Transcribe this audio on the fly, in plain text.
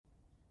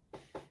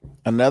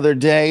Another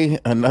day,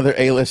 another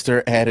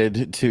A-lister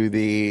added to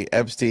the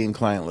Epstein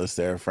client list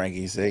there,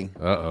 Frankie C.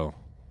 Uh-oh.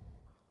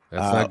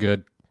 That's Uh, not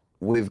good.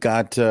 we've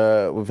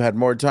had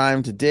more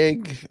time to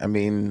dig. I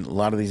mean, a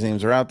lot of these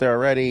names are out there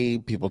already.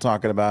 People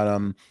talking about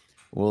them.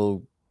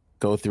 We'll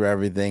go through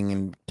everything,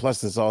 and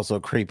plus, there's also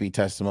creepy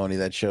testimony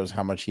that shows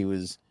how much he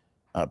was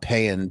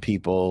paying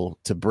people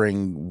to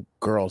bring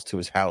girls to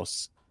his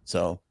house.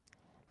 So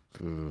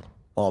Ooh,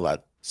 all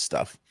that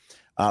stuff.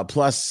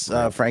 Plus,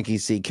 right. Frankie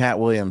C. Cat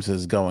Williams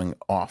is going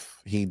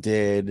off. He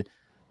did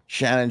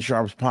Shannon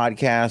Sharp's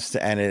podcast,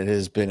 and it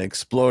has been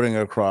exploding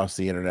across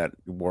the internet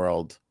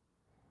world.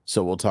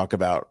 So we'll talk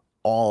about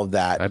all of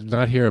that, I did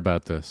not hear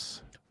about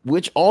this.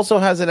 which also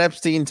has an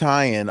Epstein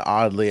tie-in,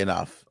 oddly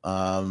enough.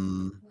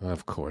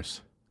 Of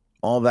course.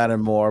 All that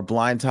and more.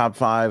 Blind top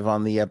five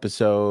on the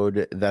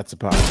episode. That's a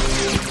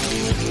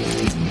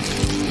podcast.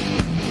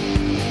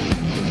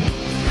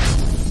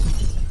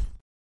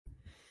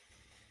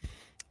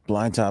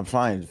 Blind top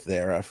five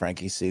there,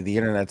 Frankie C. The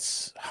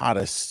internet's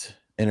hottest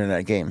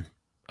internet game.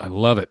 I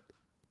love it.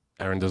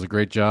 Aaron does a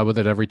great job with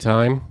it every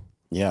time.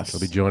 She'll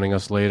be Yes. joining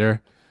us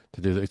later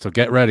to do this. So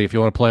get ready if you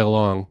want to play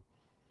along.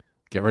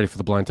 Get ready for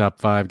the blind top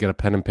five. Get a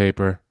pen and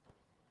paper.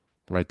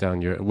 Write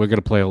down your. We're going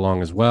to play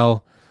along as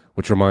well,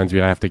 which reminds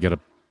me I have to get a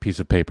piece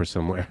of paper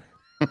somewhere.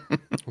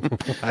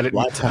 I didn't.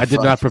 Blind top I did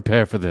not five.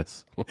 prepare for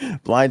this.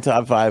 Blind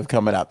top five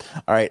coming up.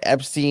 All right,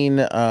 Epstein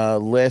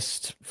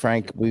list.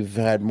 Frank, we've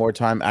had more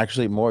time.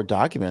 Actually, more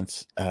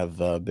documents have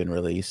been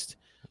released.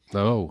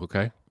 Oh,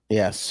 okay.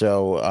 Yeah,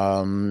 so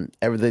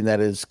everything that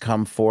has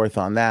come forth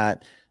on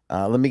that.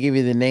 Let me give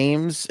you the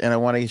names, and I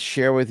want to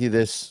share with you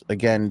this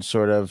again,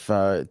 sort of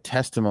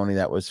testimony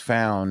that was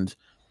found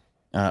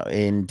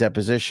in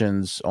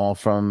depositions, all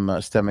from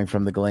stemming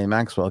from the Ghislaine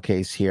Maxwell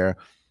case here.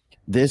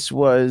 This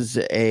was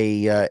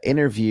a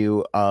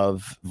interview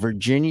of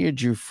Virginia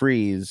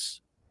Giuffre's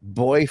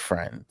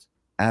boyfriend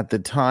at the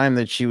time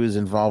that she was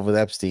involved with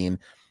Epstein.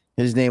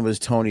 His name was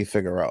Tony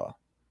Figueroa.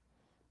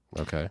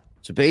 Okay.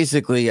 So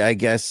basically, I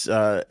guess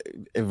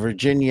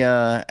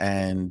Virginia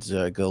and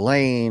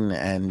Ghislaine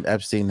and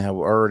Epstein have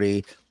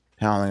already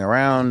palling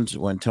around.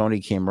 When Tony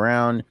came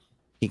around,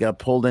 he got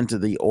pulled into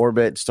the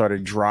orbit,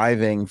 started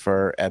driving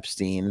for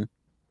Epstein,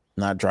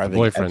 not The driving.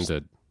 boyfriend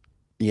did.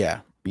 Yeah,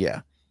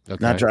 yeah.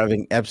 Not Okay.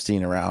 driving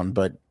Epstein around,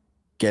 but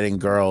getting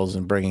girls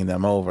and bringing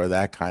them over,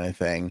 that kind of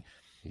thing.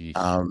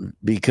 Yeesh.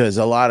 Because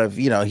a lot of,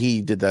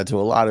 he did that to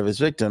a lot of his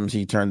victims.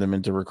 He turned them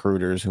into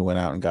recruiters who went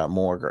out and got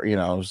more, it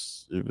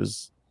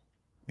was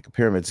like a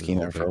pyramid The scheme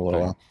whole there for big a little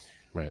thing. while.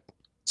 Right.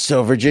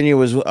 So Virginia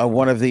was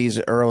one of these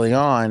early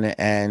on,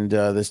 and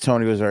this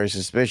Tony was very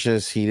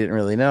suspicious. He didn't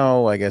really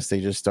know. I guess they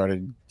just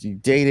started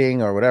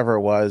dating or whatever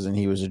it was, and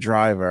he was a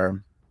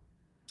driver.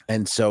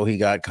 And so he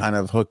got kind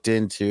of hooked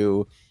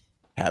into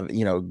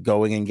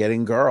going and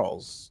getting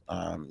girls,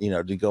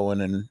 to go in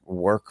and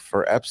work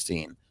for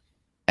Epstein.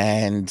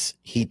 And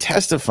he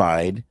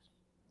testified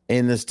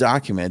in this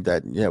document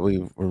that we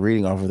were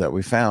reading off of, that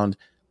we found,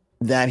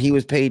 that he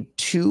was paid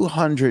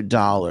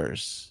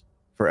 $200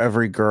 for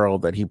every girl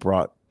that he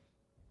brought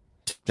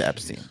to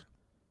Epstein. Jeez.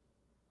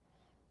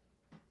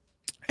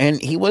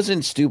 And he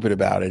wasn't stupid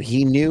about it.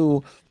 He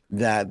knew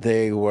that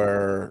they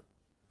were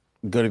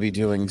going to be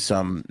doing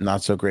some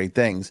not so great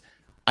things.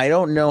 I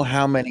don't know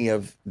how many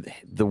of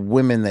the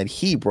women that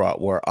he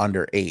brought were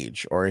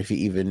underage, or if he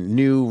even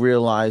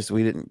realized.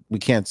 We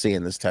can't see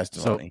in this So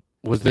testimony.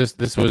 was this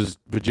was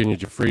Virginia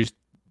Giuffre's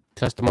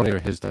testimony or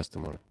his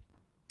testimony?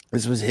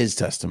 This was his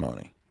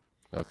testimony.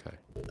 Okay.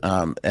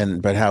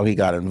 But how he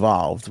got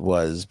involved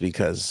was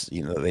because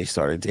they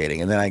started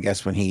dating, and then I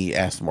guess when he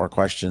asked more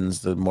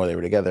questions, the more they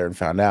were together, and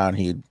found out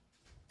he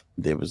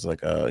was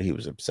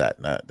upset,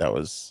 and that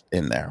was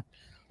in there.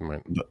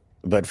 Right.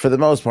 But for the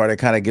most part, it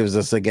kind of gives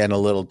us again a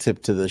little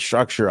tip to the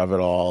structure of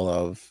it all.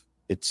 Of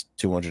it's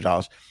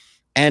 $200,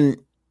 and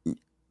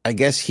I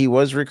guess he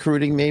was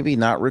recruiting, maybe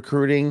not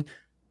recruiting.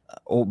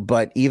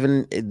 But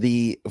even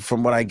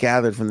from what I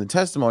gathered from the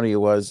testimony, it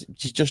was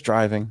he's just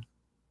driving.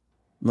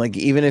 Like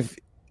even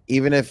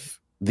if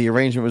the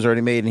arrangement was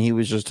already made and he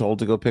was just told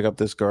to go pick up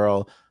this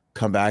girl,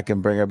 come back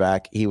and bring her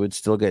back, he would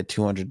still get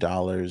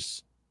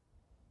 $200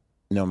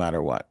 no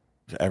matter what,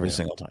 every Yeah.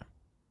 single time.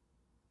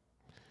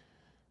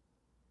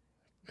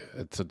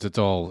 It's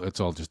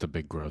all just a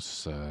big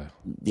gross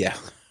Yeah,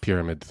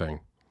 pyramid thing.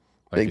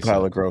 Like big you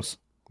pile said. of gross.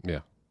 Yeah.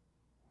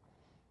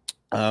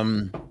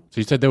 Um. So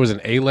you said there was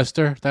an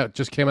A-lister that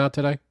just came out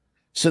today?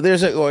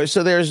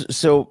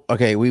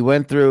 Okay, we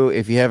went through.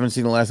 If you haven't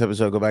seen the last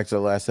episode, go back to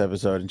the last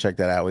episode and check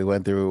that out. We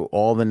went through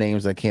all the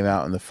names that came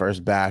out in the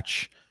first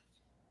batch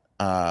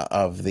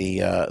of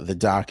the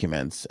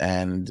documents,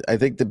 and I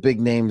think the big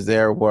names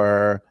there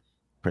were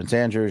Prince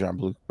Andrew,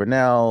 Jean-Luc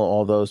Brunel,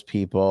 all those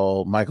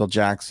people, Michael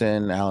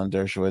Jackson, Alan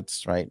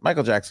Dershowitz, right?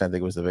 Michael Jackson, I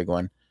think, was the big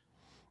one.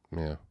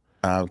 Yeah.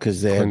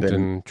 Because they had been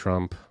Clinton,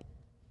 Trump.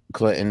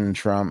 Clinton,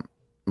 Trump,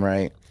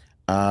 right?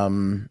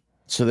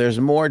 So there's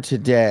more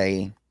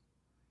today.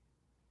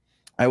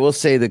 I will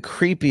say the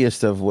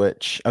creepiest of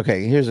which,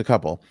 okay, here's a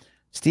couple.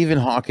 Stephen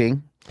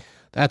Hawking.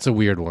 That's a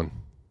weird one.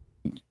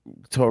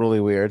 totally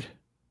weird,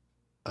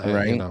 You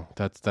right? know,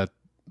 that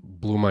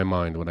blew my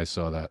mind when I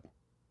saw that.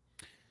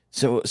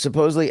 So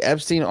supposedly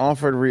Epstein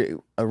offered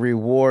a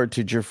reward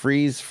to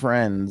Jeffrey's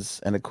friends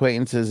and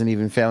acquaintances and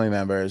even family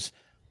members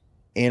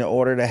in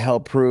order to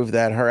help prove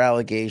that her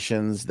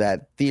allegations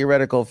that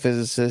theoretical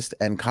physicist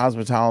and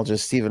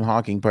cosmologist Stephen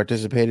Hawking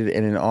participated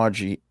in an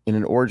orgy,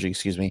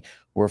 excuse me,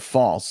 were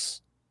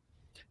false.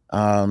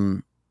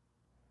 Um,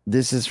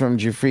 this is from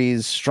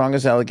Jeffrey's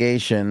strongest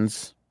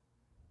allegations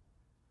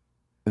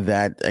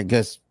that I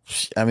guess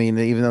I mean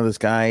even though this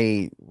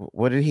guy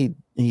what did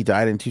he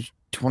died in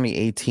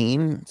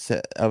 2018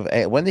 of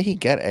when did he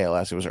get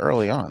ALS? It was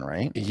early on,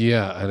 right?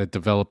 Yeah, and it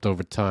developed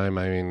over time.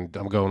 I mean,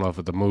 I'm going off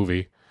of the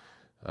movie,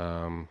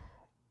 um,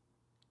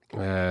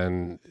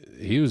 and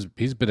he's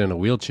been in a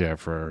wheelchair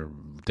for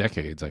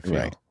decades. I feel.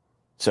 Right.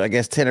 So I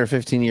guess 10 or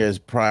 15 years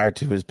prior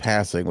to his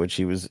passing, which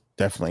he was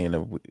definitely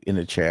in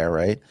a chair,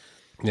 right?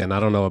 Yeah, and I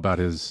don't know about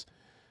his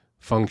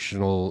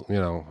functional, you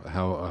know,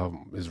 how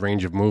his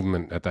range of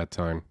movement at that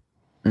time.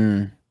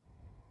 Mm,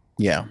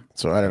 yeah.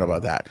 So I don't know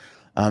about that.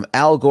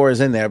 Al Gore is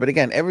in there, but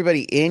again,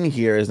 everybody in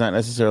here is not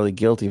necessarily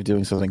guilty of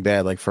doing something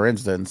bad. Like for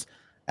instance,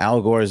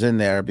 Al Gore is in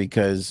there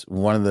because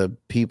one of the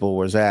people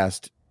was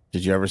asked,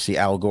 "Did you ever see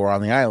Al Gore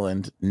on the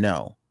island?"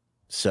 No.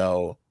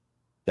 So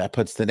that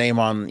puts the name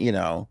on,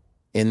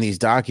 in these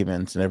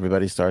documents, and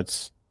everybody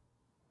starts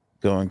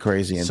going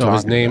crazy and So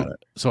his talking name, about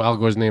it. so Al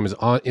Gore's name is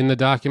on in the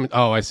document.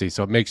 Oh, I see.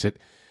 So it makes it,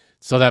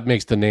 so that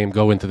makes the name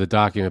go into the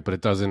document, but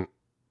it doesn't.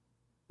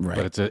 Right.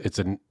 But it's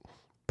a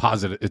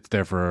positive. It's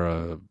there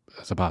for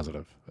as a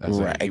positive. As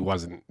Right. he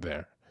wasn't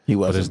there. He But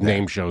wasn't his there.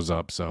 name shows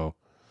up. So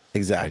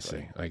Exactly.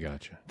 I see. I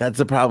got you. That's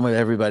the problem with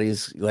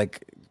everybody's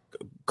like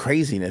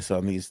craziness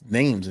on these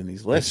names and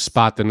these They lists.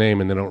 spot the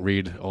name and they don't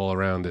read all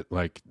around it.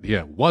 Like,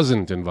 yeah,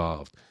 wasn't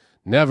involved.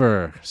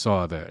 Never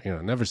saw that. You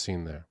know, never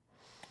seen there.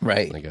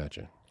 Right. I got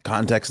you.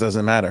 Context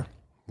doesn't matter.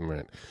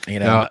 Right. You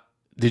know. Now,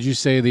 did you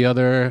say the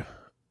other?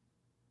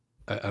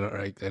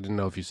 I didn't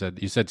know if you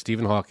said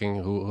Stephen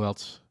Hawking. Who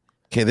else?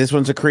 Okay, this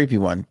one's a creepy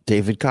one.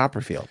 David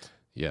Copperfield.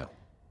 Yeah,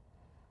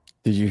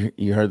 Did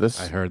you heard this?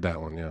 I heard that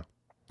one. Yeah,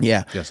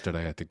 Yeah.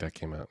 yesterday I think that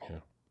came out. Yeah.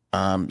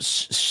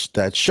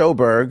 That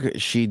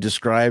Schoberg, she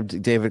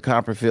described David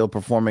Copperfield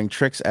performing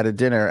tricks at a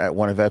dinner at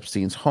one of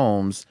Epstein's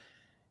homes.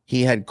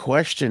 He had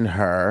questioned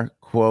her,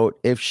 quote,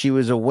 if she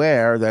was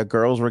aware that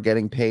girls were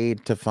getting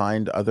paid to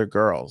find other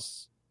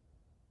girls.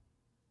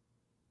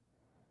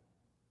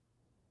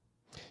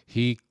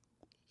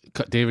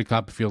 David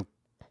Copperfield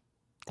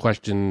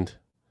questioned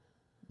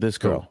This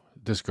girl.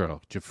 This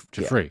girl,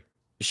 Jeffrey.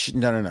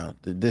 No.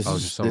 This Oh,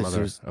 is just some this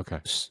other. was Okay.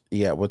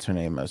 yeah. What's her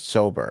name?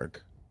 Soberg.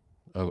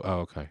 Oh,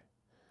 okay.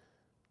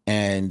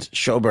 And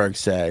Schoberg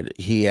said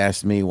he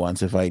asked me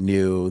once if I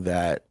knew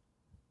that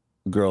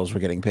girls were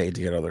getting paid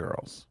to get other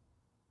girls.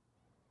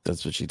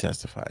 That's what she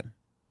testified.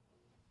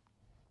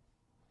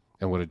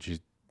 And what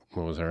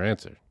was her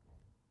answer?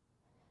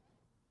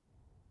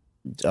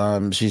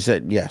 She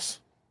said yes,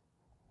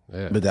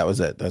 Yeah, but that was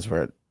it. That's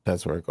where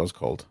it goes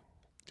cold.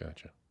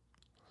 gotcha.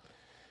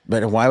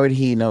 But why would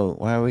he know?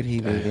 Why would he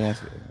be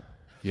asking?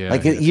 Yeah,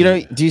 Like,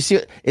 do you see?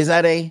 Is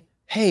that a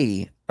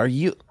hey? Are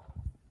you?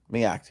 Let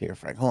me act here,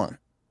 Frank. Hold on.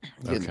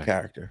 Get in Okay.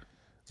 character.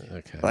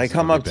 Okay. If I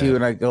come up to you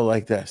and I go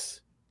like this,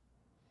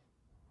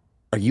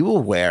 are you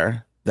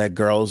aware that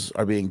girls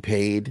are being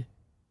paid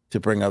to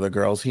bring other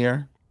girls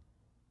here?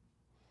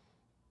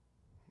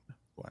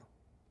 What?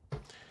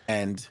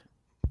 And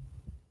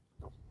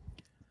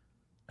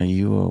are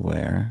you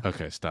aware?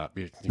 Okay, stop.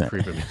 You're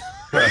creeping me.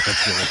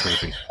 That's really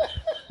creepy.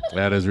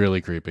 That is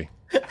really creepy.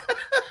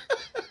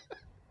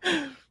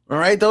 All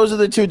right, those are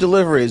the two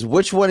deliveries.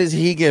 Which one is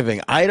he giving?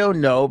 I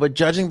don't know, but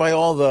judging by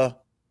all the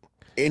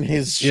in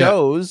his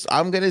shows,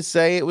 I'm gonna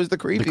say it was the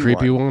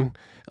creepy one.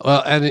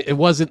 Well, and it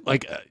wasn't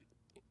like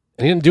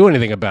he didn't do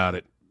anything about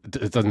it.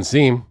 It doesn't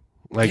seem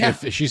like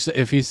if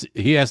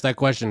he asked that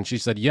question, she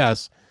said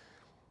yes.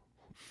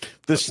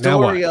 The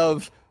story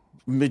of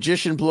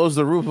magician blows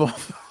the roof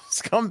off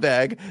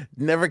scumbag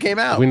never came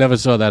out. We never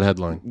saw that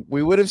headline.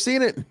 We would have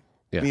seen it.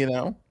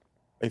 Yeah.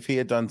 If he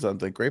had done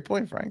something. Great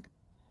point, Frank.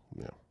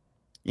 Yeah.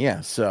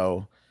 Yeah.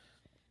 So,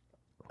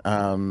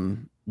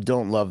 don't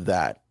love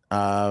that.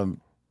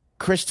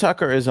 Chris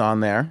Tucker is on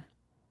there.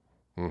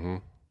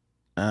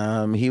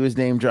 Mm-hmm. He was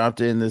name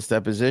dropped in this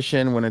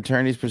deposition when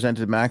attorneys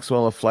presented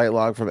Maxwell a flight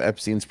log from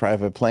Epstein's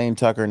private plane.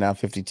 Tucker, now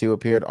 52,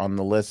 appeared on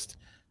the list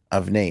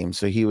of names,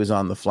 so he was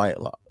on the flight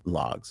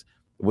logs,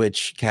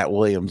 which Katt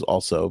Williams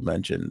also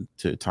mentioned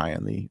to tie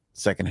in the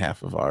second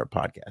half of our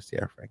podcast.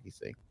 Yeah, Frankie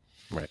C.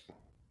 Right.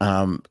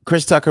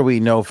 Chris Tucker, we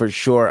know for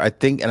sure. I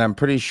think, and I'm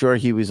pretty sure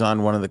he was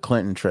on one of the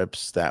Clinton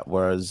trips that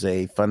was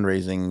a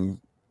fundraising.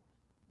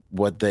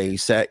 What they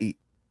say,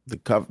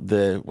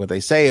 what they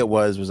say it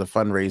was a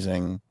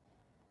fundraising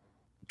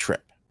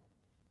trip,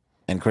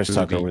 and Chris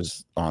Tucker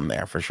was on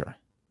there for sure.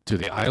 To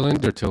the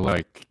island or to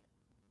like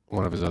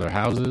one of his other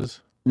houses?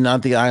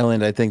 Not the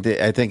island. I think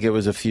it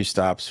was a few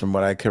stops from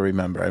what I can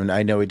remember. I mean,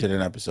 I know he did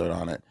an episode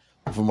on it,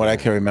 From what I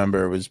can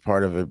remember, it was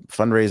part of a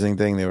fundraising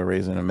thing. They were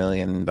raising $1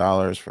 million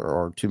for,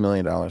 or $2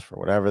 million for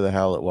whatever the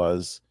hell it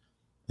was,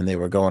 and they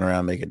were going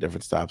around making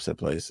different stops at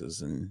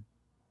places, and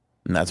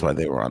that's why Hmm.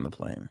 they were on the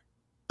plane.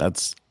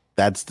 That's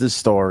that's the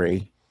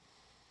story.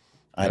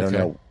 I don't Okay.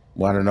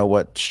 know. I don't know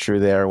what's true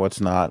there,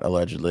 what's not.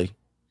 Allegedly,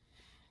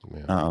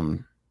 Yeah.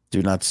 um,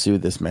 do not sue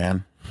this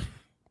man.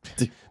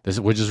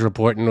 We're just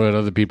reporting what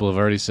other people have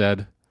already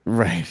said.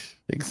 Right?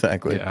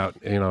 Exactly. Yeah,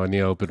 out, in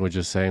the open, we're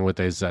just saying what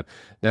they said.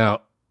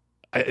 Now,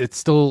 it's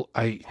still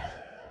a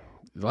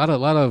lot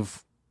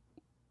of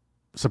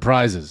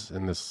surprises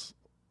in this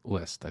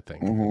list. I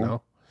think Hmm.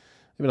 no,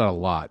 maybe not a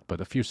lot,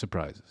 but a few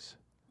surprises.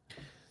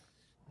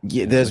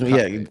 Yeah, You know, there's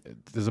yeah.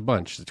 there's a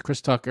bunch. It's Chris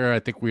Tucker. I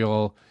think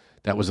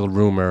that was a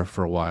rumor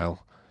for a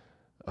while.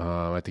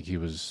 I think he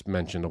was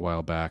mentioned a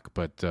while back,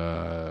 but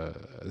I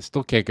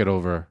still can't get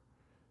over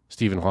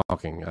Stephen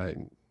Hawking. I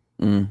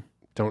Mm,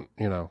 don't,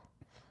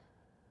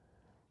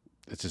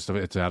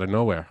 it's out of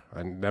nowhere.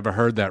 I never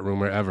heard that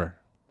rumor ever.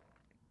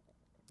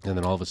 And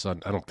then all of a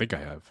sudden, I don't think I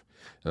have.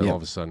 And then all yep.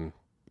 of a sudden,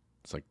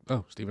 it's like,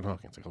 oh, Stephen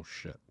Hawking. It's like, oh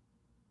shit.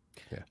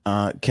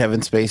 Yeah,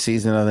 Kevin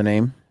Spacey's another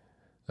name.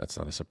 that's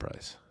not a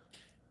surprise.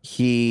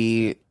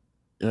 He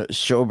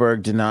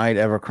Schoberg denied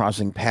ever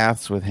crossing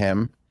paths with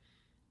him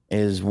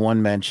is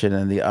one mention,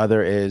 and the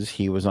other is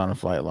he was on a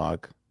flight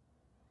log.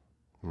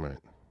 Right.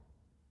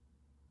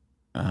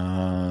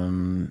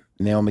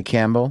 Naomi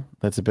Campbell,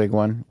 that's a big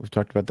one. We've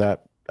talked about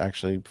that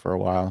actually for a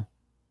while.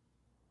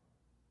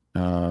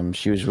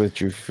 She was with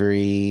Drew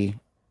Free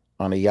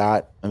on a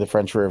yacht in the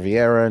French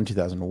Riviera in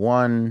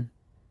 2001.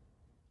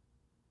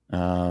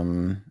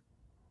 Um,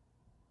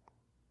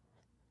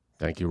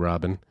 Thank you,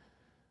 Robin.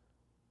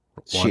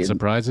 Want she,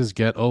 surprises?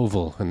 Get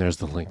Oval. And there's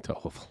the link to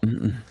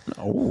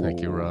Oval.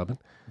 Thank you, oh, Robin.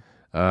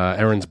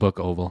 Aaron's book,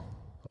 Oval,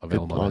 good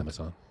available on plug.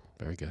 Amazon.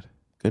 Very good.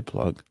 Good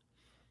plug.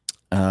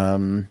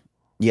 Um,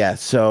 yeah,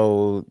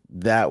 so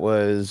that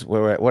was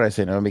what I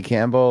say, Naomi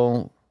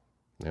Campbell.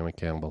 Naomi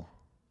Campbell.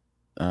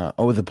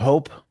 The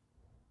Pope.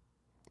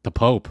 The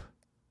Pope.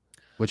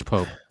 Which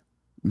Pope?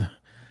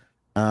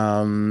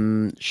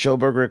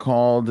 Schoberg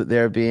recalled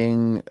there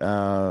being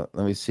let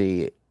me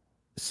see,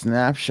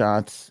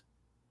 snapshots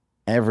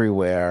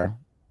everywhere,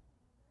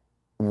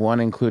 one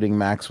including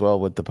Maxwell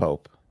with the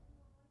Pope.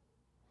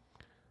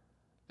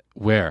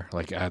 Where?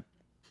 Like at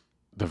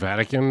the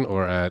Vatican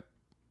or at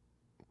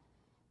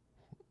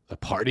a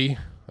party?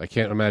 I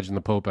can't imagine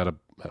the Pope at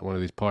one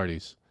of these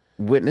parties,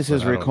 but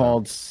Witnesses I don't know.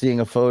 recalled seeing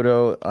a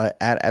photo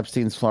at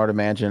Epstein's Florida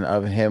mansion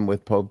of him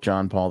with Pope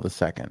John Paul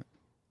II.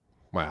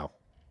 Wow.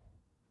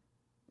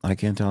 I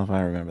can't tell if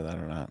I remember that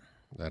or not.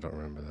 I don't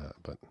remember that,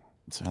 but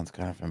It sounds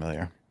kind of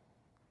familiar.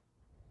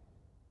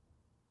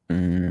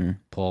 Mm,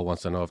 Paul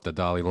wants to know if the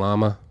Dalai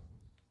Lama.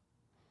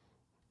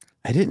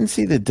 I didn't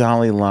see the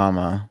Dalai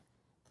Lama,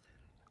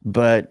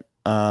 but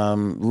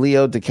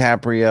Leo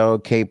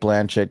DiCaprio, Kate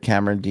Blanchett,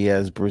 Cameron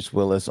Diaz, Bruce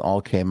Willis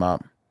all came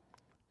up.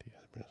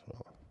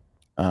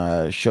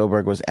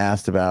 Schoberg was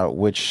asked about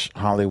which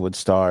Hollywood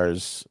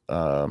stars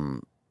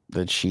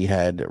that she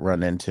had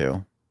run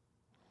into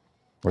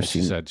or And she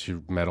seen. said she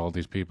met all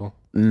these people.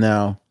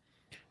 No.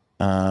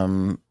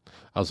 Um,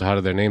 Also, how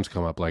did their names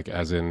come up? Like,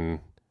 as in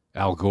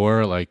Al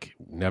Gore? Like,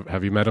 never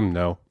have you met him?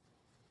 No.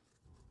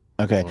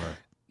 okay.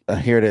 Or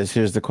Here it is.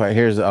 Here's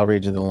I'll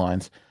read you the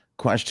lines.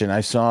 Question: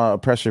 I saw a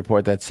press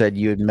report that said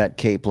you had met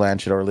Kate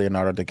Blanchett or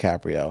Leonardo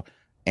DiCaprio.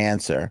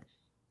 Answer: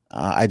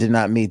 I did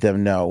not meet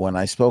them. No. When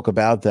I spoke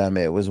about them,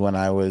 it was when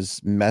I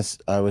was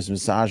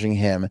massaging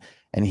him,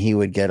 and he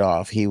would get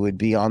off. He would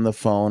be on the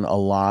phone a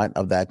lot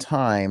of that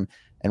time.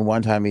 And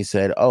one time he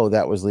said, "Oh,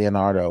 that was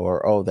Leonardo,"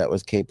 or "Oh, that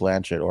was Kate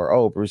Blanchett," or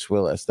 "Oh, Bruce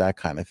Willis," that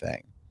kind of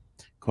thing.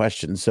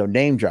 Question: so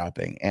name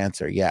dropping.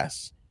 Answer: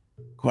 yes.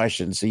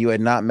 Question: so you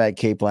had not met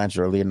Kate Blanchett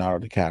or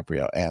Leonardo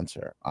DiCaprio?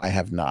 Answer: I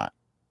have not.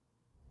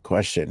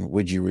 Question: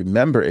 would you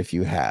remember if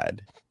you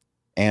had?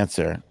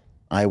 Answer: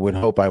 I would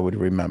hope I would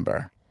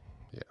remember.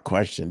 yeah.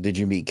 Question: did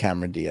you meet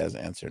Cameron Diaz?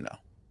 Answer: no.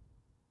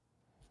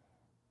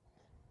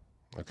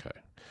 Okay.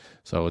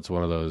 So it's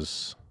one of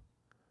those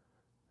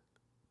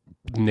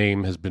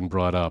name has been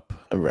brought up,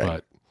 Right.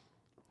 but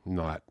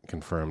not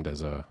confirmed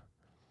as a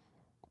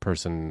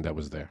person that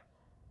was there.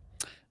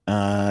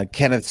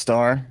 Kenneth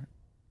Starr Kenneth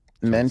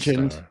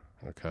mentioned. Starr.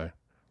 Okay.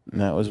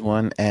 That was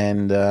one.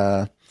 And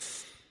I've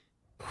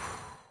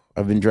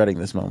been dreading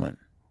this moment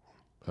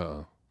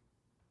Oh.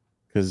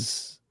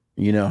 because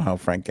you know how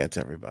Frank gets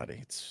everybody.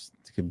 It's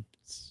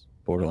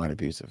borderline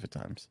abusive at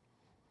times.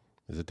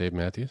 Is it Dave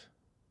Matthews?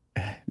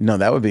 No,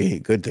 that would be a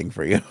good thing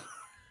for you.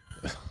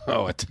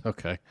 Oh,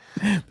 okay.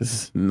 This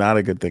is not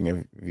a good thing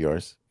of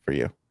yours for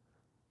you.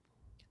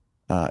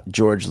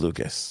 George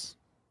Lucas,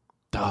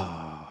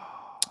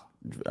 Ah.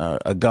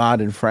 a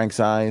god in Frank's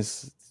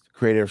eyes,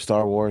 creator of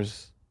Star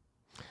Wars.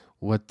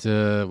 What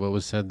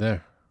was said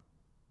there?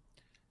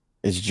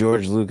 Is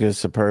George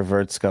Lucas a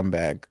pervert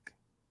scumbag?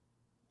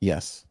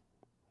 Yes.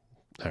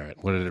 All right.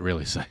 What did it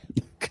really say?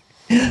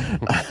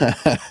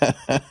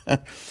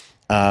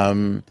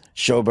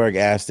 Schoberg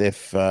asked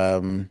if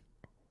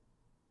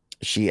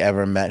she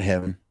ever met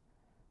him,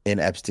 in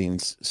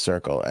Epstein's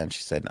circle, and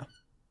she said no.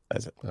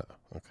 That's it. Oh,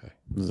 okay.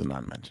 This is a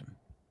non-mention.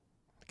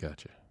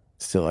 Gotcha.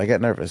 Still, I get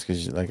nervous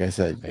because, like I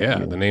said, Yeah,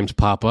 the names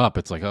pop up.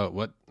 It's like, oh,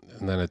 what?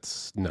 And then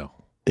it's no.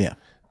 Yeah.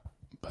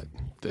 But,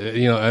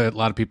 a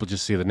lot of people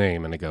just see the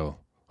name and they go,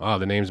 oh,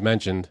 the name's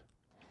mentioned.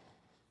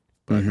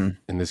 But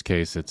in this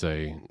case, it's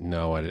a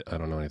no, I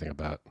don't know anything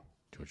about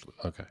George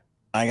Lucas. Okay.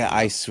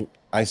 I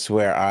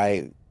swear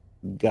I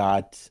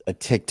got a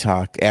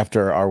TikTok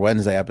after our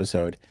Wednesday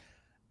episode.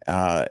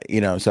 So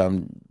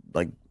I'm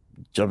like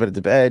jumping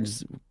into bed,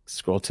 just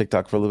scroll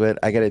TikTok for a little bit.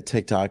 I get a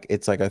TikTok.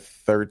 It's like a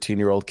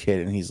 13-year-old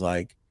kid, and he's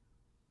like,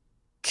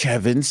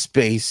 Kevin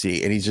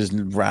Spacey, and he's just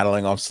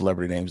rattling off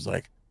celebrity names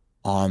like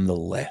on the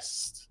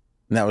list.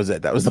 And that was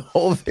it. That was the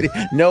whole video.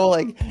 No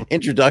like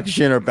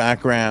introduction or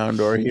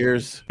background or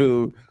here's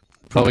who.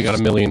 Probably got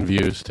a million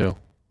views too.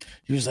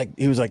 He was like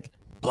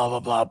blah blah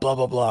blah blah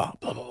blah blah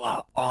blah blah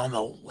blah on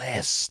the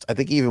list. I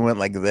think he even went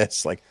like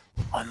this, like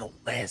on the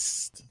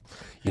list.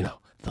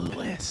 The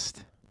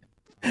list.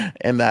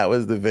 And that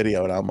was the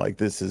video, and I'm like,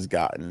 this has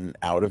gotten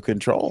out of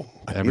control.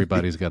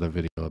 Everybody's got a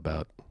video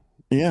about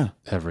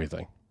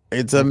everything.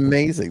 It's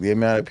amazing the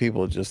amount of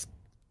people just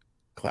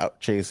clout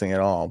chasing it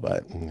all.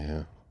 But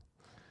yeah.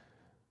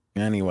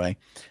 Anyway,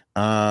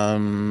 all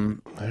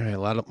right, a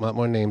lot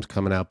more names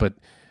coming out, but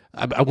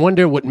I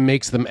wonder what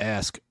makes them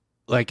ask.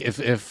 Like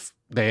if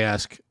they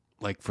ask,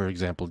 like for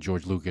example,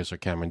 George Lucas or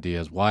Cameron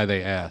Diaz, why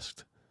they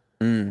asked.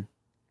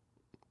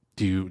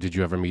 Did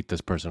you ever meet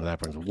this person or that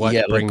person? What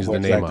brings the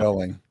name up?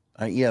 Going?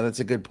 Yeah, that's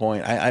a good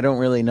point. I don't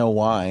really know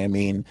why. I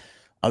mean,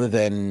 other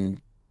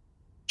than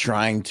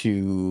trying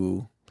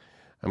to.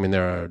 I mean,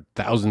 there are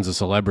thousands of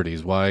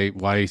celebrities. Why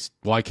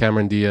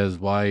Cameron Diaz?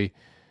 Why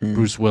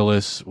Bruce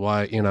Willis?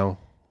 Why I don't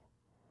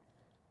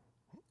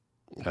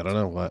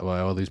know. Why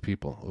all these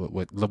people?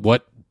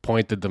 What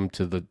pointed them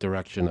to the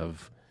direction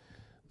of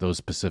those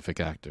specific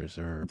actors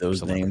or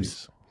those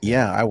names?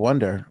 Yeah, I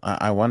wonder.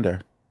 I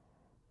wonder.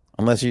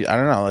 Unless you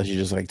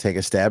just like take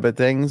a stab at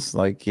things,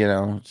 like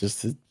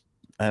just to,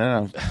 I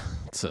don't know.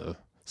 It's a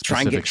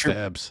try and get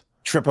stabs.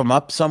 Trip them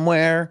up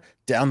somewhere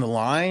down the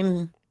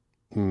line.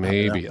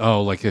 Maybe.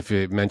 Oh, like if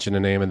you mention a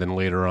name and then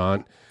later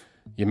on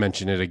you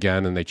mention it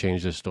again and they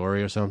change the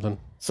story or something.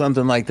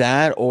 Something like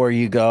that, or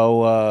you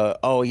go,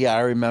 oh yeah,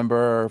 I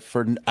remember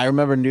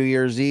New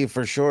Year's Eve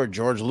for sure.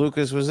 George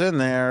Lucas was in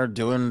there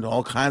doing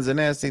all kinds of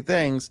nasty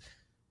things,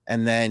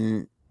 and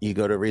then you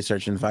go to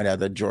research and find out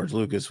that George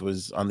Lucas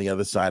was on the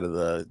other side of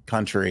the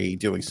country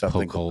doing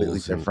something completely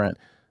different.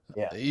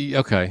 Yeah.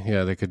 Okay.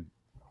 Yeah, they could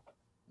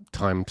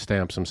time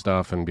stamp some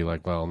stuff and be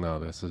like, well, no,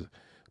 this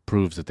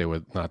proves that they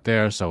were not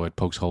there, so it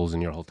pokes holes in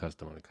your whole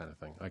testimony, kind of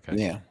thing. Okay.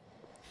 Yeah.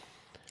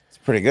 It's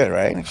pretty good,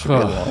 right?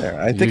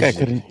 I think I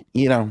could,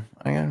 you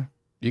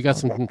got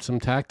some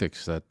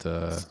tactics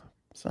that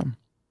some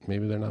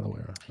maybe they're not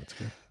aware of. That's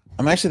good.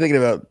 I'm actually thinking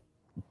about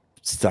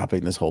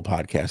stopping this whole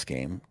podcast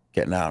game.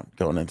 Getting out,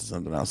 going into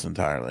something else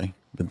entirely.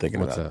 Been thinking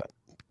about that.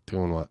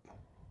 Doing what?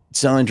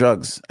 Selling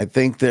drugs. I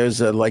think there's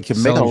you're making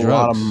a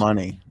lot of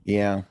money.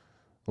 Yeah.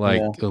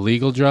 Like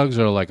illegal drugs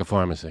or like a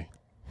pharmacy?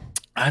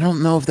 I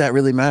don't know if that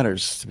really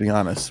matters, to be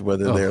honest,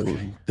 whether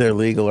they're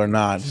legal or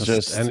not.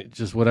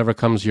 Just whatever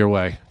comes your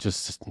way.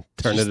 Just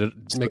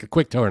make a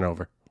quick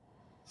turnover.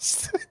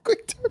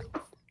 Quick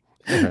turnover.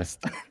 Okay.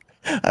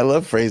 I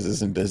love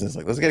phrases in business.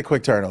 Like, let's get a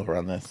quick turnover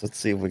on this. Let's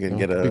see if we can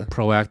get a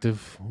proactive.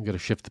 We got to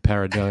shift the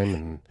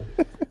paradigm,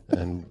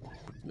 and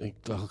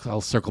I'll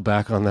circle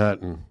back on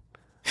that, and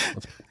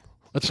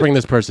let's bring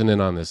this person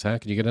in on this. Huh?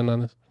 Can you get in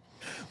on this?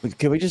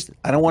 Can we just?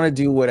 I don't want to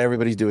do what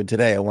everybody's doing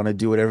today. I want to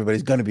do what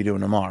everybody's going to be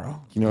doing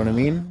tomorrow. You know what I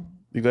mean?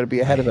 You got to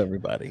be ahead of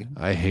everybody.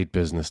 I hate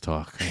business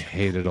talk. I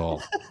hate it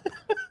all.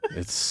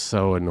 It's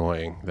so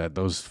annoying that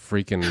those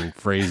freaking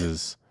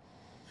phrases.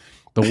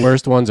 The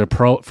worst ones are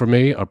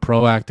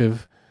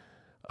proactive.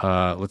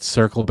 Let's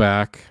circle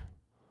back.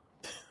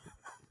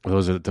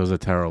 Those are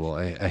terrible.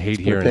 I hate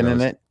hearing those.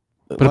 In it.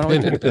 Put a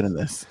pin in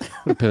this.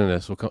 Put a pin in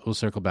this. We'll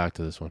circle back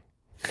to this one.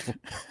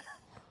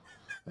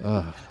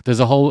 There's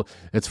a whole.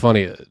 It's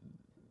funny.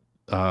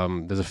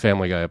 There's a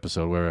Family Guy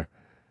episode where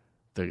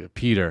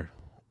Peter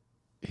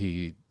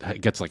he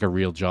gets like a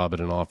real job at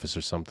an office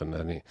or something,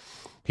 and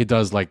he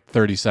does like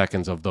 30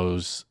 seconds of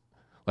those.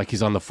 Like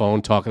he's on the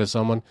phone talking to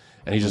someone,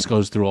 and he just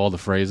goes through all the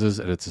phrases,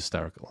 and it's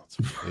hysterical.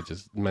 It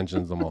just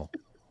mentions them all.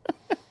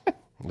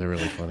 They're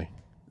really funny.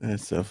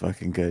 That's so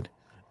fucking good.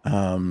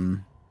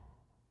 Proactive.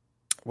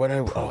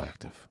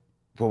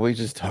 What were we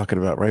just talking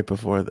about right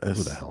before this?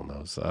 Who the hell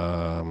knows?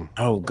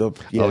 Go.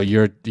 Yeah. Oh,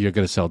 you're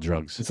gonna sell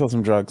drugs. Sell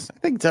some drugs.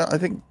 I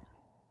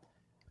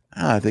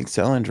think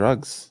selling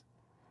drugs.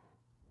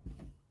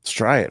 Let's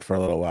try it for a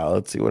little while.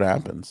 Let's see what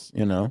happens.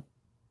 You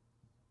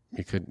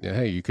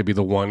could be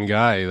the one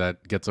guy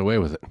that gets away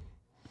with it.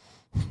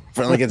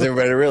 Finally gets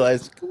everybody to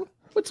realize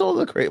what's all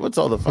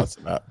the fuss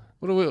about.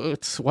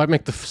 Why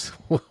make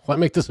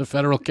this a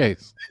federal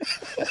case?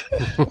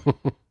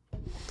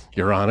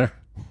 Your Honor.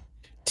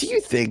 Do you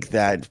think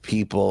that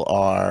people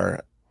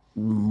are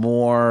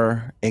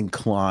more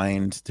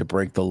inclined to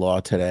break the law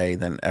today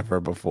than ever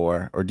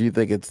before? Or do you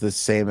think it's the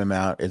same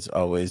amount it's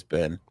always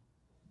been?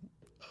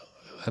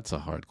 That's a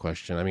hard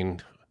question. I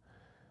mean,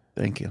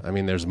 Thank you.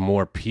 there's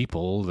more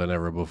people than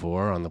ever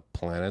before on the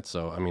planet.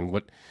 So, I mean,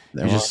 what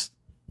There you are. just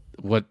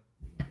what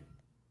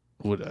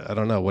would I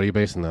don't know. What are you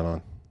basing that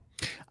on?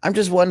 I'm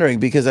just wondering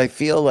because I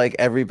feel like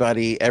every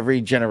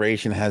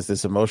generation has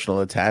this emotional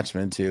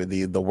attachment to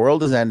the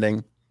world is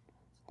ending.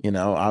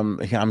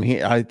 I'm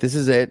here. This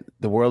is it.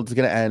 The world's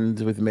gonna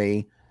end with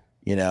me.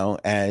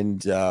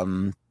 And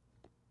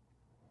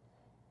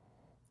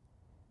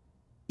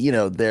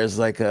there's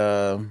like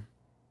a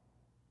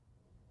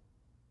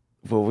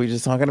what were we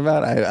just talking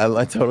about?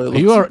 I totally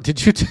You lost. are?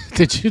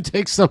 Did you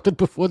take something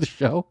before the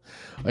show?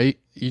 Did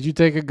you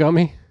take a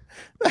gummy?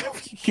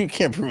 You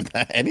can't prove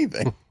that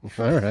anything.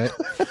 All right.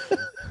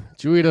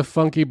 Did you eat a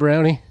funky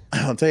brownie?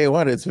 I'll tell you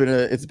what. It's been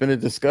a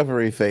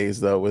discovery phase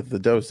though with the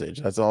dosage.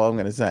 That's all I'm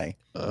gonna say.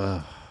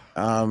 What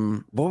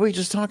were we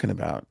just talking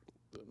about?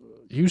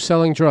 You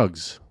selling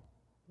drugs,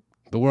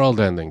 the world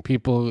ending,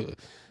 people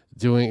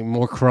doing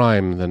more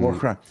crime than More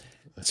crime.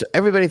 So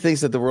everybody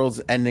thinks that the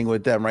world's ending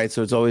with them, right?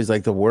 So it's always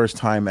like the worst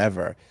time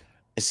ever.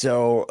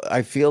 So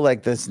I feel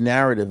like this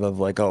narrative of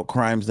like, oh,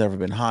 crime's never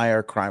been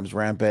higher, crime's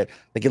rampant.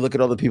 Like you look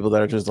at all the people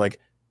that are just like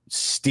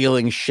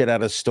stealing shit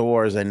out of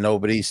stores and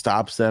nobody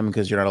stops them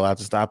because you're not allowed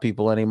to stop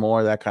people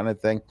anymore, that kind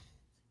of thing.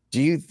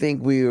 Do you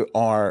think we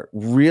are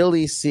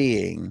really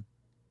seeing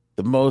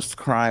the most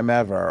crime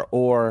ever,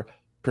 or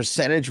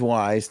percentage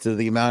wise to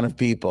the amount of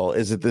people,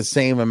 is it the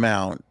same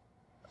amount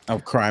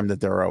of crime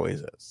that there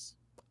always is?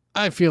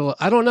 I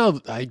don't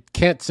know. I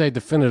can't say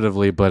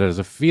definitively, but as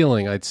a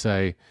feeling, I'd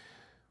say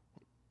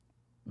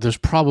there's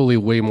probably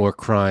way more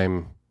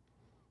crime,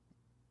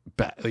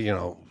 a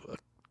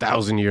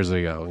 1,000 years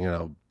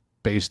ago,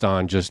 based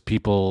on just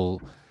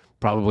people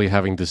probably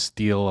having to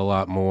steal a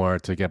lot more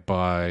to get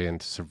by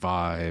and to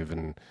survive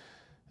and,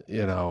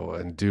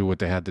 and do what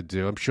they had to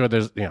do. I'm sure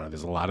there's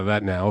a lot of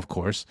that now, of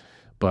course,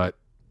 but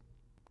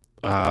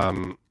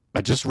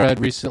I just read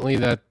recently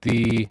that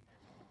the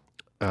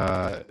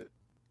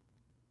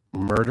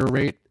murder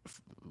rate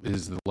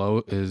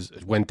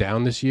went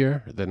down this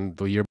year than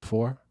the year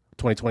before.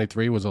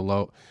 2023 was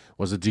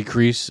a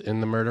decrease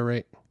in the murder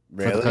rate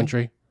for the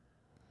country.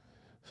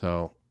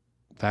 So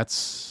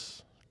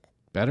that's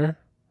better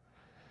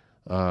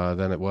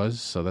than it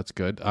was. So that's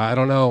good. I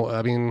don't know.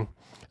 I mean,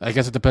 I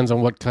guess it depends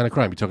on what kind of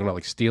crime you're talking about,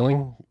 like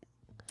stealing.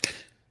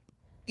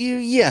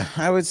 Yeah,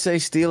 I would say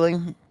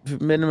stealing,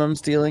 minimum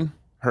stealing,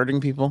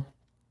 hurting people.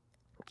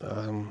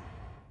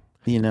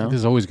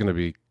 There's always going to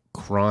be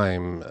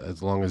crime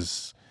as long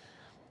as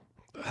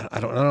I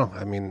don't know.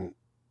 I mean,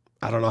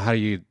 I don't know how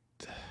you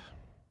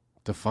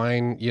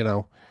define.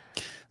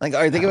 Like,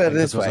 all right, think about it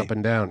this goes way: up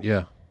and down.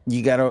 Yeah,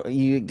 you got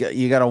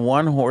a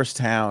one horse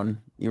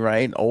town. You're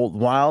right, old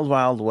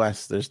wild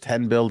west. There's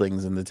 10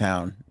 buildings in the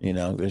town.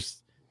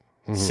 There's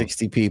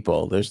 60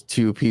 people. There's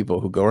 2 people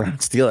who go around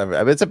and steal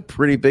everything. I mean, it's a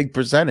pretty big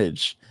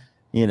percentage.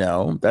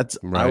 That's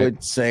right. I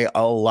would say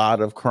a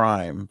lot of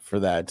crime for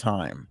that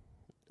time.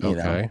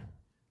 Okay.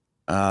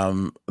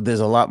 There's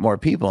a lot more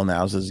people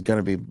now, so there's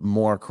going to be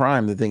more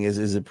crime. The thing is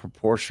it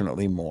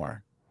proportionately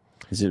more?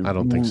 Is it? I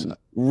don't think so.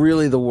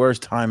 Really the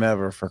worst time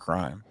ever for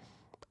crime?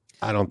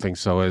 I don't think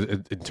so.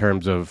 In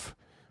terms of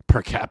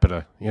per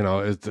capita,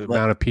 is the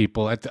amount of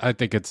people. I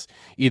think it's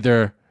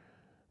either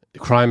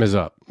crime is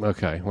up.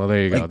 Okay, well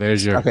there you go.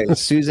 There's your. Okay,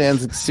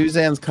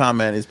 Suzanne's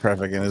comment is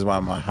perfect, and is why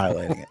I'm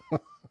highlighting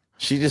it.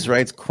 She just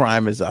writes,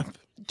 "Crime is up."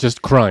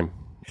 Just crime.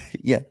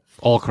 Yeah,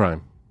 all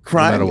crime.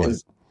 Crime no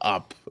is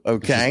up.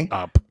 Okay,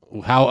 up.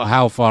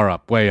 How far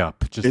up? Way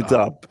up. It's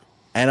up.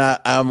 And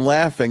I'm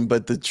laughing,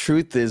 but the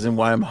truth is, and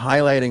why I'm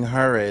highlighting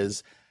her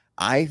is,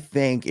 I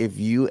think if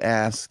you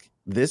ask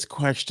this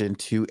question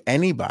to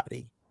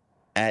anybody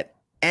at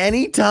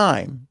any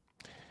time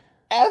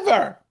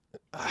ever,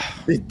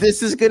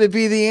 this is going to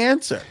be the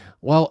answer.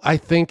 Well, I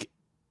think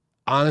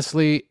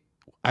honestly,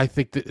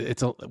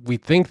 that we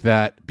think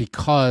that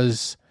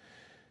because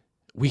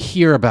we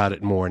hear about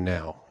it more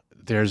now.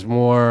 There's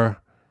more.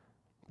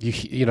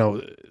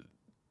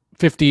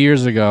 50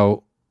 years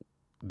ago,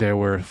 there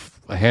were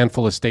a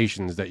handful of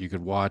stations that you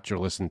could watch or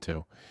listen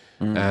to,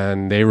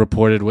 and they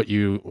reported what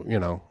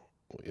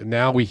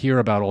Now we hear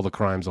about all the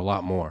crimes a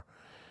lot more.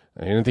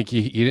 I didn't think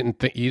you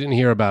didn't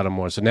hear about them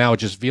more. So now it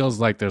just feels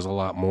like there's a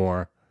lot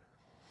more.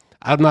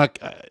 I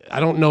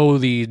don't know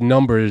the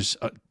numbers,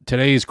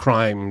 today's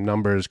crime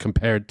numbers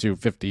compared to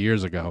 50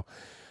 years ago,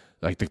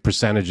 like the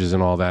percentages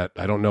and all that.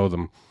 I don't know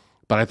them,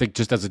 but I think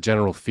just as a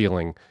general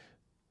feeling,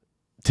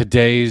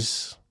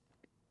 today's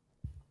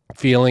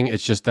feeling,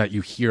 it's just that you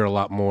hear a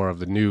lot more of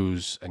the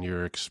news and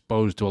you're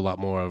exposed to a lot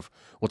more of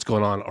what's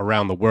going on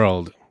around the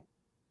world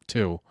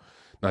too,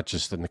 not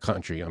just in the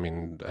country. I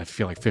mean, I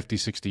feel like 50,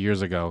 60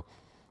 years ago,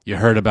 you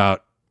heard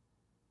about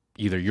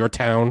either your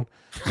town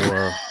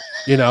or,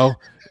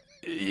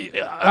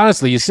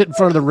 honestly, you sit in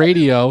front of the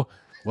radio,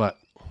 what?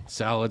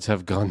 Salads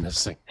have gone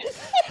missing.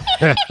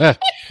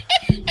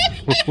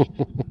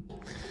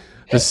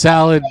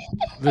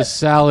 the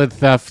salad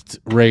theft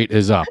rate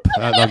is up.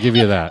 I'll give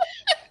you that.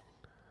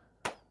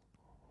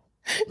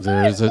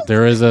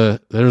 There is a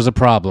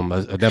problem,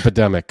 an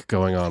epidemic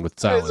going on with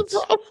salads.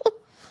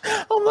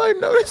 Although I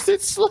noticed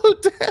it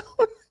slowed down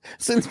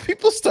since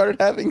people started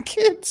having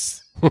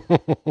kids. Just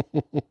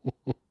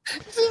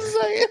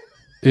saying.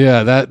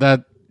 Yeah,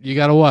 that you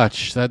got to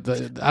watch. That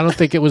I don't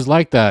think it was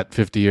like that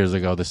 50 years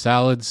ago. The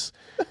salads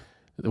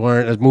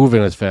weren't as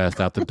moving as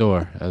fast out the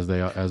door as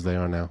they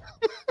are now.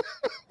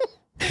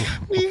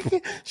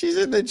 She's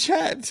in the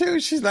chat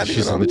too. She's not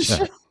even on the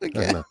chat. Show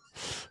again.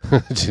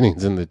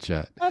 Janine's in the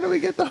chat. How do we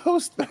get the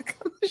host back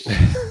on the show?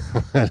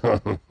 I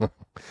don't know.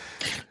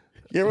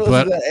 You ever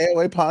listen to that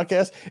AOA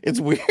podcast?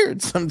 It's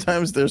weird.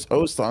 Sometimes there's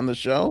hosts on the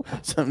show.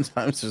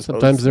 Sometimes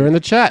they're in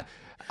the chat.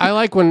 I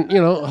like when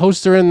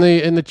hosts are in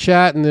the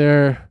chat and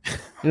they're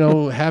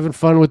having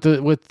fun with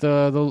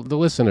the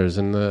listeners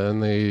and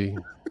the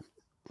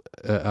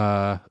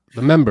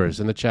members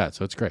in the chat.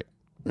 So it's great.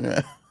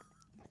 Yeah.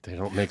 They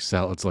don't make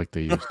salads like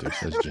they used to,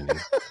 says Janine.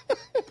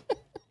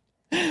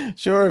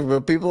 Sure,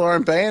 but people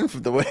aren't paying for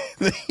the way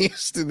they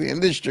used to. The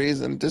industry is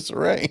in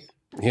disarray.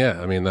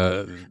 Yeah, I mean,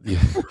 they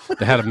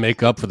had to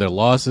make up for their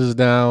losses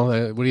now.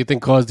 What do you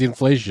think caused the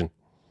inflation?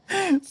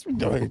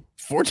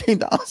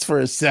 $14 for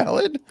a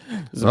salad?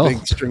 There's a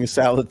big string of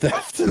salad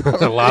theft.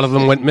 A lot of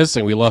them went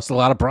missing. We lost a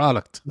lot of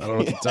product. I don't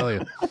know what to tell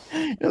you.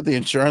 You know what the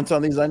insurance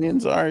on these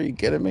onions are? Are you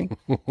kidding me?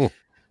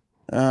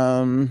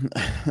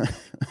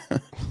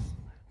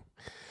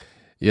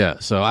 Yeah,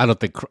 so I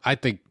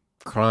think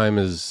crime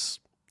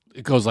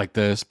it goes like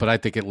this, but I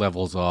think it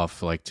levels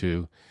off I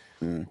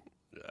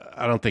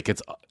don't think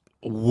it's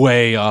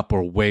way up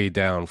or way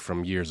down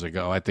from years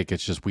ago. I think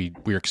it's just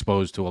we're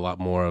exposed to a lot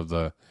more of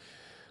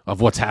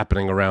what's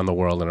happening around the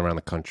world and around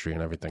the country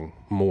and everything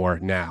more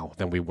now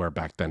than we were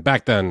back then.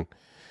 Back then,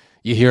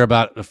 you hear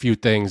about a few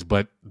things,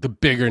 but the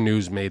bigger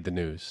news made the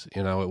news.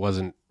 It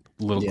wasn't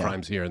little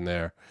crimes here and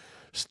there.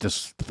 It's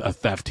just a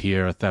theft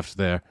here, a theft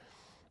there.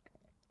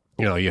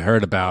 You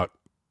heard about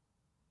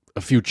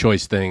a few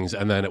choice things,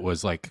 and then it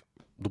was like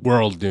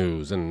world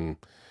news and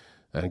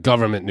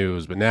government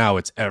news, but now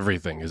it's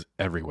everything is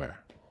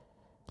everywhere.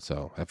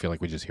 So I feel like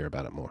we just hear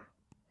about it more.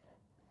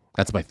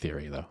 That's my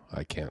theory, though.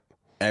 I can't.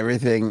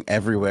 Everything,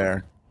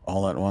 everywhere,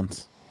 all at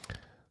once.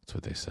 That's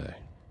what they say.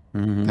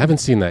 Mm-hmm. I haven't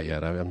seen that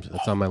yet.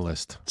 It's on my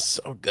list.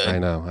 So good. I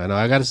know.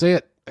 I got to see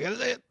it.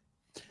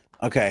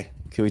 Okay.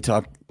 Can we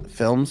talk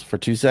films for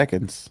 2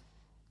 seconds?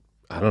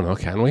 I don't know.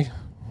 Can we?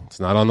 It's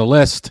not on the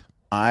list.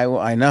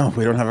 I know.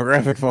 We don't have a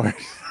graphic for it.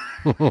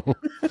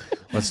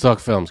 Let's talk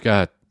films. Go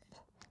ahead.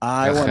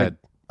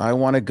 I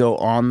want to go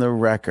on the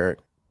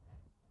record,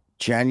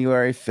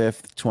 January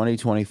 5th,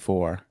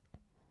 2024,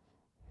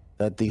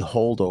 that The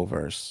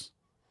Holdovers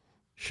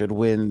should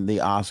win the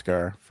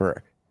Oscar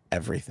for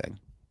everything.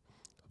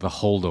 The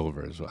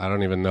Holdovers. I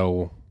don't even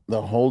know.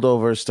 The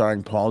Holdovers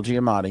starring Paul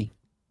Giamatti.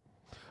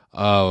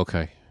 Oh,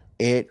 okay.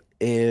 It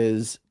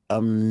is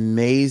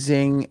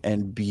amazing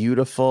and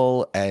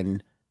beautiful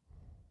and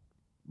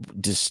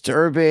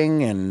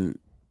disturbing and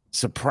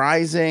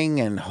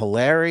surprising and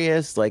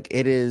hilarious. Like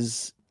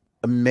it's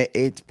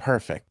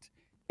perfect.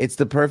 It's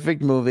the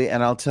perfect movie.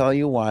 And I'll tell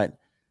you what,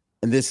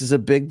 and this is a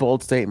big,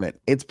 bold statement.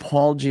 It's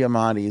Paul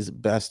Giamatti's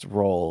best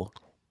role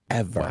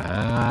ever.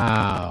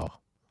 Wow.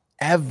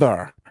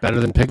 Ever. Better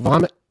than Pig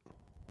Vomit?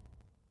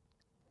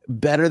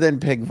 Better than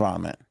Pig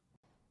Vomit.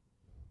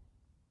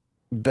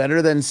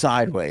 Better than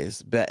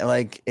Sideways.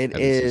 It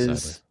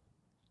is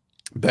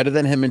better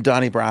than him and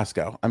Donnie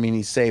Brasco. I mean,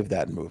 he saved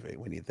that movie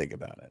when you think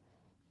about it.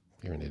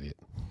 You're an idiot.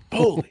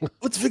 Holy,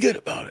 let's forget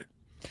about it.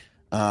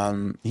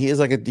 He is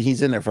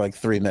he's in there for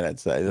 3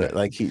 minutes. I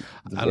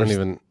don't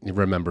even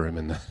remember him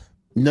in that.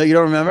 No, you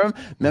don't remember him?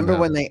 Remember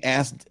when they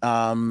asked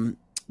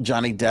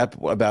Johnny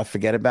Depp about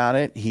Forget About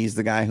It? He's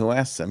the guy who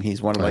asked him.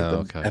 He's one of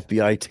the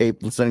FBI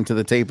tape, listening to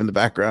the tape in the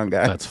background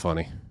guy. That's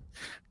funny.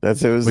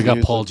 We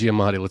got Paul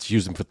Giamatti. Let's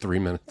use him for 3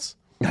 minutes.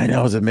 I know,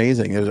 it was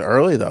amazing. It was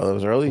early though. It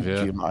was early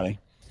Giamatti.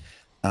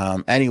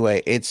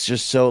 Anyway, it's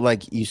just so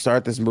you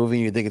start this movie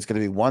and you think it's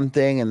going to be one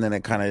thing, and then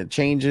it kind of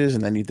changes,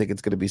 and then you think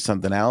it's going to be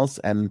something else,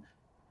 and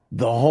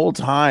the whole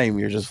time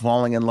you're just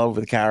falling in love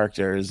with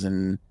characters.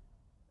 And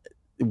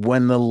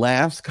when the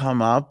laughs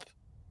come up,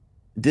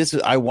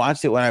 I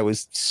watched it when I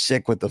was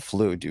sick with the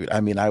flu, dude. I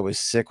mean, I was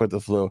sick with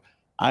the flu.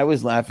 I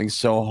was laughing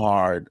so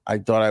hard, I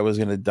thought I was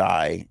going to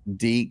die.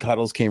 D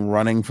Cuddles came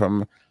running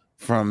from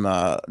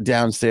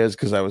downstairs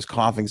because I was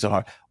coughing so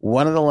hard.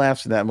 One of the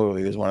laughs in that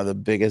movie was one of the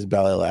biggest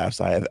belly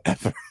laughs I have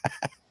ever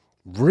had.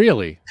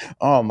 Really?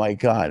 Oh my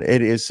God.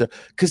 It is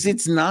because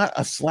it's not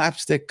a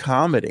slapstick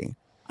comedy.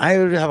 I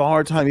would have a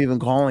hard time even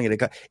calling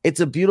it it's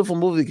a beautiful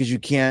movie because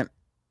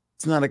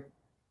it's not a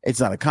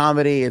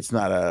comedy. It's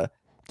a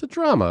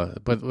drama,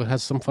 but it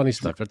has some funny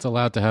stuff. It's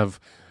allowed to have,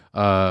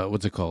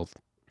 what's it called?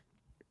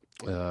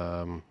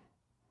 What's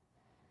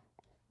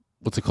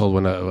it called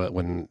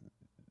when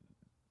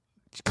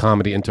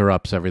comedy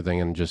interrupts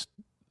everything and just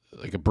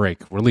like a break,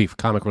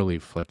 comic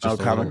relief.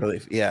 Comic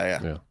relief.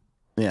 Yeah.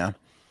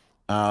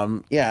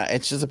 Yeah,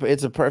 it's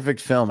a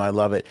perfect film. I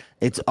love it.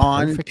 It's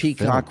on Perfect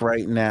Peacock film.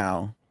 right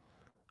now.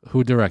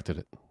 Who directed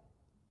it?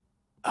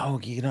 Oh,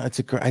 it's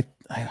a great.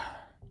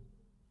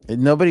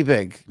 Nobody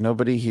big,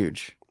 nobody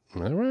huge.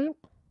 All right.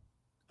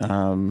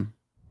 Um,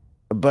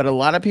 but a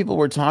lot of people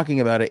were talking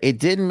about it. It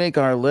didn't make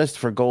our list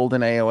for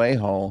Golden AOA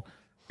Hole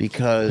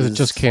Because it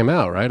just because came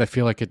out, right? I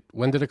feel like it.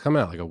 When did it come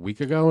out? Like a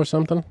week ago or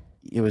something?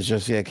 it was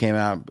just it came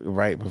out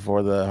right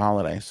before the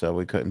holiday, so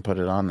we couldn't put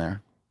it on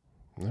there.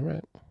 All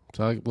right.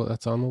 So well,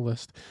 that's on the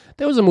list.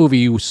 There was a movie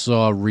you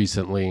saw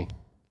recently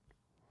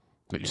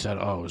that you said,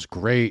 "Oh, it was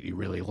great. You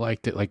really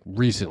liked it." Like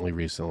recently,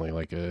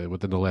 like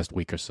within the last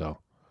week or so.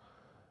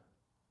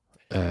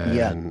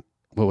 Yeah. And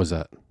what was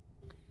that?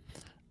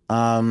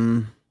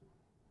 Um,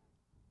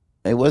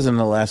 it wasn't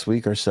the last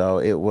week or so.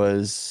 It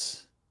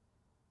was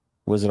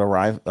it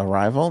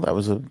Arrival? That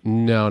was a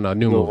No,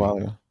 new little movie. while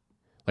ago.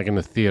 Like in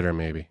the theater,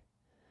 maybe.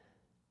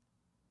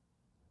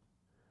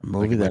 A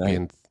Like movie that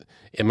I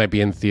it might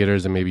be in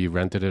theaters and maybe you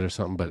rented it or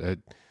something. But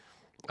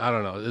I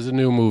don't know. There's a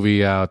new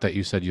movie out that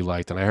you said you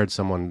liked, and I heard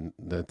someone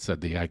that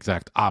said the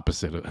exact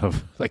opposite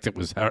of like it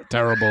was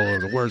terrible or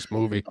the worst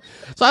movie.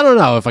 So I don't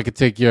know if I could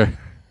take your.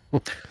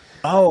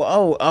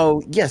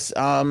 oh yes.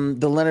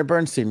 The Leonard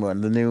Bernstein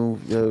one, the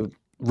new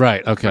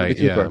Right. Okay.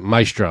 Bradley Yeah. Cooper.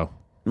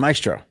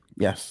 Maestro.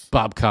 Yes.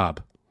 Bob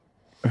Cobb.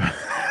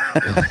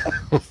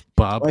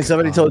 Bob. Like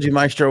somebody Cobb. told you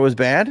Maestro was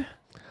bad?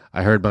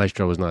 I heard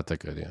Maestro was not that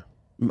good. Yeah.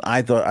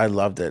 I thought I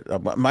loved it.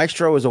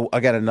 Maestro was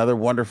again another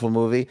wonderful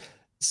movie.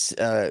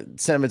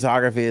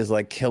 Cinematography is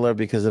like killer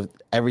because of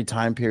every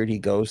time period he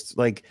goes.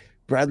 Like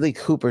Bradley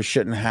Cooper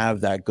shouldn't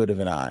have that good of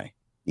an eye.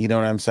 You know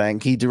what I'm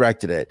saying? He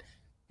directed it.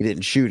 He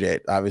didn't shoot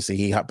it,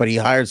 obviously. But he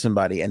hired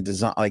somebody and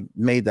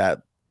made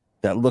that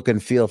look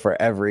and feel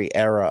for every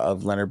era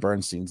of Leonard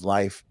Bernstein's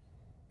life,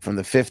 from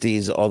the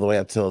 50s all the way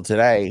up till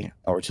today,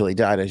 or till he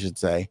died, I should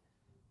say.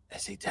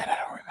 Is he dead? I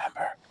don't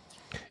remember.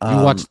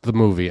 You watched the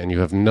movie and you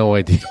have no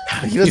idea.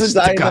 He doesn't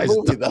die in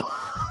the movie,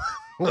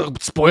 though.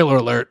 Spoiler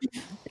alert. He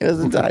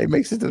doesn't die. He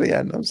makes it to the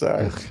end. I'm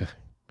sorry. Okay.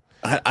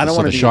 I don't So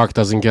want the to. shark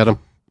doesn't get him.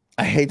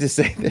 I hate to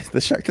say this. The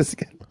shark doesn't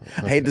get.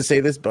 I hate to say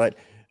this, but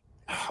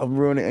I'm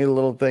ruining a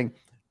little thing.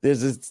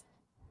 There's this.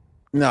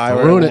 No,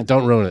 Don't ruin it.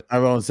 Don't ruin it. I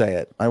won't say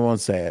it. I won't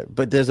say it.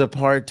 But there's a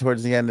part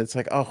towards the end. It's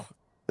like, oh,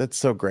 that's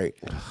so great.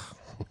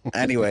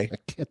 Anyway, I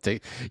can't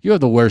take. You have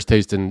the worst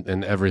taste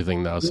in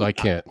everything now, so I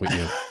can't with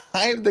you.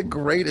 I have the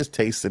greatest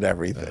taste in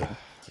everything.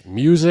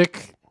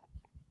 Music,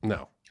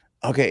 no.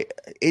 Okay,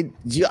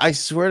 I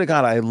swear to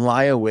God, I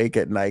lie awake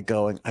at night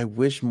going, I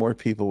wish more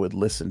people would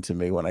listen to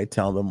me when I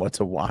tell them what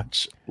to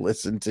watch,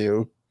 listen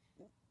to.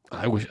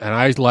 I wish, and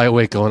I lie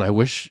awake going, I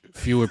wish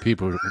fewer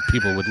people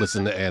would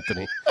listen to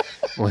Anthony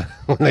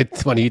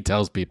when he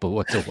tells people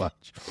what to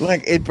watch.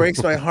 Like, it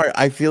breaks my heart.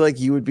 I feel like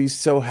you would be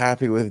so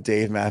happy with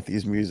Dave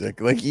Matthews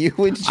music. Like, you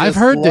would just I've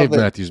heard love Dave it.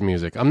 Matthews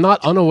music. I'm not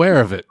unaware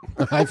of it.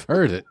 I've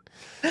heard it.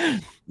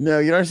 No,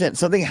 you don't understand.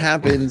 Something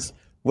happens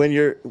when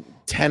you're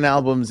 10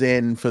 albums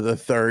in for the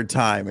third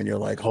time and you're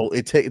like,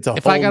 it's a If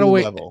whole I gotta new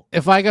wait, level.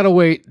 if I gotta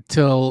wait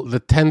till the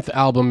 10th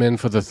album in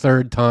for the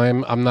third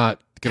time, I'm not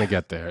gonna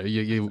get there.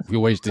 You're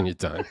wasting your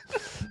time.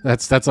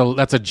 That's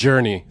a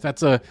journey.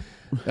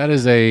 That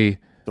is a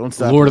Don't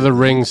stop. Lord of the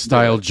Rings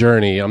style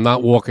journey. I'm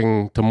not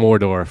walking to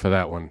Mordor for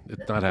that one.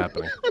 It's not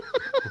happening.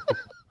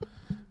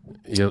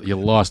 You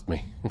lost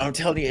me. I'm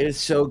telling you, it's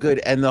so good.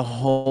 And the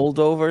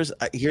holdovers,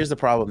 here's the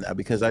problem now,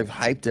 because I've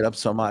hyped it up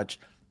so much.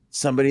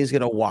 Somebody's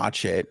going to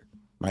watch it,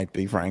 might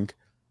be Frank,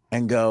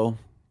 and go,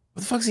 what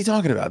the fuck's he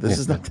talking about? This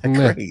is not that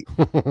great.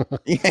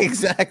 Yeah,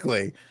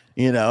 exactly.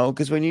 You know,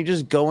 because when you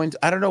just go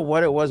into, I don't know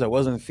what it was. I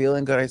wasn't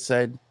feeling good. I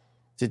said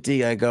to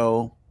D, I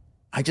go,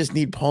 I just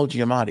need Paul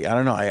Giamatti. I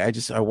don't know.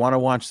 I want to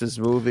watch this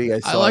movie.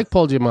 I like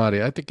Paul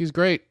Giamatti. I think he's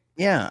great.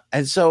 Yeah.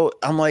 And so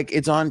I'm like,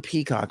 it's on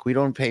Peacock. We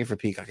don't pay for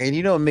Peacock. And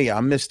you know me,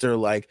 I'm Mr.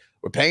 Like,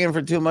 we're paying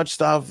for too much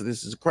stuff.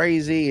 This is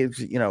crazy. It's,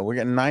 we're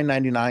getting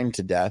 $9.99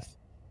 to death.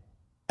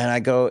 And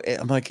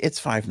I'm like,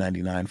 it's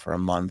 $5.99 for a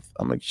month.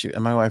 I'm like, shoot.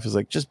 And my wife was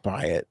like, just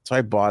buy it. So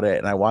I bought it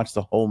and I watched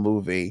the whole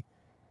movie,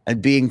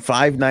 and being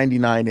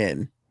 $5.99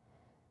 in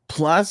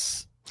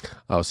plus.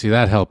 Oh, see,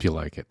 that helped you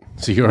like it.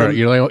 So you're like,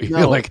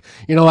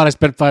 you know what? I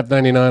spent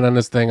 $5.99 on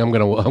this thing. I'm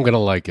gonna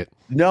like it.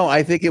 No,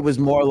 I think it was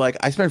more like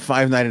I spent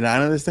 $5.99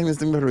 on this thing. This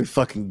thing better be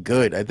fucking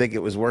good. I think it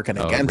was working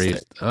against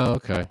it. Oh,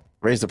 okay.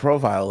 Raised the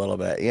profile a little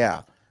bit.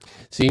 Yeah.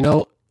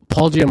 So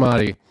Paul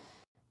Giamatti.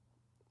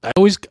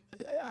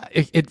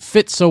 It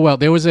fits so well.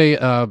 There was I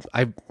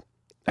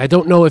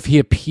don't know if he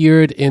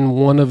appeared in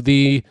one of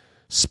the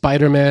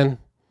Spider-Man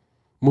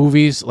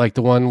movies, like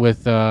the one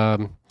with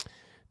the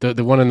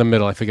one in the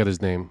middle. I forget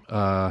his name.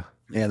 Yeah,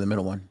 the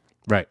middle one.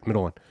 Right,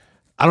 middle one.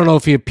 I don't know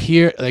if he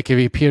appeared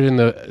in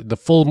the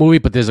full movie,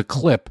 but there's a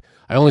clip.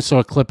 I only saw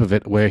a clip of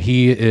it where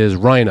he is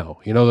Rhino.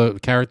 You know the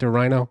character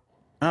Rhino?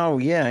 Oh,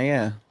 yeah,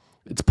 yeah.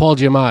 It's Paul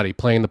Giamatti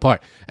playing the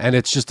part. And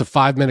it's just a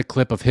 5-minute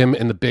clip of him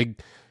in the big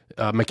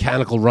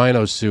mechanical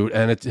rhino suit.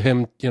 And it's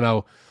him,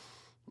 and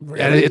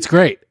it's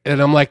great.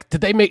 And I'm like,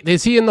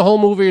 is he in the whole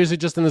movie or is it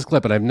just in this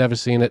clip? And I've never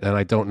seen it and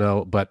I don't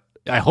know. But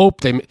I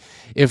hope they,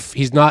 if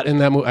he's not in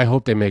that movie, I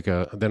hope they make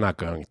a. They're not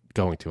going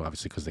to,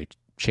 obviously, because they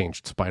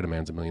changed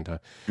Spider-Man's a million times.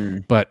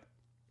 Mm. But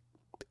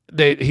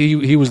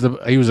he was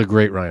a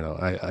great Rhino,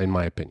 in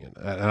my opinion.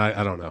 And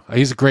I don't know,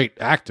 he's a great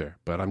actor,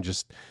 but I'm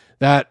just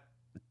that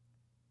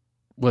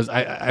was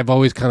I've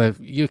always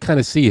you kind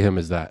of see him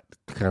as that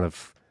kind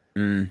of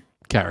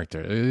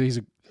character.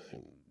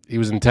 He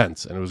was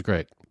intense, and it was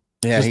great.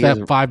 Yeah, just that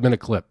 5-minute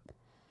clip.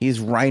 He's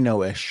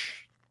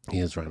Rhino-ish. He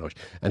is Rhino-ish,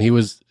 and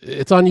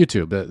it's on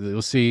YouTube.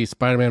 You'll see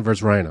Spider-Man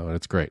versus Rhino, and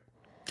it's great.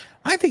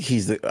 I think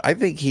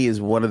he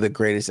is one of the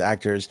greatest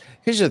actors.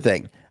 Here's the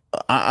thing,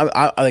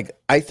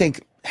 I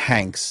think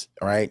Hanks,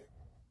 right?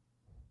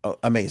 Oh,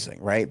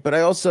 amazing, right? But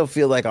I also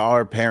feel like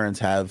our parents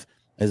have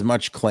as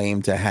much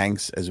claim to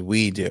Hanks as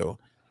we do.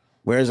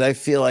 Whereas I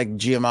feel like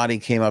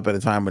Giamatti came up at a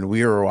time when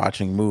we were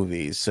watching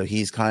movies, so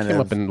he's came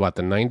up in what,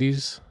 the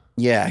 90s?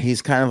 Yeah,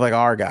 he's kind of like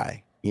our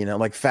guy,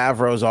 like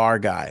Favreau's our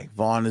guy,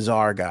 Vaughn is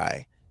our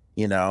guy.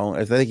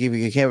 I think if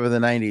you came up in the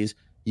 90s,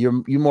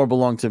 you more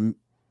belong to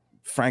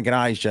Frank and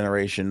I's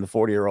generation, the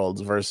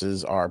 40-year-olds,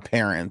 versus our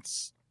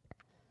parents,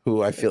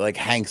 who I feel like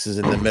Hanks is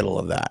in the middle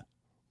of that.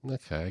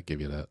 Okay, I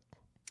give you that.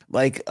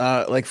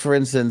 Like for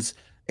instance,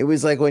 it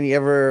was like when you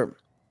ever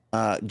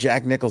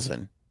Jack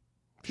Nicholson.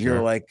 Sure.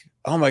 You're like,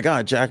 oh my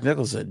God, Jack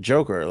Nicholson,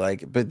 Joker.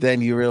 But then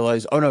you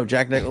realize, oh no,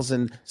 Jack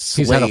Nicholson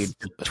slayed.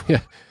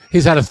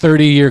 He's had a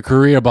 30-year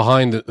career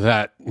behind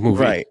that movie.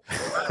 Right.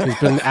 He's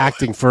been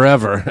acting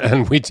forever,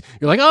 and you're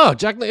like, oh,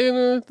 Jack,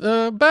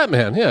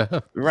 Batman, yeah,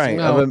 right.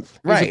 So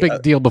right. He's a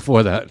big deal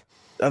before that.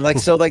 And I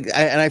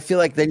feel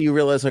like then you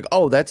realize, like,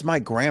 oh, that's my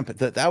grandpa.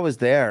 That was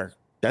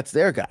that's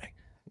their guy.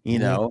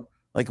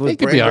 Like he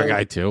could be our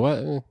guy too.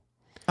 What?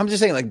 I'm just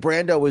saying, like,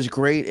 Brando was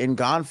great in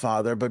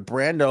Godfather, but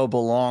Brando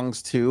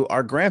belongs to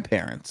our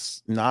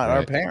grandparents, not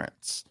our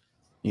parents.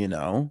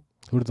 Who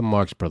do the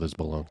Marx Brothers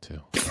belong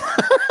to?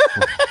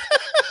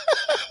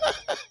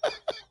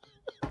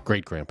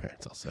 Great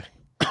grandparents, I'll say.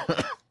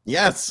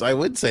 Yes, I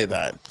would say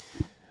that.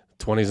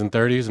 20s and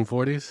 30s and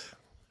 40s,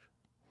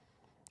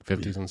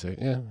 50s and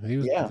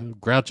 60s. Yeah,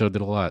 Groucho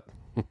did a lot.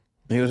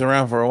 He was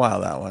around for a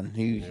while. That one,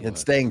 he had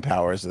staying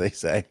power, as they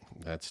say.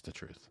 That's the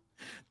truth.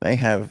 They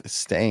have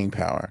staying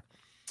power.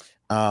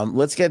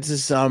 Let's get to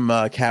some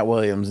Katt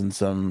Williams and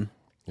some.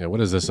 Yeah,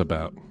 what is this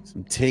about?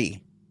 Some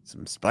tea,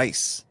 some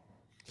spice.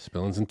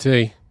 Spilling some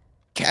tea.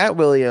 Katt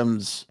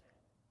Williams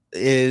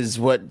is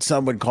what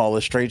some would call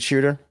a straight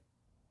shooter.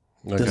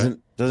 Okay.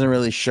 Doesn't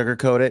really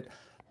sugarcoat it.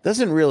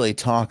 Doesn't really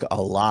talk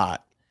a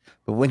lot,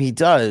 but when he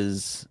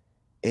does,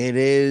 it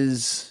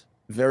is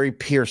very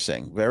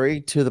piercing,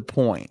 very to the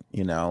point.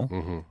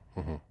 Mm-hmm,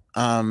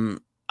 mm-hmm.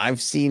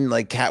 I've seen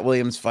like Katt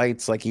Williams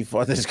fights. Like he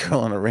fought this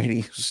girl in a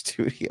radio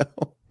studio.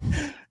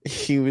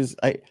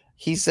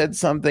 He said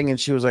something and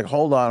she was like,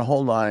 hold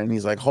on. And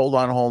he's like, hold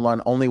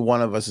on. Only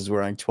one of us is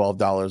wearing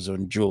 $12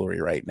 in jewelry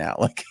right now.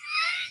 Like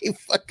he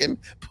fucking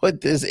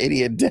put this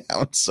idiot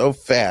down so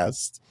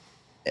fast.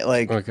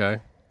 Like, okay.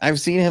 I've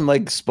seen him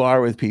like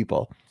spar with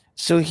people.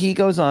 So he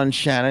goes on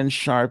Shannon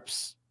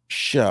Sharp's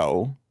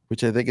show,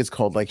 which I think is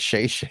called like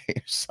Shay Shay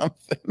or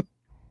something.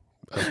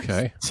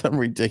 Okay. Some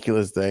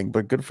ridiculous thing,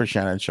 but good for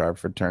Shannon Sharp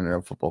for turning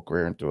a football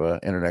career into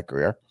an internet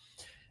career.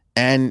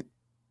 And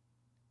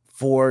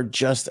for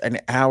just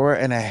an hour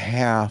and a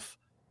half,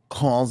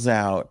 calls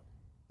out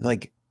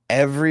like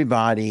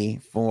everybody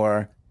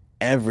for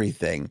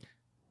everything.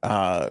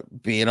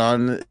 Being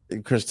on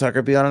Chris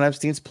Tucker, being on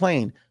Epstein's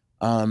plane.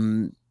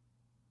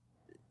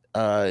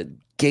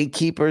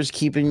 Gatekeepers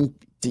keeping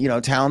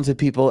talented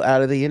people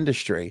out of the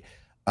industry.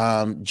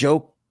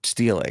 Joke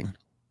stealing.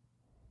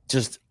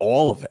 Just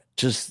all of it.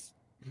 Just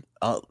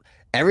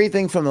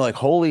everything from the like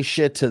holy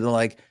shit to the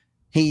like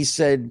he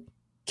said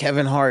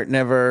Kevin Hart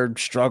never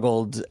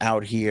struggled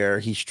out here.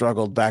 He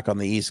struggled back on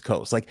the East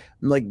Coast. Like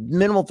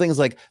minimal things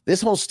like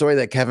this whole story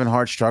that Kevin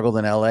Hart struggled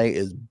in LA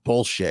is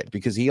bullshit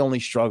because he only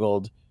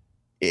struggled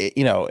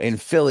in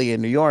Philly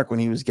and New York when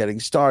he was getting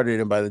started.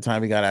 And by the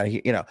time he got out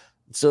here,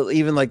 so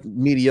even like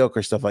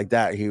mediocre stuff like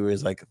that, he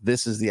was like,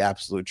 this is the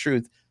absolute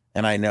truth.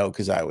 And I know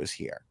because I was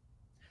here.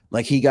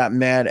 Like he got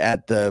mad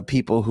at the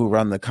people who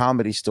run the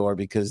Comedy Store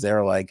because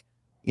they're like,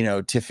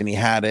 Tiffany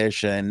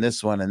Haddish and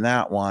this one and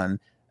that one.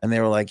 And they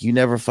were like, he's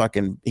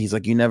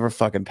like, you never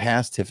fucking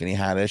passed Tiffany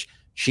Haddish.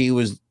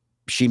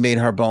 She made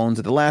her bones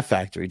at the Laugh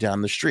Factory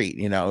down the street.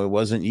 It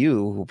wasn't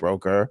you who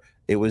broke her.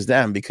 It was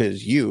them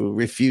because you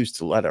refused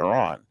to let her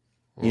on,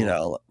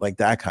 like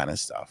that kind of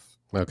stuff.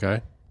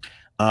 Okay.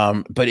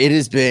 But it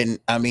has been,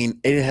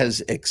 it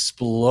has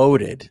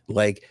exploded.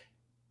 Like,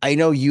 I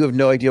know you have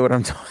no idea what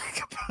I'm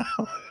talking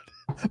about,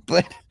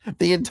 but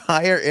the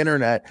entire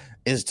internet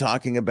is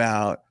talking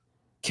about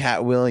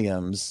Katt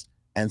Williams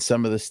and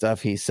some of the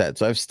stuff he said.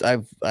 So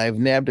I've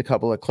nabbed a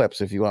couple of clips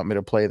if you want me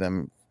to play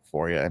them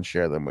for you and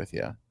share them with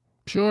you.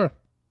 Sure.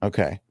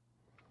 Okay.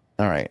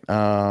 All right.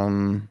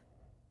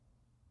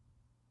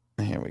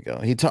 Here we go.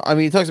 He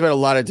talks about a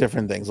lot of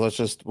different things. We'll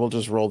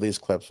just roll these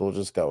clips. We'll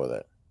just go with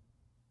it.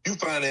 You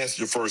financed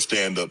your first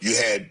stand-up. You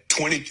had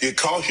it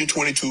cost you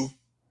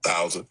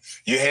 $22,000.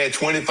 You had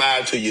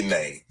 25 to your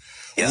name.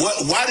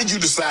 Why did you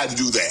decide to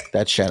do that?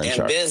 That's Shannon In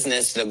Sharp.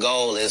 business, the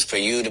goal is for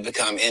you to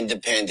become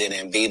independent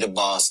and be the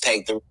boss.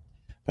 Take the.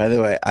 By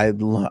the way,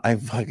 I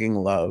fucking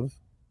love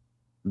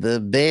the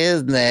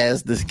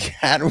business. This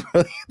cat,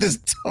 this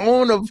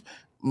tone of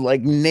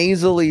like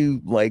nasally,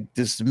 like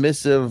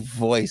dismissive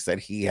voice that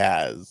he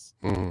has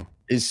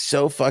is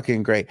so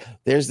fucking great.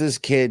 There's this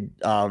kid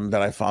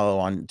that I follow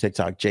on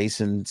TikTok,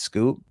 Jason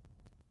Scoop.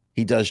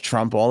 He does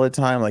Trump all the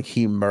time, like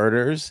he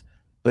murders,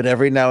 but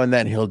every now and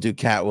then he'll do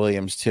Cat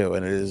Williams too,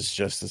 and it is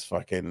just as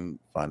fucking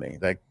funny.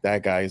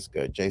 That guy is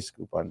good. J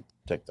Scoop on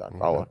TikTok.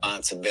 Follow.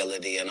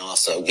 Responsibility and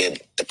also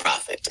get the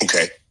profit.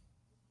 Okay.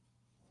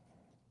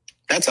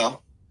 That's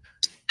all.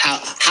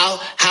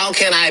 How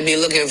can I be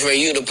looking for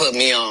you to put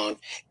me on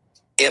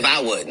if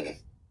I wouldn't?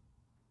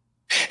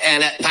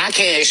 And if I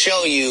can't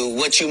show you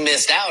what you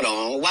missed out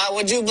on, why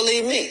would you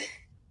believe me?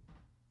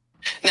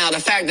 Now, the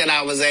fact that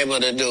I was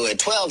able to do it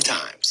 12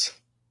 times,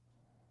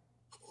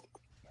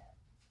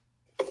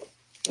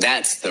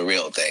 that's the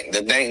real thing.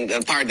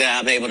 The part that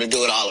I'm able to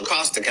do it all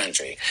across the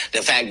country.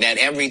 The fact that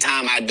every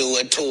time I do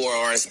a tour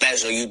or a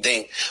special, you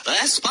think, well,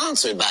 that's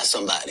sponsored by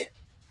somebody.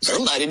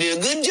 Somebody did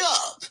a good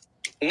job.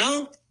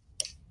 No,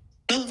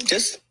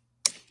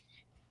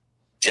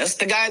 just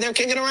the guy they're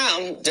kicking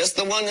around. Just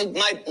the one that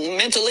might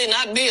mentally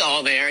not be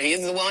all there.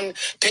 He's the one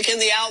picking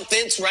the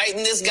outfits, writing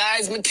this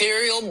guy's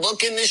material,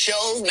 booking the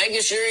shows,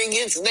 making sure he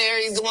gets there.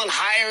 He's the one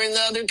hiring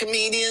the other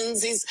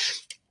comedians.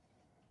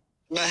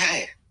 But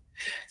hey,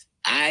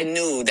 I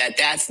knew that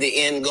that's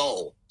the end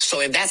goal. So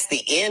if that's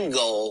the end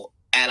goal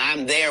and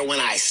I'm there when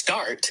I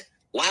start,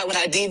 why would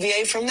I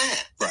deviate from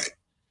that? Right.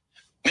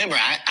 Remember,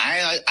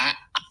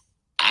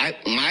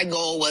 my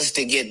goal was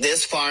to get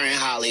this far in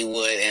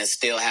Hollywood and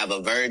still have a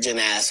virgin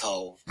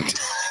asshole.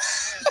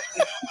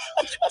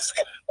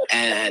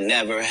 And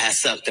never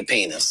has sucked a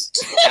penis.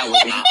 That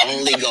was my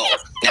only goal.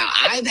 Now,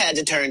 I've had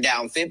to turn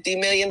down $50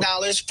 million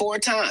 4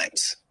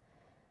 times.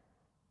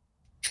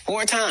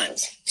 4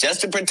 times. Just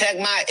to protect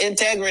my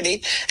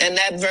integrity and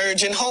that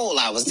virgin hole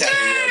I was telling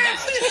you about.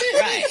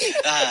 Right.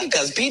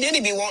 Because P. Diddy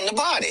be wanting to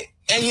party.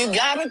 And you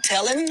gotta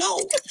tell him no.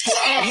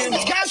 You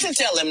got to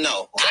tell him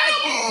no.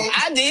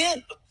 I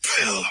did.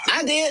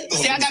 I did.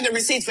 See, I got the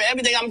receipts for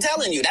everything I'm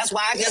telling you. That's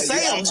why I can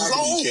say them so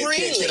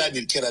freely.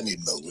 Can I need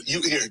another one?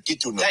 You here,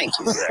 get you another Thank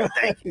you, sir.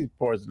 Thank you. He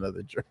pours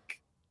another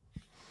drink.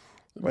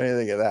 What do you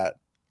think of that?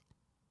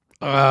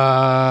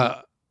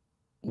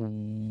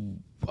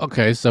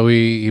 Okay, so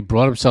he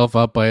brought himself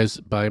up by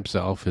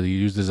himself. He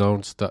used his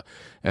own stuff,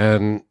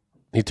 and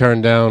he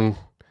turned down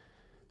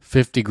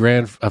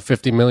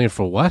 $50 million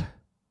for what?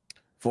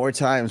 4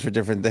 times for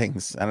different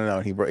things. I don't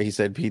know. He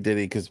said P.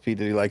 Diddy because P.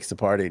 Diddy likes to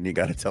party, and you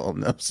got to tell him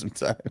no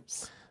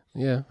sometimes.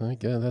 Yeah, I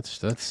guess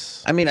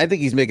that's. I mean, I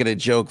think he's making a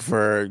joke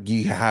for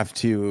you have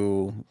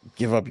to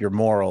give up your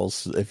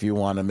morals if you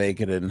want to make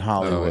it in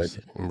Hollywood,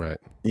 right?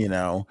 You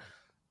know,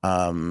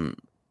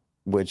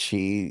 which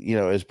he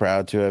is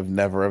proud to have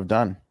never have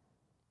done.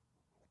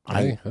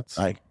 Hey,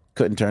 I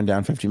couldn't turn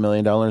down $50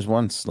 million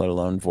once, let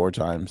alone 4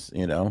 times.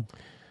 I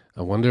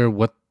wonder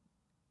what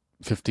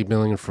 $50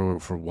 million for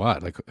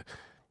what? Like,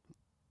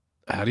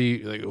 how do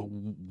you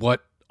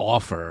what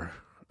offer?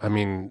 I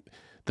mean,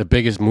 the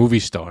biggest movie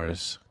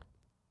stars,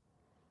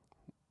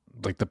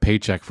 like the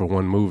paycheck for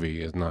one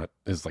movie is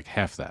like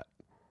half that,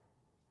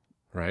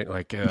 right?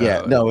 Like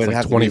yeah, no, it's it'd like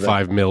have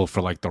 25 mil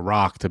for like The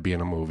Rock to be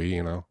in a movie,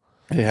 It'd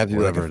have to be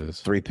whatever like it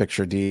is,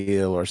 3-picture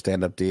deal or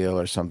stand-up deal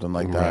or something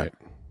like that. Right,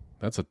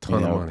 that's a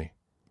ton of money.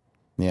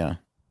 Yeah,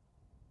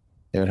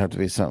 it would have to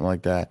be something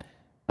like that.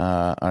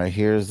 All right,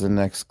 here's the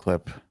next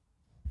clip.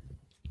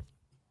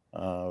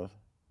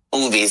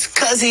 Movies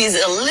because he's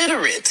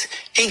illiterate.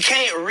 He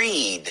can't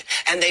read.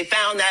 And they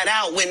found that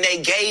out when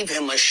they gave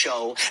him a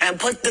show and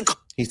put the...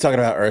 He's talking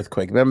about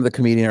Earthquake. Remember the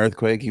comedian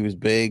Earthquake? He was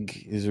big.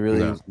 He's a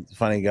really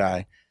funny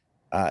guy.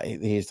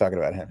 He's talking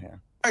about him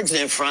here. Words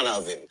in front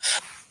of him.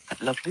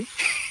 Lovely.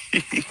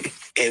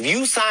 If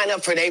you sign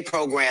up for their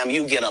program,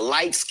 you get a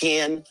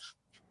light-skinned,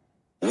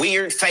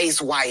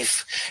 weird-faced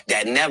wife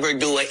that never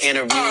do an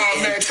interview.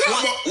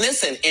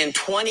 Listen, in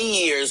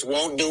 20 years,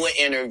 won't do an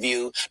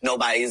interview.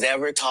 Nobody's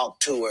ever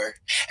talked to her,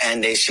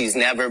 and she's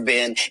never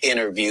been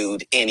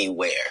interviewed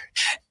anywhere.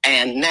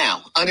 And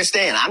now,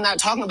 understand, I'm not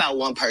talking about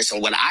one person.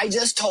 What I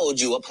just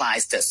told you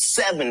applies to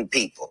 7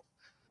 people.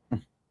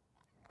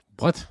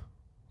 What?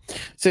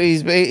 So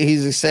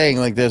he's saying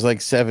like there's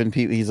like 7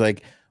 people. He's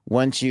like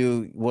once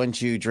you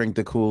drink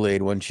the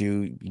Kool-Aid, once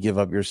you give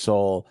up your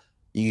soul,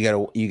 you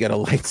get a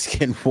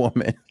light-skinned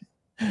woman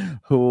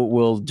who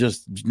will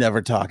just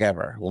never talk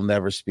ever. Will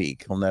never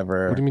speak. Will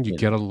never. What do you mean you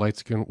get a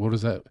light-skinned? What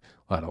is that?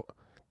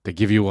 They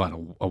give you what,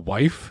 a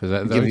wife? Is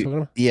that what you're talking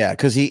about? Yeah,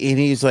 because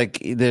he's like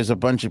there's a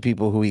bunch of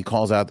people who he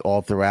calls out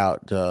all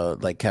throughout,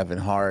 like Kevin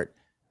Hart,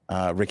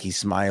 Ricky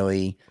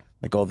Smiley,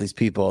 like all these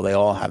people. They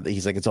all have.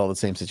 He's like it's all the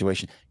same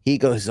situation. He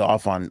goes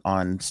off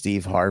on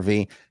Steve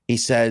Harvey. He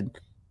said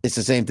it's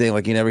the same thing.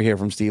 Like you never hear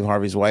from Steve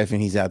Harvey's wife, and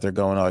he's out there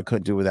going, "Oh, I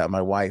couldn't do without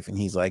my wife." And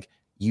he's like,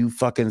 "You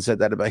fucking said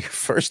that about your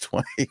first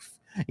wife."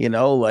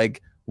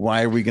 Like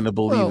why are we gonna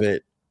believe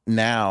it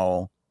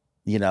now?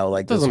 You know,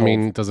 like this Doesn't whole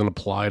mean it doesn't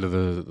apply to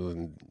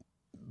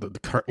the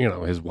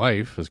current, his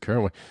wife, his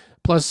current wife.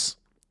 Plus,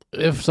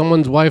 if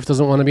someone's wife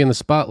doesn't want to be in the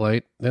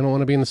spotlight, they don't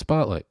want to be in the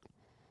spotlight.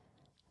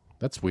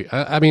 That's weird.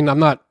 I mean, I'm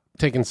not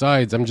taking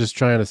sides. I'm just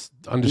trying to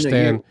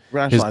understand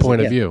his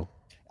point of view.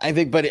 I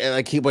think, but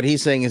what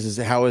he's saying is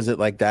how is it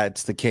like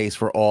that's the case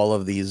for all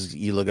of these?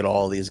 You look at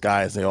all these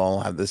guys; they all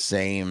have the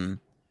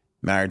same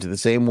married to the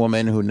same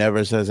woman who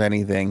never says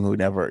anything, who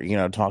never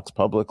talks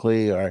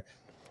publicly or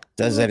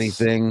does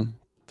anything.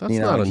 That's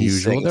not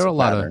unusual. There are a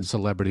lot of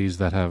celebrities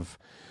that have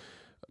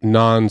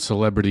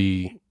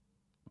non-celebrity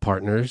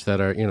partners that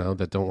are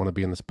that don't want to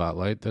be in the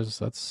spotlight.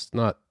 That's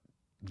not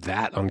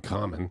that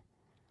uncommon.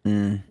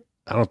 I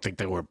don't think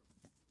they were.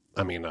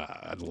 I mean,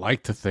 I'd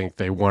like to think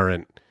they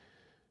weren't.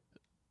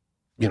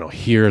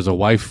 Here's a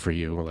wife for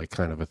you, like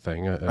kind of a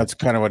thing. That's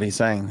kind of what he's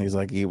saying. He's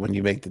like, when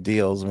you make the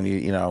deals, when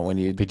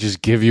you they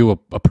just give you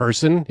a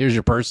person. Here's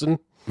your person.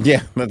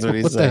 Yeah, that's what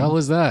he's saying. What the hell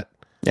is that?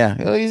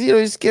 Yeah,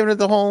 he's giving it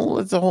the whole.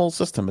 It's a whole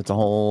system. It's a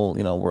whole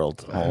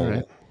world,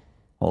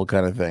 whole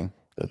kind of thing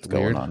that's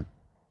going on.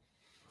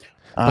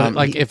 But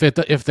like,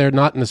 if they're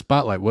not in the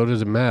spotlight, what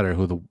does it matter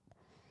who the?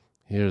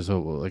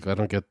 I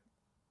don't get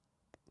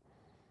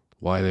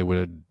why they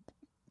would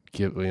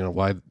give.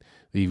 Why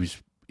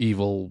these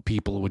evil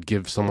people would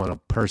give someone a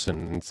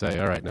person and say,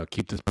 all right, now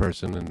keep this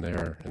person in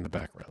there in the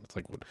background. It's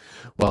like,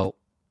 well,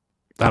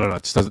 I don't know.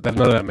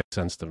 None of that makes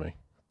sense to me.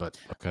 But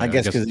okay, I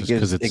guess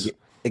because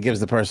it gives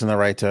the person the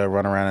right to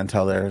run around and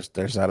tell their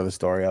side of the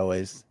story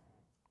always.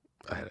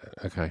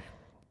 Okay.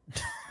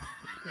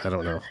 I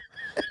don't know.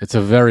 It's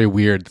a very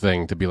weird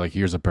thing to be like,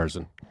 here's a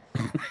person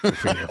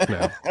for you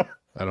now.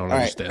 I don't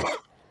understand. Right.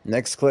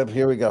 Next clip.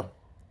 Here we go.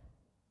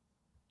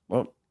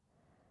 Well,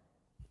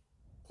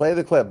 play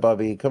the clip,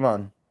 Bubby. Come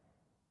on.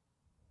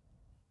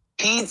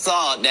 He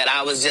thought that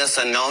I was just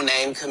a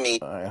no-name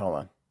comedian. All right, hold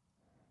on.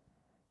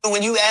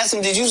 When you asked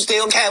him, did you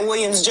steal Katt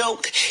Williams'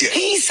 joke? Yeah.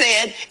 He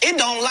said, it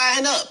don't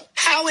line up.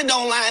 How it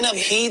don't line up?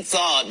 He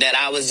thought that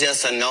I was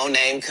just a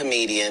no-name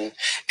comedian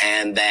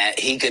and that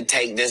he could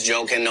take this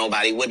joke and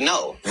nobody would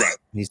know. Right.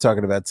 He's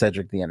talking about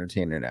Cedric the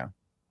Entertainer now.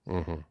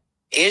 Mm-hmm.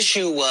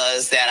 Issue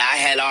was that I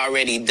had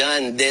already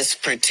done this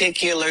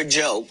particular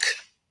joke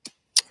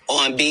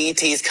on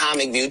BET's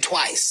Comic View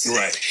twice.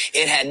 Right.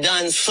 It had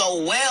done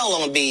so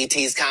well on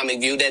BET's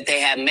Comic View that they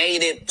had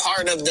made it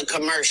part of the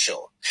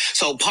commercial.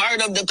 So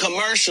part of the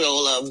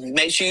commercial of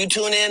make sure you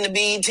tune in to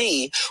BET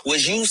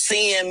was you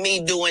seeing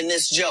me doing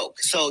this joke.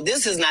 So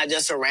this is not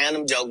just a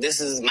random joke. This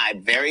is my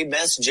very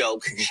best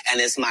joke, and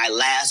it's my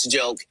last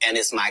joke, and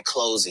it's my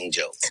closing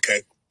joke.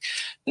 Okay.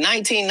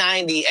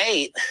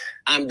 1998,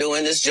 I'm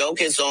doing this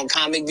joke. It's on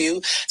Comic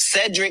View.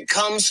 Cedric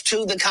comes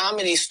to the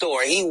Comedy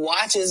Store. He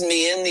watches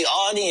me in the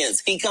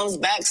audience. He comes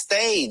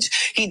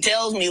backstage. He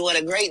tells me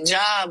what a great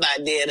job I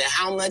did and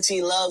how much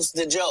he loves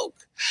the joke.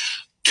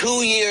 2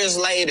 years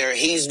later,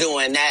 he's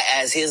doing that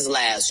as his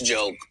last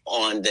joke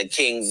on the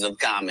Kings of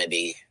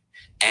Comedy.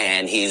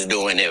 And he's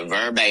doing it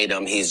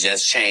verbatim. He's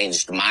just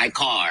changed my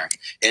car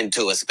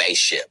into a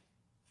spaceship.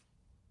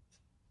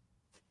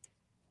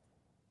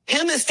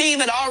 Him and Steve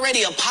had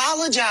already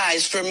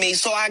apologized for me,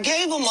 so I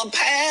gave him a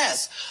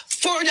pass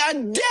for a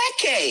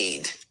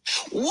decade.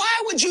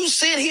 Why would you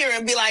sit here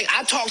and be like,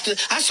 I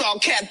saw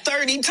Katt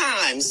 30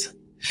 times,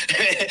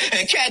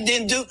 and Katt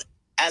didn't do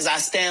as I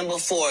stand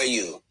before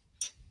you,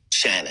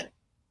 Shannon.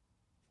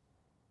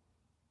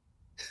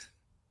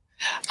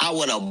 I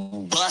would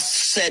have bust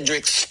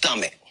Cedric's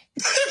stomach.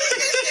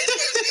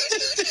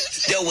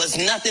 There was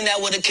nothing that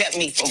would have kept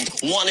me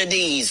from one of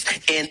these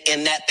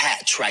in that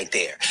patch right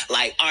there.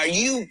 Like, are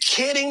you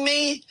kidding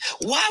me?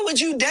 Why would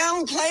you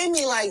downplay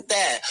me like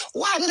that?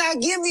 Why did I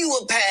give you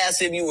a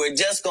pass if you were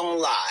just gonna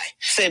lie?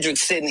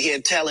 Cedric's sitting here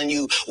telling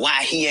you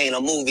why he ain't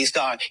a movie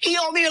star. He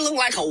over here look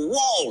like a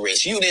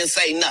walrus. You didn't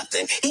say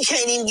nothing. He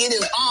can't even get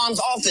his arms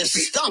off his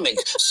stomach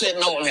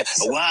sitting over here.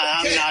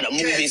 Why I'm not a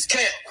movie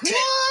star.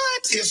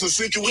 What? It's a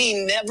situation.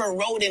 He never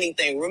wrote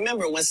anything.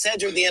 Remember, when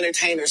Cedric the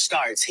Entertainer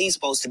starts, he's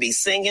supposed to be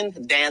singing,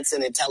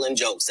 dancing, and telling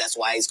jokes. That's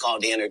why he's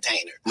called the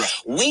Entertainer. Right.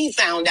 We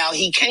found out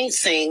he can't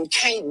sing,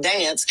 can't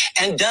dance,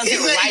 and doesn't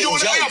write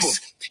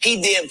jokes.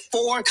 He did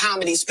 4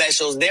 comedy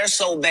specials. They're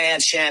so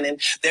bad, Shannon,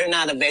 they're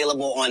not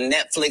available on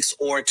Netflix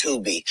or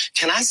Tubi.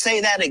 Can I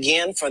say that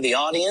again for the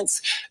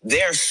audience?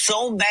 They're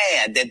so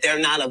bad that they're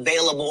not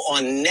available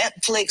on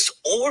Netflix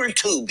or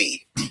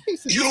Tubi.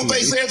 You don't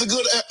think Sam's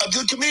a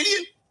good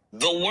comedian?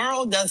 The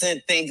world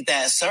doesn't think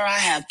that, sir. I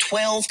have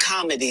 12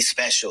 comedy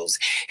specials.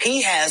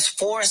 He has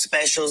 4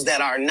 specials that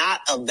are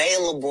not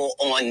available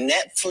on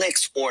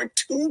Netflix or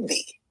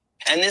Tubi.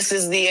 And this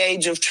is the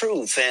age of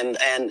truth. And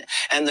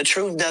the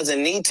truth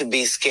doesn't need to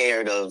be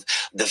scared of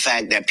the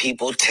fact that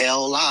people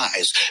tell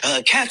lies.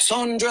 Katt's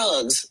on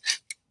drugs.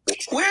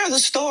 Where are the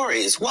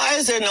stories? Why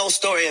is there no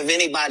story of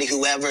anybody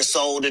who ever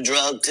sold a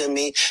drug to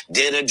me,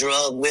 did a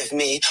drug with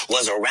me,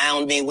 was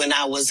around me when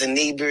I was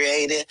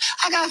inebriated?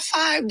 I got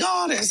 5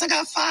 daughters. I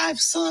got 5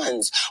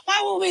 sons. Why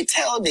would we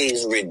tell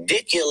these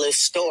ridiculous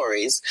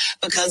stories?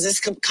 Because it's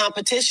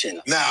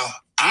competition. Now,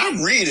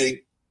 I'm reading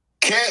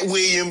Katt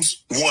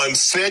Williams won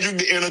Cedric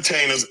the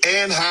Entertainer's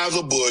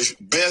Anheuser-Busch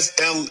Best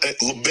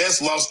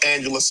Los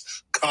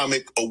Angeles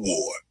Comic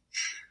Award.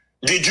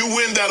 Did you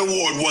win that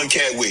award, one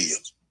Katt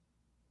Williams?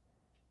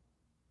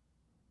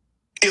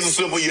 It's a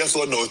simple yes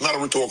or no. It's not a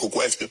rhetorical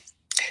question.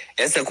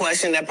 It's a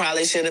question that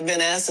probably should have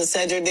been asked to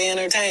Cedric the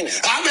Entertainer.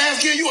 I'm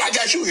asking you. I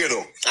got you here,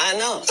 though. I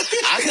know.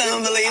 I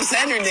couldn't believe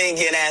Cedric didn't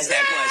get asked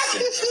that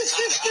question.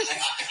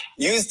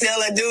 You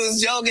still a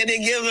dude's joking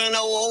and giving an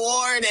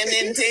award, and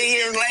then 10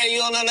 years later you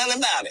don't know nothing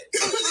about it.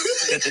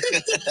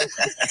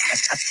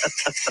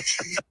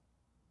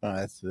 Oh,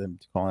 that's them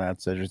calling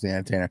out Cedric the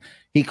Entertainer.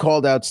 He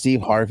called out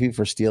Steve Harvey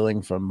for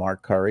stealing from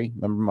Mark Curry.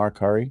 Remember Mark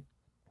Curry?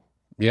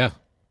 Yeah.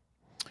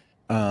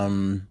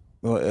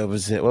 What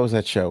was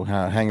that show?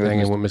 Hanging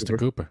with Mr.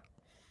 Cooper.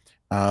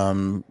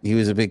 He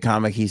was a big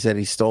comic. He said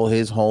he stole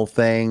his whole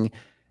thing.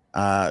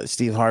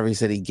 Steve Harvey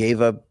said he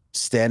gave up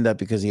stand-up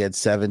because he had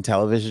 7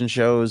 television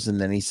shows, and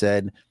then he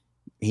said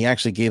he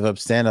actually gave up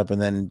stand-up,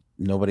 and then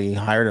nobody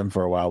hired him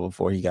for a while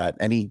before he got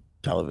any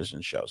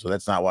television show. So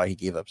that's not why he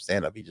gave up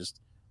stand-up.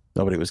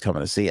 Nobody was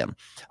coming to see him.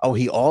 Oh,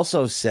 he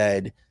also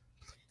said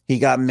he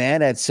got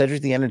mad at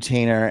Cedric the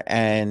Entertainer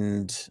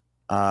and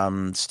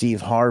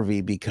Steve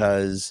Harvey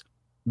because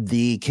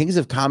the Kings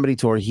of Comedy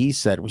tour, he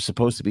said, was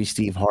supposed to be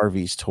Steve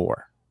Harvey's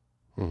tour.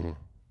 Mm-hmm.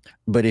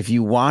 But if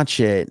you watch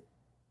it,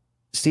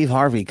 Steve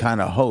Harvey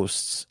kind of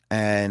hosts,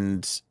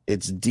 and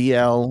it's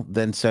DL,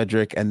 then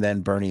Cedric, and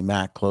then Bernie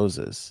Mac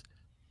closes.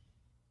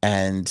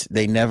 And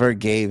they never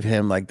gave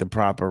him like the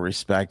proper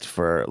respect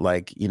for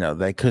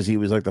because he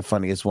was like the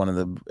funniest one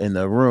in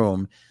the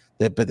room.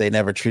 But they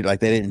never treated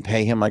they didn't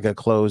pay him like a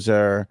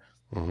closer.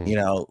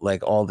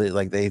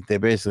 Mm-hmm. They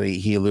basically,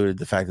 he alluded to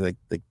the fact that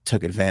they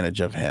took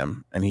advantage of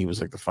him, and he was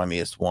like the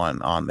funniest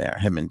one on there,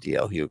 him and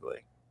DL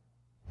Hughley.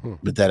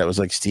 But that it was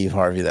like Steve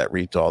Harvey that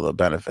reaped all the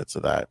benefits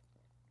of that.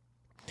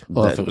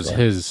 Well, if it was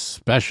his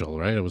special,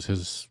 right? It was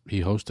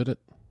he hosted it.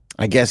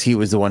 I guess he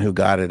was the one who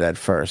got it at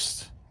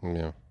first.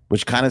 Yeah.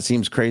 Which kind of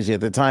seems crazy at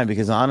the time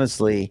because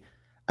honestly,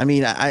 I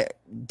mean,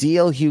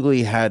 DL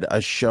Hughley had a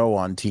show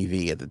on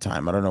TV at the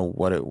time. I don't know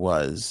what it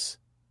was,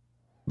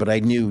 but I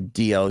knew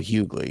DL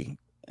Hughley.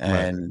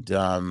 And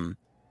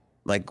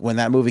like when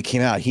that movie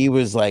came out, he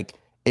was like,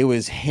 it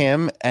was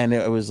him, and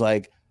it was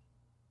like,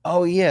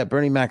 oh yeah,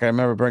 Bernie Mac. I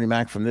remember Bernie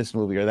Mac from this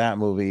movie or that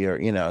movie, or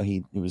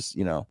he was,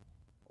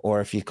 or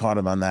if you caught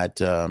him on that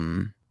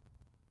the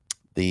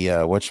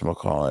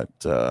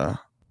whatchamacallit,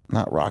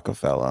 not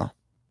Rockefeller.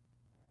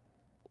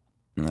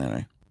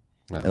 Anyway,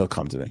 it'll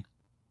come to me.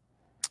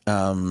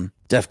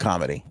 Def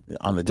Comedy,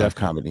 on the Def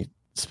Comedy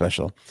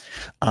special.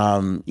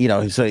 So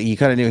you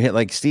kind of knew him,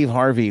 like Steve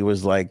Harvey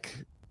was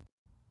like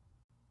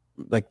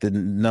the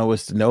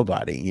knowest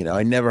nobody.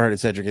 I never heard of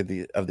Cedric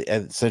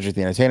Cedric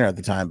the Entertainer at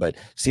the time, but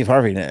Steve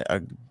Harvey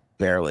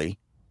barely.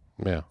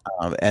 Yeah.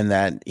 And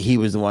that he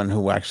was the one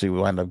who actually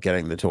wound up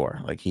getting the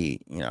tour. Like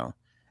and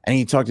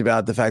he talked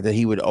about the fact that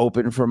he would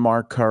open for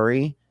Mark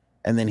Curry,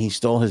 and then he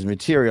stole his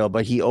material,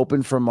 but he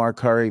opened for Mark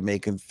Curry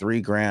making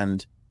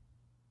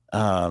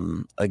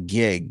 $3,000 a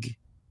gig.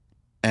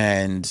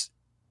 And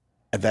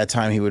at that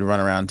time he would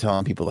run around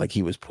telling people like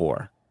he was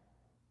poor.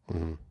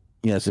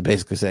 Mm-hmm. So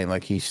basically saying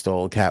like he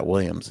stole Katt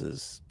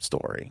Williams's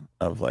story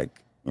of like,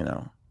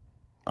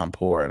 I'm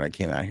poor and I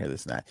came out here,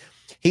 this and that.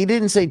 He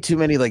didn't say too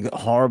many like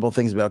horrible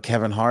things about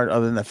Kevin Hart,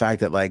 other than the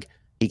fact that like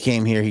he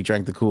came here, he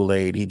drank the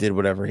Kool-Aid, he did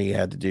whatever he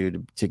had to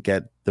do to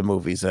get the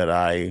movies that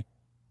I,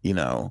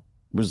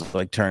 was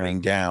like turning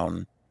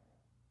down,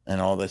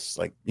 and all this,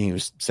 like he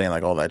was saying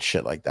like all that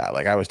shit like that.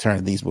 Like I was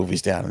turning these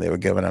movies down and they were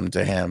giving them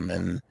to him,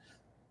 and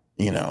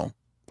well,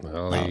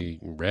 he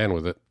ran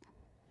with it.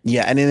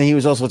 Yeah, and then he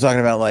was also talking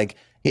about like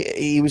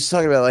he was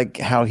talking about like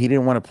how he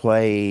didn't want to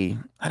play.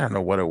 I don't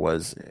know what it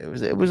was.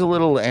 It was a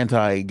little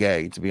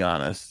anti-gay, to be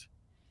honest.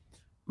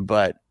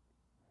 But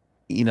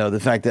the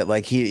fact that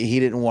like he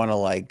didn't want to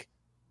like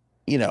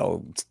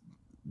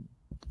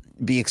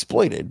be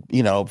exploited,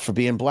 for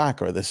being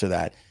black or this or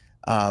that.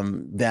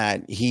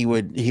 That he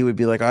would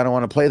be like, I don't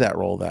want to play that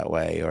role that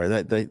way, or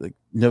that like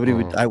nobody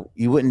would.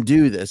 You wouldn't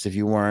do this if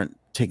you weren't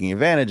taking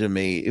advantage of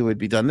me. It would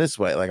be done this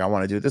way. Like I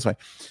want to do it this way.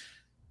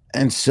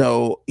 And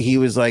so he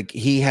was like,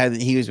 he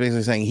was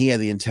basically saying he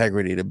had the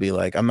integrity to be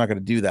like, I'm not going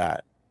to do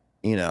that,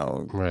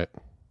 right,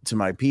 to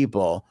my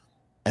people.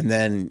 And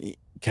then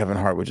Kevin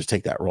Hart would just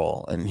take that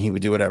role, and he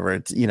would do whatever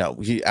it's,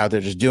 he out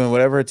there just doing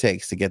whatever it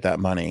takes to get that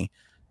money,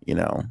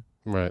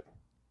 right,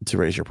 to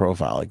raise your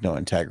profile, like no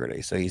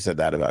integrity. So he said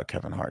that about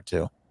Kevin Hart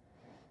too.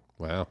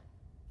 Wow.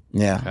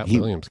 Yeah. Katt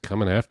Williams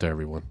coming after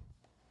everyone.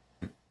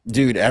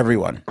 Dude,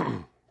 everyone.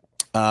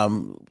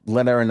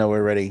 Let Erin know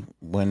we're ready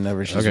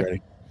whenever she's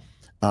ready.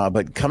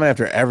 But coming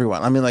after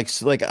everyone. I mean,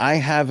 like I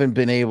haven't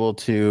been able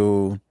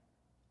to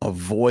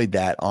avoid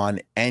that on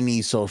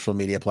any social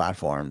media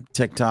platform.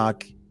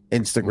 TikTok,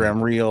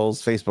 Instagram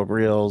Reels, Facebook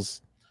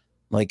Reels,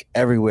 like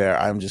everywhere.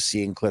 I'm just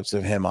seeing clips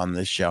of him on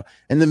this show.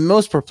 And the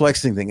most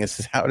perplexing thing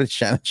is how did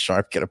Shannon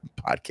Sharp get a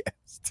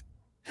podcast?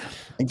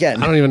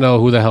 Again, I don't even know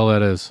who the hell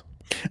that is.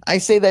 I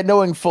say that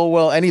knowing full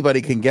well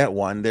anybody can get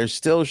one. There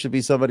still should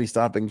be somebody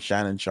stopping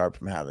Shannon Sharp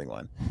from having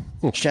one.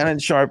 Shannon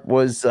Sharp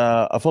was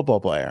a football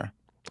player.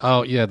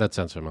 Oh, yeah, that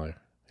sounds familiar.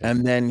 Yeah.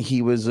 And then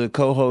he was a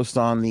co-host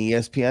on the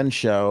ESPN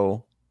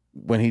show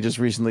when he just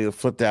recently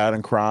flipped out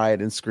and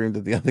cried and screamed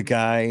at the other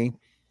guy.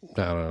 I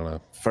don't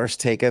know. First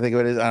Take, I think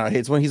it is. I don't know.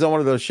 It's when he's on one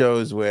of those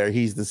shows where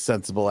he's the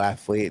sensible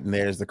athlete and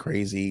there's the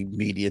crazy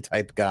media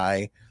type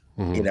guy,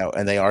 you know,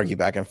 and they argue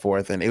back and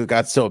forth. And it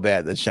got so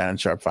bad that Shannon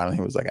Sharp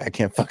finally was like, I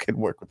can't fucking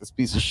work with this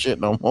piece of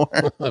shit no more.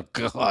 Oh,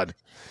 God.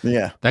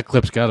 Yeah. That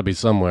clip's got to be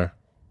somewhere.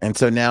 And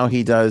so now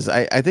he does,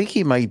 I think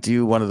he might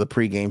do one of the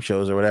pregame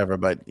shows or whatever,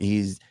 but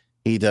he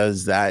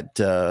does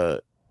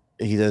that,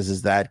 he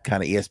does that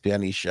kind of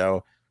ESPN-y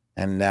show.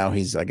 And now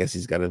I guess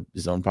he's got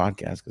his own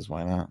podcast because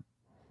why not?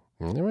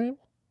 Anyway.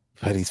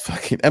 But he's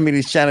fucking, I mean,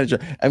 he's Shannon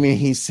Sharp. I mean,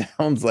 he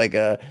sounds like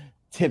the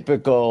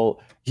stereotypical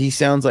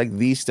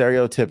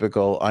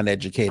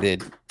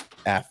uneducated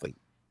athlete.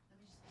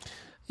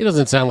 He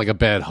doesn't sound like a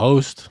bad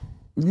host.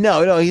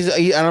 No,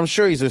 and I'm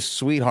sure he's a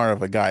sweetheart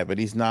of a guy, but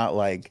he's not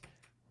like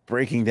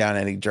breaking down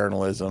any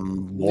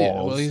journalism walls.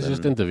 Yeah, well, he's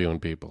just interviewing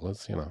people.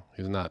 It's,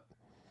 he's not.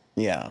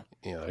 Yeah.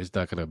 He's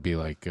not going to be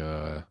like,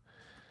 I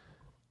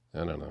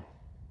don't know,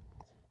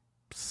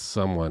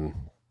 someone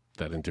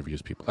that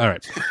interviews people. All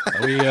right.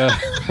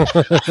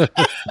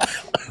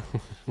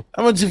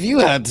 How much have you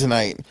had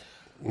tonight?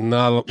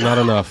 Not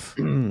enough.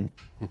 Can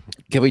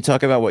we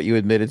talk about what you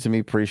admitted to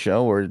me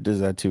pre-show, or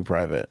is that too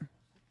private?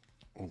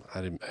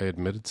 I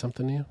admitted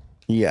something to you?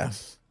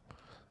 Yes.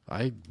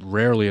 I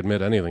rarely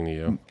admit anything to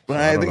you. But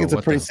I think it's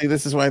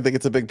this is why I think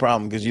it's a big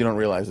problem, because you don't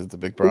realize it's a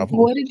big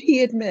problem. What did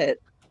he admit?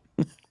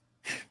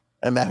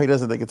 And now he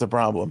doesn't think it's a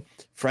problem.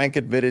 Frank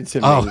admitted to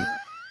me.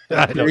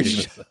 I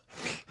don't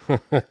Go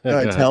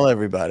ahead, tell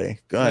everybody.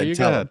 Go ahead,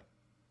 tell him.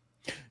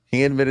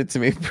 He admitted to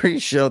me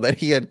pre-show that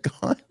he had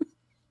gone.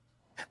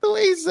 The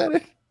way he said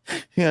it,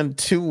 he had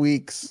 2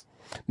 weeks.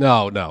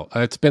 No,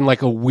 it's been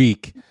like a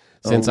week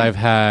since I've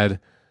had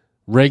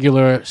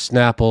regular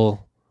Snapple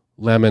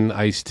lemon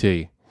iced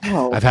tea.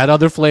 Oh. I've had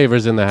other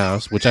flavors in the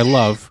house, which I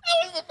love.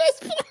 That was the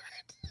best part.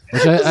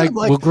 Which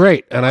well,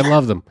 great, and I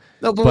love them.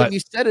 No, but when you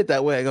said it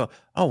that way, I go,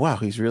 "Oh wow,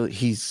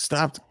 he's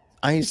stopped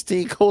iced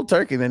tea cold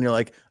turkey." And then you're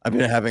like, "I've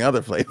been having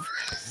other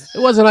flavors." It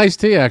wasn't iced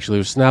tea actually; it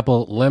was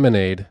Snapple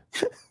lemonade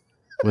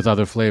with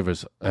other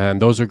flavors,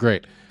 and those are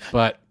great.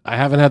 But I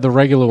haven't had the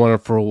regular one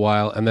for a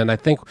while. And then I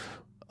think,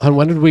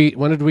 when did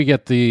we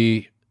get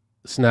the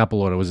Snapple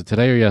order? Was it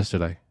today or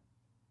yesterday?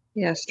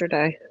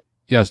 Yesterday.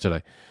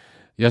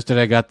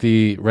 Yesterday I got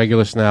the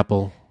regular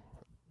Snapple,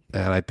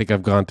 and I think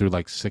I've gone through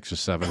like 6 or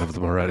 7 of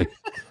them already.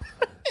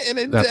 In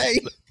a day?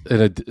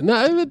 In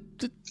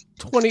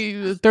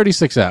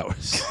 36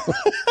 hours.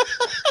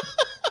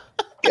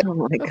 Oh,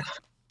 my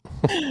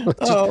God.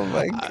 Oh,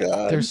 my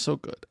God. They're so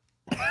good.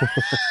 He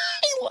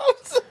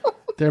loves them.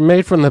 They're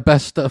made from the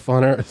best stuff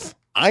on earth.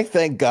 I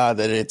thank God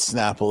that it's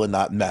Snapple and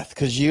not meth,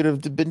 because you'd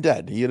have been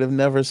dead. You'd have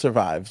never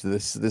survived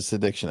this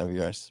addiction of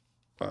yours.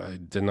 I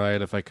deny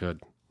it if I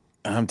could.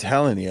 I'm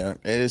telling you,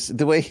 it is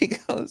the way he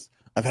goes.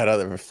 I've had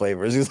other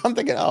flavors because I'm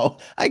thinking,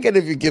 I get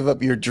if you give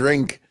up your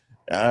drink,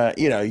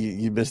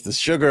 you miss the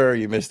sugar,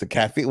 you miss the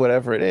caffeine,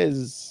 whatever it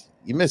is,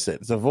 you miss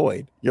it. It's a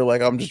void. You're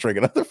like, I'm just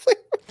drinking other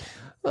flavors.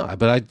 No,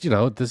 but I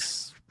don't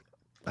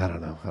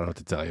know what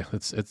to tell you.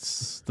 This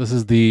is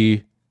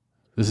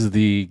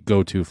the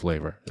go-to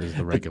flavor. Is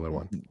the regular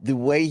one. The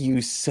way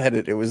you said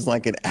it, it was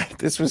like an act.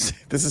 This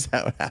is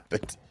how it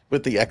happened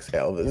with the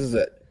exhale. This is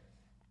it.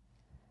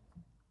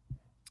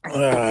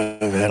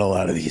 I've had a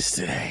lot of these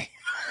today.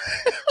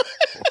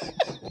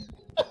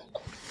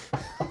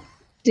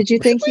 Did you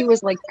think he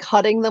was like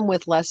cutting them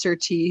with lesser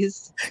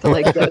teas to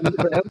like get them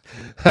through?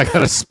 I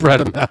gotta spread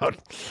them out.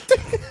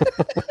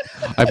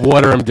 I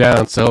water them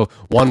down so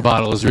one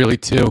bottle is really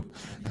 2,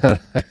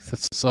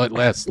 so it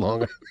lasts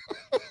longer.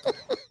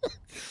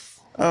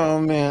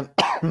 Oh man,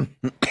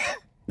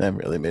 that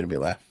really made me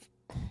laugh.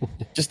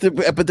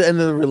 But then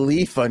the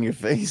relief on your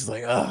face,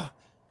 like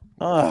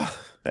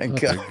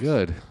thank God.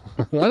 Good.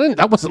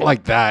 That wasn't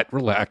like that.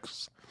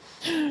 Relax.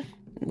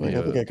 Like,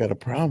 I think I got a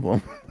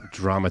problem.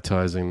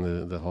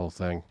 Dramatizing the whole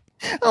thing.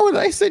 Oh, and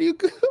I said you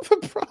could have a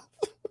problem.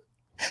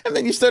 And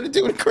then you started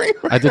doing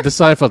Kramer. I did the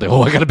Seinfeld thing.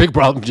 Oh, I got a big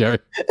problem, Jerry.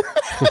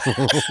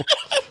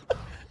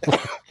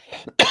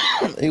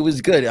 It was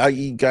good.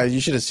 You guys,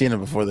 you should have seen him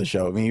before the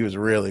show. I mean, he was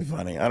really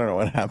funny. I don't know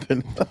what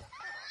happened.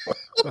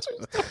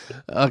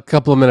 A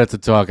couple of minutes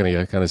of talking to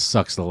you kind of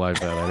sucks the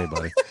life out of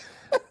anybody.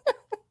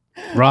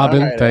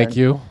 Robin, right, thank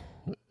you.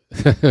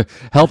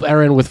 Help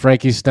Erin with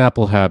Frankie's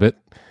Snapple habit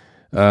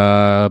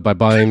by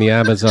buying the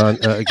Amazon.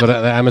 Go to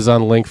the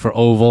Amazon link for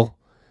Oval,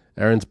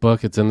 Erin's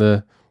book. It's in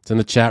the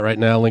chat right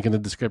now. Link in the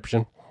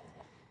description.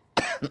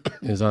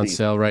 Is on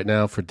sale right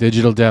now for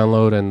digital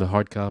download and the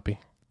hard copy.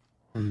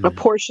 A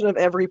portion of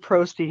every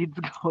proceeds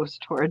goes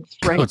towards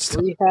Frank's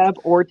rehab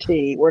or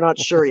tea. We're not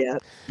sure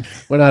yet.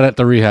 We're not at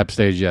the rehab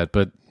stage yet,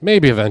 but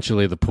maybe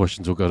eventually the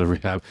portions will go to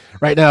rehab.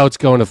 Right now, it's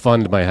going to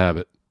fund my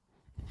habit.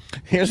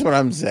 Here's what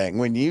I'm saying.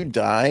 When you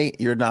die,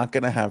 you're not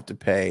going to have to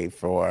pay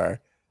for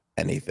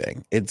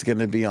anything. It's going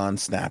to be on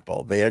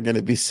Snapple. They are going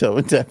to be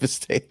so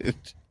devastated.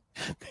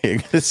 They're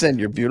going to send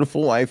your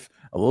beautiful wife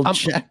a little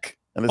check.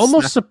 And a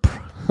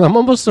I'm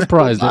almost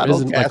surprised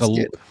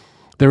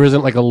there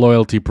isn't like a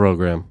loyalty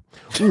program.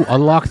 Ooh,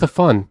 unlock the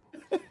fun.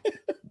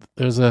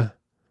 There's a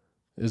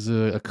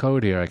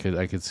code here I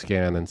could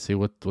scan and see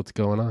what's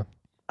going on.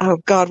 Oh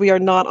God, we are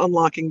not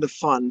unlocking the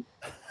fun.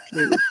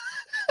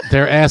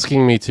 They're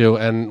asking me to,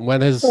 and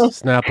when has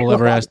Snapple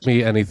ever asked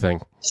me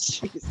anything?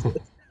 Jesus.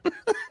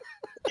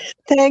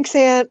 Thanks,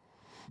 Aunt.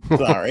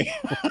 Sorry.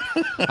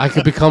 I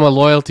could become a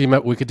loyalty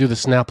member. We could do the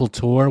Snapple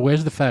tour.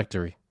 Where's the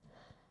factory?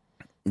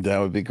 That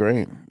would be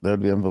great. That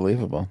would be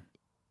unbelievable.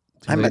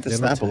 I met the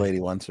Snapple lady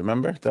once,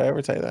 remember? Did I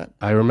ever tell you that?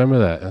 I remember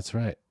that. That's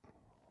right.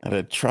 At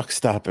a truck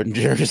stop in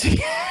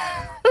Jersey.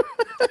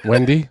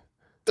 Wendy?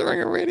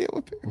 During a radio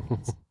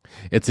appearance.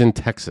 It's in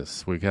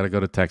Texas. We got to go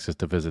to Texas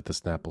to visit the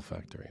Snapple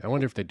factory. I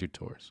wonder if they do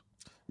tours.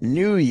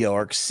 New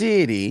York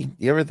City.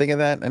 You ever think of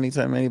that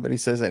anytime anybody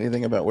says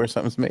anything about where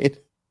something's made?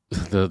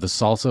 The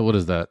salsa? What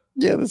is that?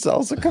 Yeah, the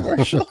salsa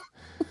commercial.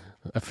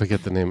 I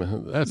forget the name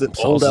of it. That's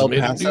Old El made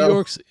in Paso? New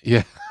York.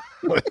 Yeah.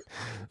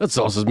 That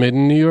salsa's made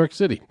in New York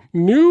City.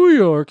 New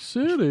York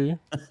City.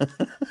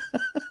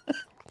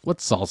 What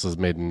salsa's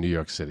made in New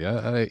York City?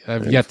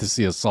 I've yet to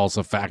see a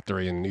salsa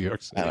factory in New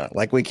York City.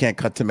 Like we can't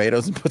cut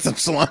tomatoes and put some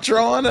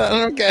cilantro on it? I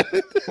don't get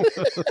it.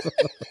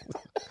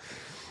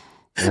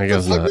 I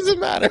guess what not. does it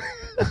matter?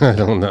 I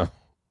don't know.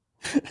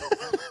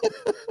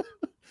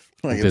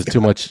 There's too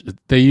much.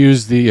 They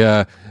use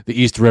the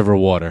East River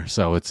water,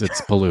 so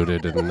it's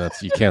polluted, and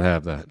you can't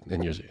have that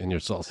in your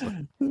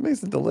salsa. It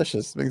makes it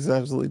delicious. It makes it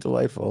absolutely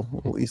delightful.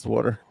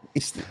 Little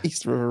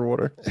East River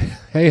water.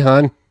 Hey,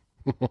 hon.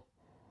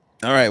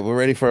 All right, we're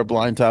ready for a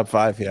blind top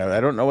 5 here. I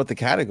don't know what the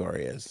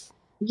category is.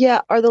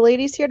 Yeah, are the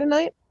ladies here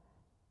tonight?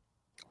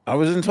 I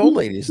wasn't told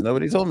ladies.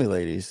 Nobody told me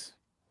ladies.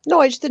 No,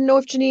 I just didn't know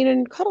if Janine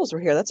and Cuddles were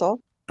here. That's all.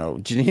 Oh,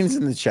 Janine's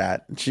in the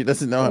chat. She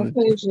doesn't know how to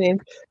Janine.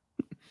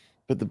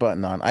 put the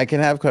button on. I can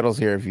have Cuddles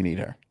here if you need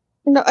her.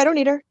 No, I don't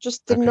need her.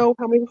 Just didn't know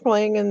how many were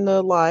playing in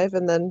the live,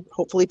 and then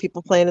hopefully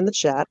people playing in the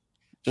chat.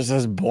 Just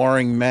as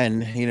boring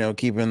men,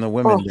 keeping the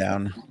women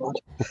down.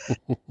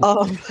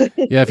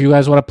 Yeah, if you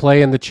guys want to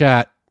play in the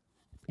chat,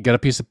 get a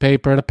piece of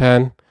paper and a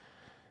pen,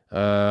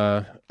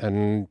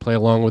 and play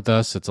along with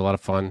us. It's a lot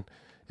of fun.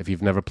 If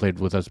you've never played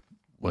with us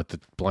with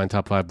the Blind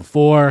Top 5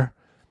 before,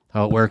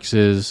 how it works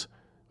is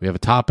we have a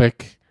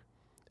topic.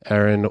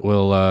 Aaron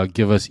will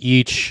give us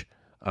each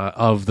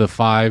of the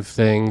 5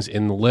 things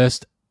in the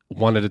list,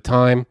 one at a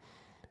time,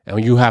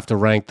 and you have to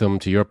rank them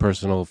to your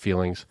personal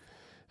feelings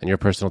and your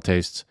personal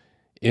tastes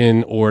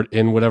in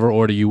whatever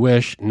order you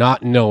wish,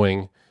 not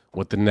knowing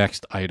what the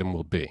next item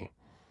will be.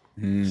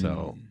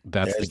 So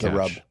that's the catch.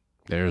 Rub.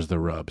 There's the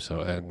rub.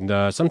 So,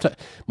 and sometimes,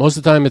 most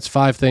of the time, it's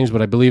 5 things.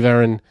 But I believe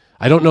Aaron.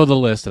 I don't know the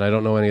list, and I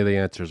don't know any of the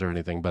answers or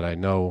anything. But I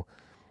know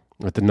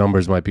that the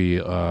numbers might be.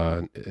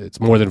 It's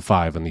more than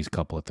 5 on these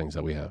couple of things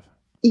that we have.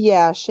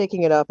 Yeah,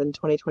 shaking it up in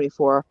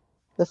 2024.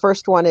 The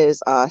first one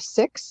is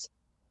 6.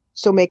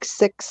 So make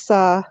 6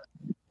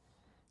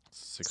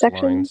 sections,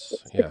 lines.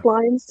 6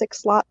 lines,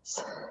 6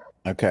 slots.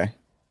 Okay.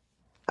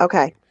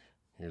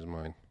 Here's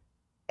mine.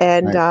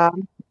 And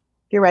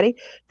you ready?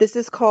 This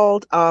is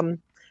called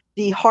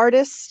the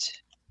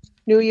hardest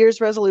New Year's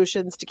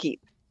resolutions to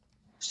keep.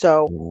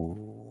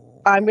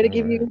 So I'm going to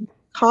give you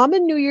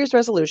common New Year's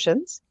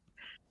resolutions.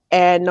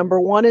 And number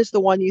 1 is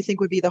the one you think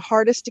would be the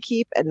hardest to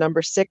keep. And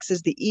number 6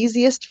 is the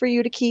easiest for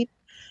you to keep.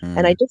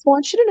 And I just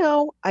want you to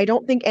know, I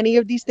don't think any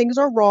of these things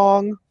are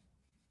wrong.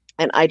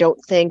 And I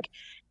don't think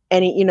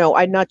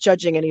I'm not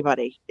judging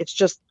anybody. It's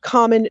just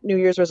common New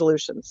Year's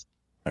resolutions.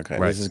 Okay,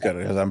 right. This is good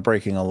because I'm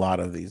breaking a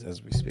lot of these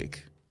as we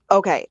speak.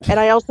 Okay. And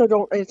I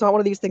also it's not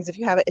one of these things if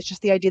you have it, it's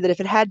just the idea that if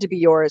it had to be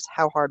yours,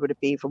 how hard would it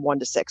be from 1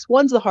 to 6?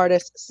 1's the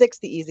hardest, 6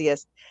 the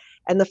easiest.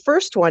 And the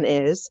first one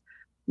is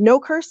no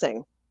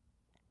cursing.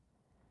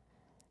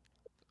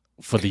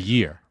 For the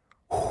year.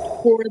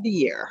 For the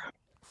year.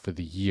 For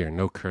the year,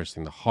 no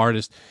cursing. The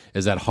hardest,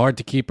 is that hard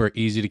to keep or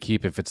easy to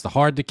keep? If it's the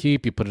hard to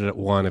keep, you put it at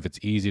 1. If it's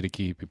easy to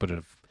keep, you put it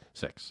at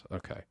 6.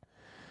 Okay.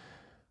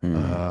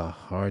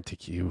 Hard to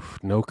keep.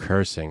 No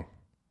cursing.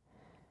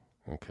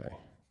 Okay.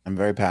 I'm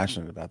very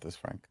passionate about this,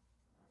 Frank.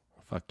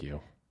 Fuck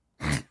you.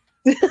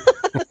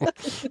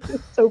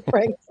 So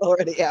Frank's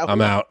already out.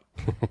 I'm out.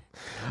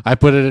 I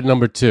put it at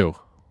number 2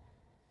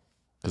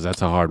 because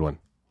that's a hard one.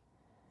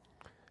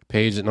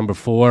 Paige at number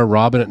 4.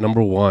 Robin at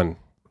number 1.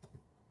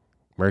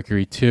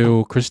 Mercury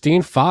 2.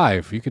 Christine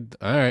 5. You could.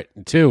 All right.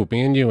 2.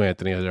 Me and you,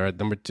 Anthony, are at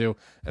number 2,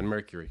 and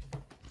Mercury.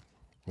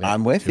 Yeah,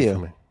 I'm with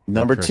you.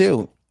 Number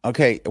 2.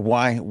 Okay.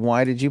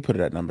 Why did you put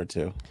it at number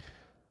 2?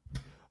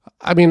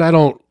 I mean,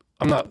 I'm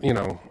not,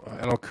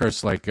 I don't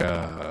curse like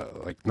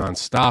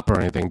nonstop or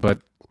anything, but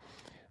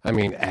I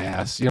mean,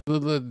 ass,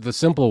 the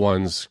simple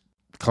ones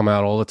come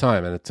out all the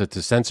time, and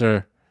to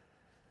censor,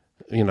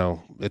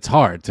 it's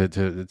hard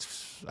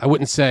I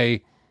wouldn't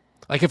say,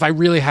 like, if I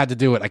really had to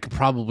do it, I could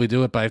probably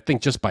do it, but I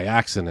think just by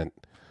accident,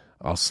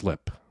 I'll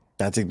slip.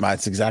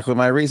 That's exactly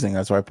my reasoning.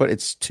 That's why I put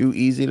it's too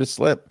easy to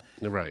slip.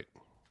 Right.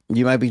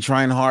 You might be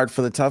trying hard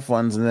for the tough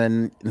ones,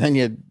 and then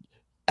you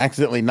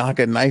accidentally knock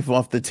a knife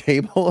off the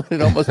table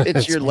and it almost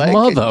hits your leg.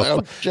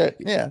 Oh, shit.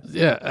 Yeah.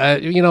 Yeah.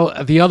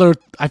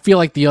 I feel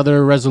like the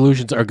other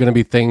resolutions are going to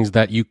be things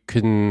that you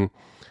can,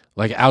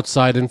 like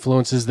outside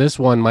influences. This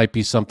one might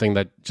be something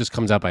that just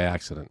comes out by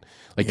accident.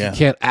 Like you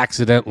can't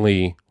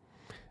accidentally,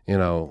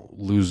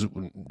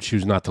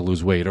 choose not to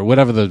lose weight or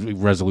whatever the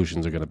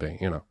resolutions are going to be,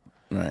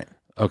 Right.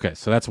 Okay.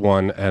 So that's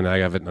one. And I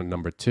have it at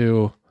number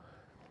 2.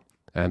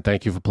 And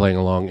thank you for playing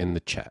along in the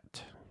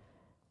chat.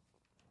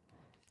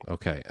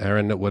 Okay,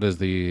 Aaron, what is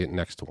the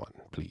next one,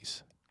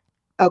 please?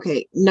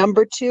 Okay,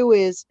 number 2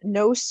 is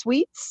no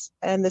sweets,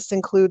 and this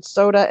includes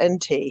soda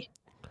and tea.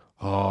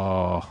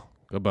 Oh,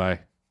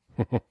 goodbye.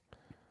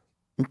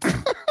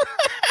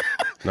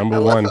 Number I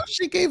 1.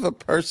 She gave a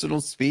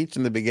personal speech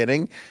in the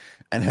beginning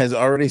and has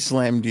already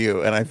slammed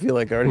you, and I feel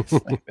like I already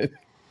slammed it.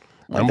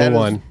 Number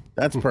 1.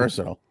 That's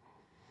personal.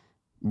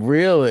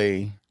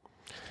 Really?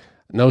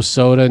 No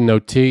soda, no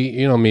tea.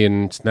 You know me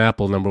and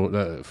Snapple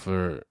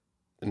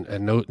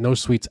and no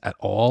sweets at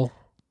all.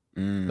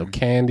 No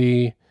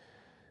candy,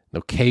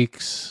 no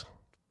cakes,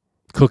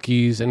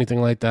 cookies, anything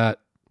like that.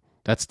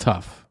 That's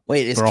tough.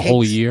 Wait, for a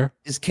whole year?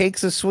 Is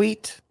cakes a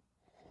sweet?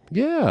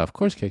 Yeah, of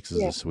course cakes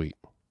is a sweet.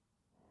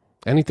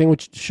 Anything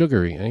with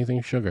sugary,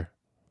 anything sugar.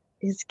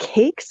 Is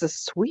cakes a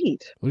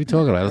sweet? What are you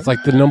talking about? It's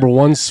like the number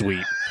 1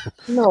 sweet.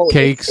 No.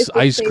 Cakes, it's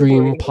ice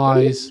cream,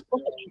 pies.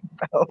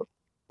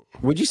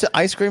 Would you say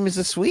ice cream is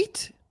a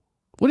sweet?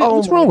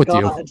 What's wrong with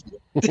you?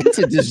 It's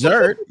a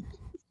dessert.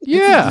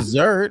 Yeah. It's a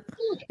dessert.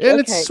 And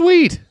it's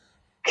sweet.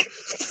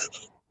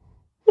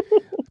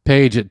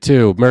 Paige at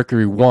 2,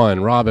 Mercury 1,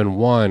 Robin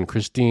 1,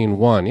 Christine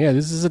 1. Yeah,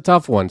 this is a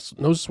tough one.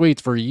 No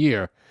sweets for a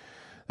year.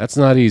 That's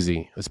not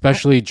easy,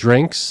 especially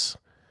drinks.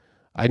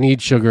 I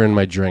need sugar in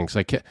my drinks.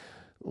 I can't.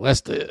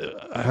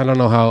 I don't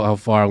know how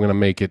far I'm going to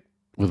make it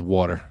with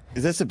water.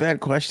 Is this a bad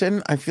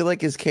question? I feel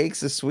like is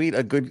cakes a sweet?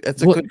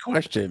 That's a good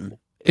question.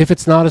 If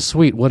it's not a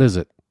sweet, what is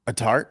it? A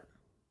tart?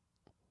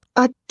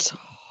 A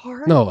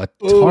tart? No, a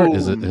tart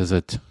is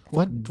a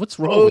what's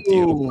wrong with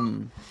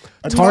you?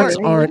 Tarts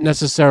aren't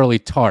necessarily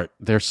tart.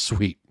 They're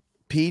sweet.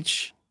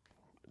 Peach?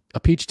 A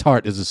peach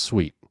tart is a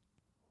sweet.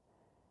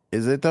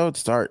 Is it though?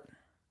 It's tart.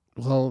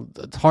 Well,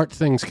 tart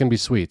things can be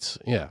sweets.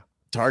 Yeah.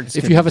 Tarts.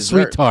 If you have a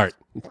sweet tart,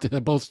 they're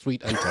both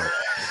sweet and tart.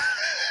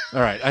 All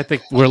right, I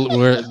think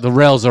we're the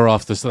rails are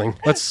off this thing.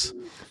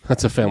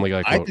 That's a Family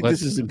Guy quote. I think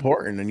this is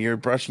important, and you're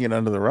brushing it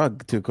under the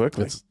rug too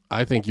quickly.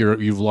 I think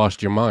you've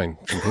lost your mind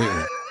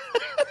completely.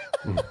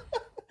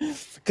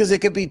 Because it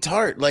could be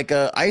tart, like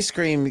ice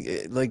cream,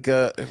 like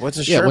what's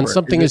a sherbet? Yeah, when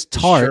something is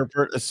tart,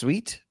 sherbet a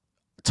sweet.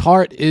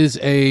 Tart is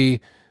a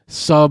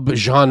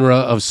sub-genre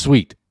of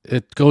sweet.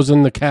 It goes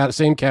in the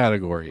same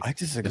category. I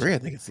disagree. I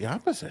think it's the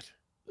opposite.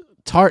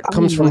 Tart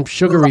comes from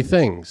sugary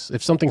things.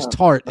 If something's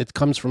tart, it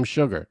comes from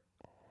sugar.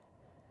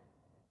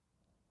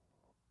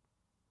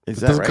 It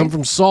doesn't come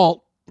from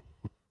salt.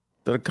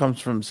 But it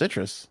comes from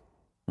citrus.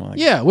 Well,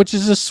 yeah, which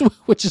is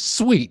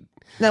sweet.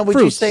 Now, would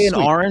you say an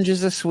orange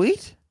is a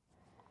sweet?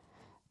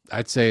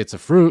 I'd say it's a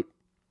fruit.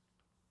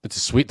 It's a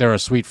sweet. There are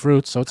sweet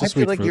fruits, so it's a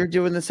sweet fruit. I feel like you're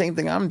doing the same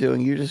thing I'm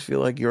doing. You just feel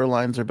like your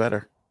lines are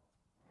better.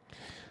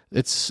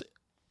 It's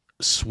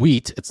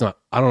sweet. It's not.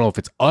 I don't know if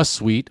it's a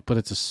sweet, but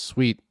it's a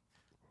sweet.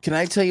 Can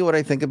I tell you what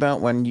I think about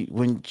when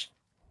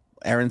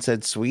Aaron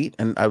said sweet?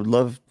 And I would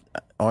love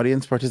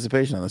audience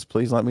participation on this.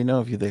 Please let me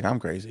know if you think I'm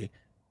crazy.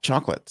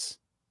 Chocolates.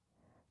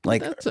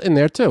 Like that's in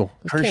there too.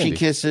 That's Hershey candy.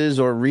 Kisses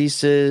or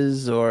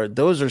Reese's or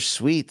those are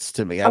sweets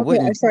to me. I Okay,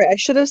 wouldn't. I'm sorry. I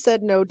should have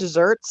said no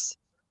desserts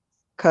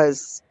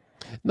because.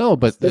 No,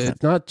 but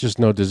it's not just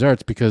no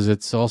desserts because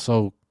it's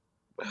also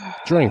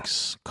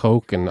drinks,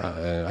 Coke and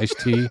iced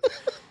tea.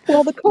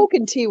 Well, the Coke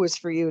and tea was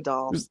for you,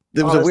 doll.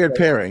 There was a weird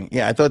pairing.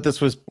 Yeah, I thought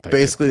this was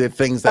basically the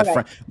things that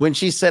Frank. When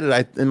she said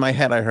it, in my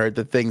head, I heard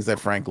the things that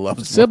Frank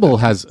loves. Sybil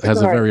has a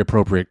very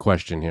appropriate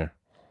question here.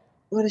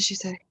 What did she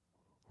say?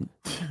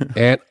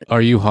 Aunt,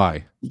 are you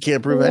high? You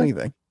can't prove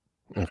anything.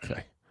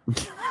 Okay.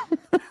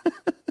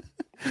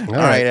 All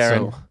right,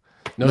 Aaron. So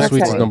no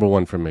sweets is number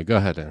 1 for me. Go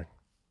ahead, Aaron.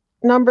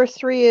 Number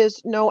 3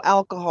 is no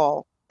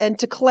alcohol. And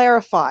to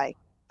clarify,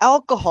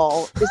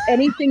 alcohol is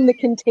anything that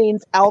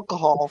contains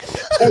alcohol.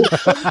 And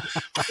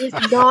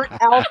is not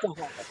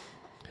alcohol.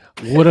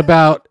 What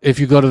about if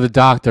you go to the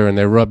doctor and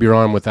they rub your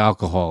arm with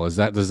alcohol? Does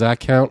that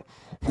count?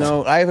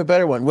 No, I have a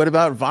better one. What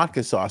about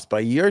vodka sauce? By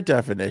your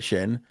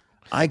definition,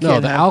 I can't. No,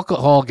 the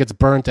alcohol gets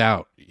burnt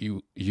out.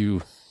 You.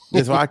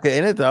 There's vodka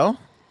in it though,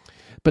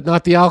 but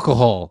not the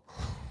alcohol.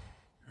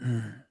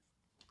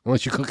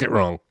 Unless you cook it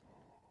wrong.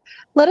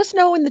 Let us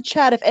know in the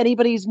chat if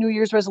anybody's New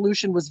Year's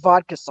resolution was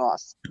vodka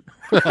sauce.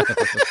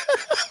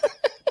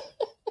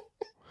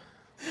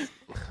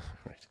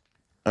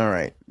 All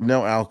right.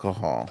 No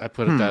alcohol. I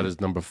put that as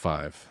number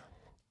 5.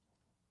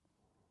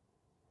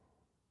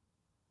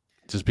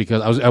 Just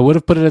because I would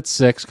have put it at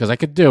 6 because I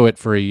could do it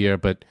for a year,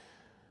 but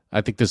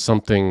I think there's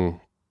something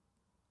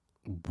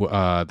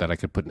that I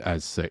could put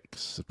as 6.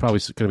 It's probably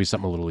going to be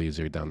something a little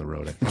easier down the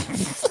road.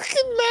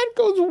 Fucking Matt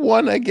goes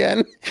 1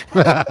 again.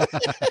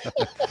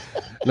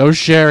 No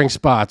sharing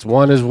spots.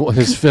 1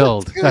 is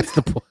filled. That's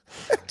the point.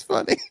 That's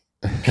funny.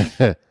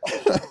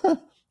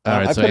 All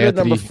right, I so put it at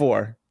Anthony, number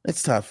 4.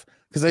 It's tough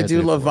because I do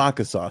Anthony love 4.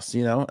 vodka sauce,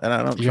 and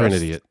I don't. You're an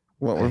trust idiot.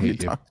 What I were we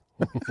hate you.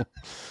 talking?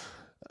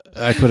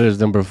 I put it as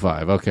number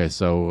 5. Okay,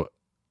 so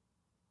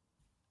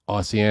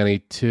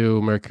Oceani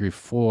 2, Mercury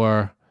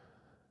 4.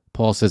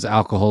 Paul says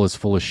alcohol is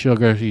full of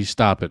sugar. You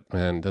stop it,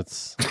 man.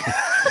 That's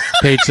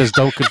Paige says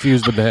don't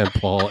confuse the man,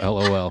 Paul.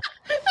 LOL.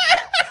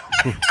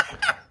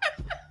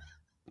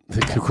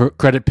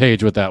 Credit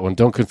Paige with that one.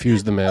 Don't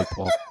confuse the man,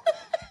 Paul.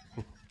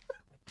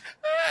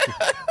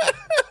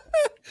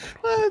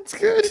 That's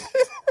good.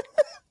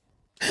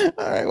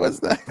 All right,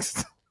 what's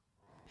next?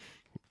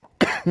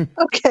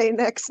 Okay,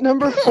 next,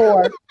 number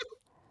 4.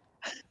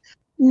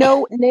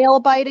 No nail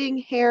biting,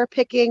 hair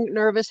picking,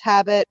 nervous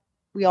habit.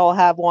 We all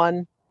have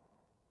one,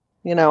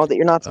 that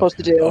you're not supposed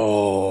to do.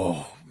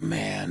 Oh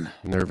man,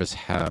 Nervous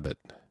habit.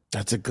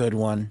 that's a good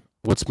one.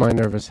 What's my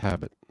nervous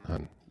habit,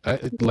 hon?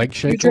 Leg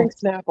shaking? You drink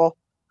Snapple.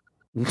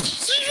 I do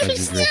drink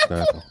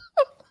Snapple.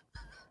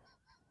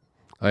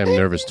 I am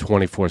nervous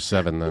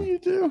 24/7 then. You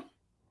do.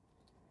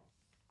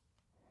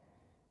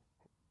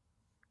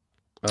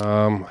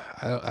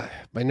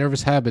 My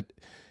nervous habit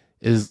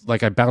is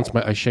like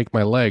I shake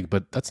my leg,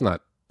 but that's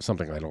not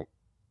something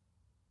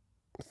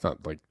it's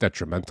not like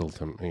detrimental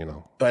to me,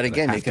 But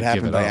again, I have it could to give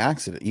happen it by up.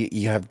 accident.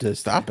 You have to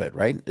stop it,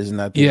 right? Isn't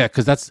that? Yeah,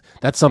 because that's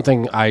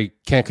something I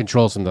can't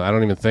control. Something I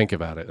don't even think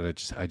about it, and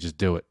I just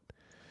do it.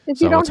 If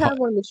So you don't it's have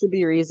one, it should be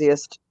your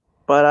easiest.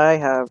 But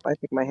I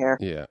pick my hair.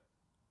 Yeah,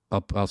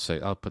 I'll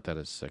put that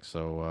as 6.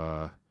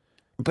 So,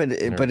 But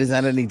is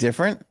that any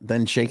different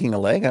than shaking a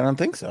leg? I don't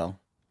think so.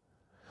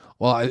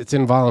 well, it's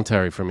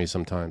involuntary for me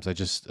sometimes. I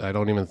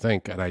don't even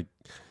think, and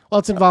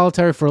it's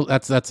involuntary for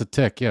that's a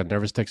tick. Yeah,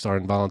 nervous ticks are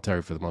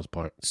involuntary for the most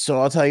part.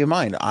 So I'll tell you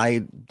mine.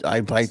 I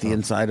bite the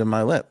inside of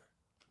my lip.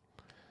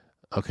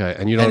 Okay,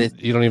 and you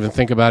don't even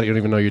think about it. You don't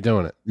even know you're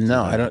doing it.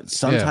 No, I don't.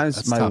 Sometimes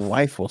that's my tough.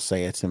 wife will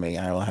say it to me.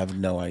 I will have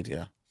no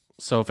idea.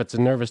 So if it's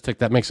a nervous tick,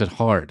 that makes it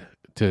hard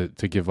to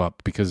give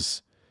up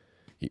because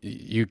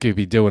you could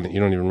be doing it. You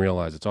don't even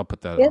realize it. So I'll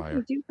put that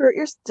higher. Do you hurt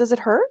does it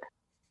hurt?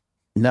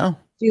 No.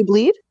 Do you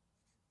bleed?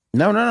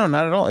 No, not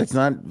at all. It's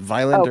not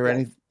violent or Okay.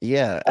 anything.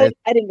 Yeah. I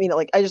didn't mean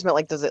it I just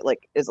meant is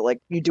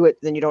it you do it,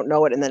 then you don't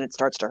know it, and then it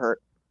starts to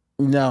hurt?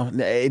 No,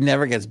 it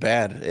never gets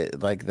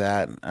bad like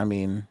that. I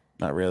mean,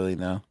 not really.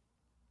 No.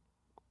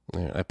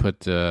 Yeah, I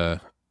put it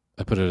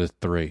at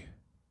 3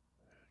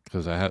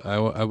 because I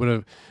would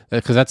have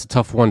because that's a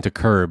tough one to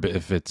curb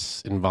if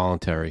it's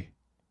involuntary.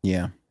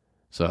 Yeah.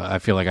 So I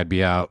feel like I'd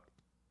be out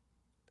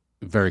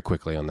very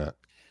quickly on that.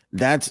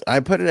 I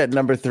put it at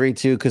number 3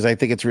 too because I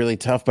think it's really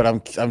tough. But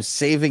I'm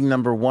saving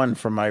number 1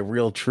 for my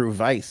real true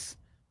vice.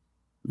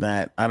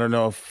 That I don't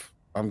know if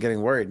I'm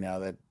getting worried now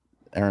that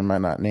Aaron might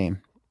not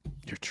name.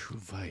 Your true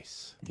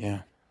vice.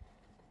 Yeah.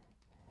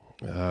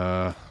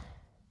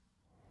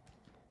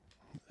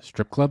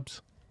 Strip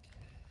clubs.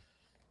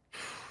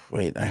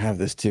 Wait, I have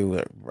this too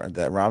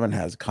that Robin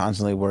has,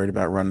 constantly worried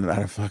about running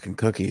out of fucking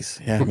cookies.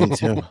 Yeah, me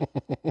too.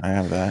 I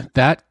have that.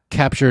 That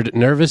captured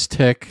nervous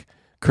tick,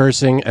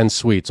 cursing, and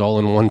sweets all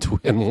in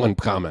one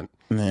comment.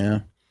 Yeah.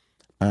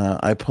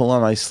 I pull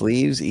on my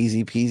sleeves,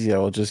 easy peasy. I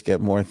will just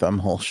get more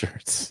thumbhole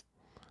shirts.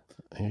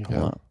 There you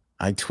go.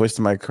 I twist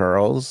my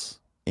curls.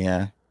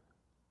 Yeah.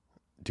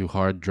 Do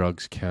hard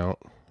drugs count?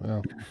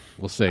 Well,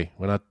 we'll see.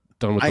 We're not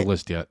done with the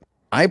list yet.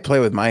 I play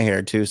with my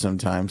hair too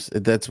sometimes.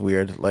 That's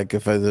weird. Like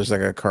if there's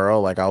like a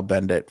curl, like I'll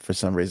bend it for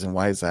some reason.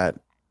 Why is that?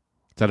 Is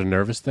that a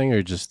nervous thing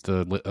or just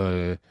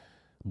a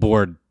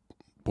boredom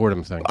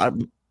thing?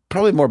 I'm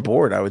probably more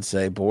bored, I would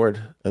say.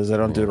 Bored, as I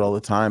don't do it all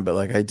the time. But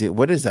like I do.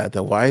 What is that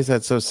though? Why is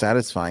that so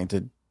satisfying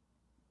to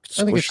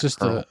I think it's just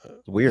curl?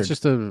 Weird. It's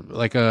just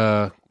like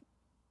a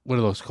what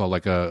are those called?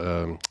 Like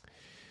a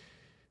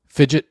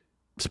fidget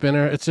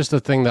spinner. It's just a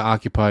thing to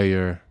occupy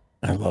your.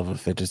 I love a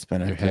fidget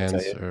spinner. Your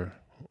hands or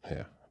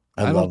yeah.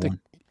 I love them.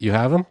 You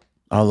have them?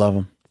 I love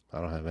them. I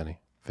don't have any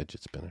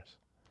fidget spinners.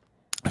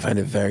 I find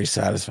it very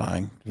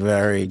satisfying.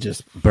 Very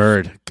just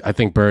Bird. I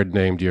think Bird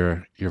named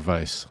your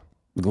vice.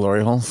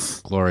 Glory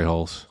holes. Glory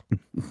holes.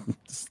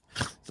 There's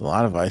a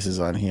lot of vices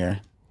on here.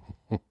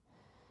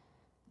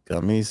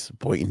 Gummies,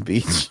 Boynton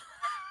Beach.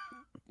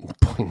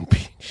 Boynton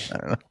Beach. I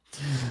don't know.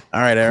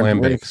 All right, Aaron.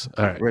 Clam Ready, bakes.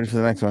 All right. ready for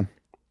the next one.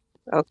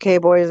 Okay,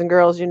 boys and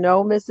girls,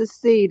 Mrs.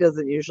 C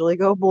doesn't usually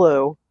go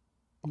blue,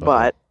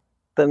 but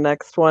the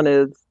next one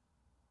is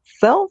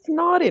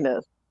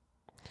self-naughtiness.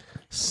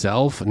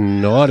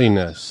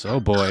 Self-naughtiness. Oh,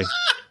 boy.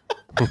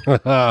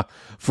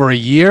 For a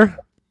year?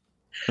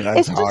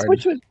 That's hard.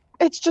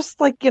 It's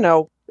just like,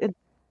 the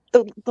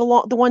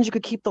ones you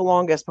could keep the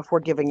longest before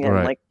giving in.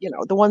 Right. Like,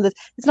 the one that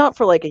it's not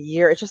for like a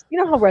year. It's just,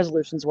 how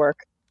resolutions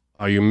work.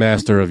 Are you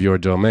master of your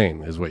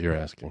domain is what you're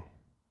asking.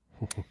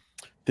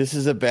 This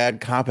is a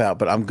bad cop-out,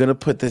 but I'm going to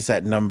put this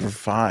at number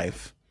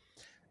 5.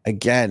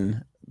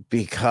 Again,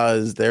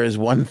 because there is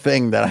one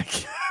thing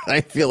that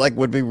I feel like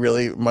would be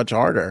really much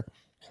harder.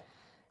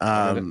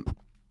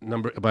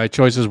 My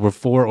choices were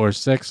 4 or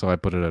 6, so I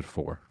put it at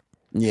 4.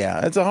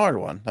 Yeah, it's a hard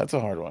one. That's a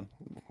hard one.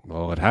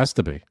 Well, it has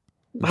to be.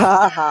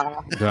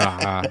 Ha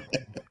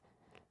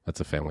That's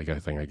a Family Guy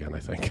thing again, I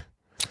think.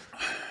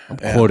 I'm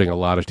quoting a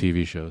lot of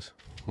TV shows.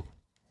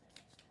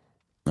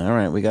 All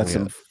right, we got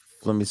some.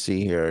 Let me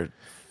see here.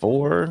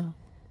 4,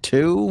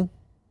 2,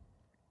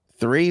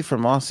 3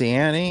 from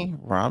Oceani.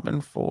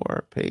 Robin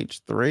 4,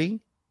 page 3.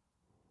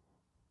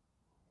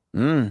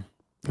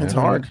 It's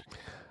hard.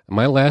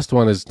 My last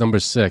one is number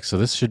 6, so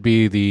this should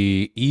be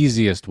the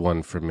easiest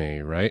one for me,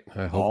 right?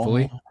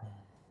 Hopefully. Oh.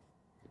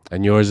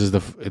 And yours is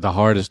the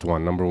hardest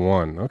one, number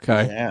 1.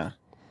 Okay. Yeah.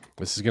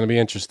 This is going to be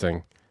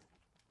interesting.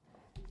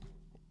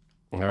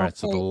 All right,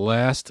 so the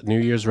last New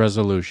Year's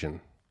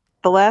resolution.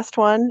 The last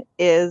one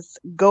is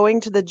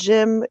going to the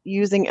gym,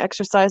 using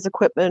exercise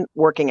equipment,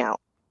 working out.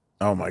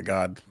 Oh my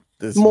God!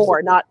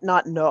 Not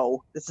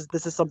no. This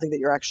is something that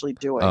you're actually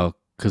doing. Oh,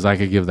 because I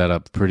could give that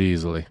up pretty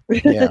easily.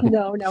 Yeah.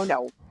 No.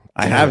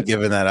 I have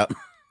given that up.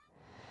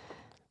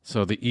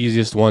 So the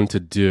easiest one to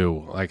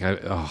do,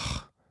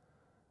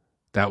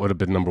 that would have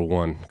been number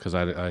 1 because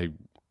I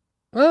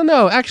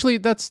no, actually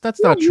that's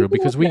not true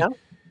because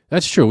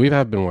that's true. We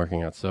have been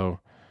working out. So,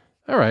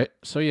 all right.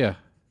 So yeah.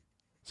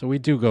 So we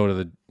do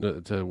go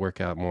to to work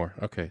out more.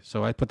 Okay,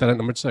 so I put that at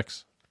number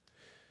 6.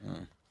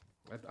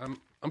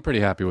 I'm pretty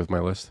happy with my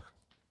list.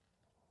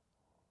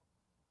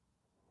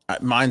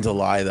 Mine's a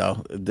lie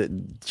though. The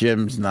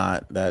gym's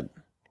not that.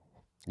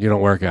 You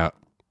don't work out.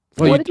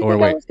 Well, what did you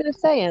think I was going to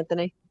say,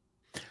 Anthony?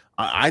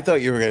 I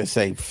thought you were going to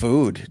say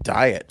food,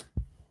 diet.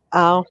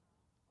 Oh.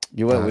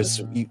 You went with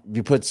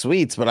you put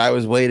sweets, but I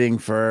was waiting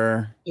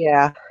for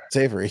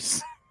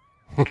savories.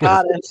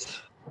 Got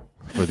it.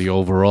 For the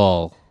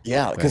overall.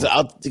 Yeah, because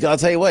I'll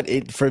tell you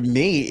what, for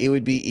me, it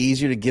would be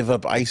easier to give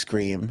up ice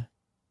cream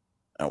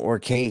or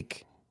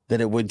cake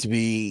than it would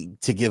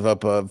to give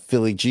up a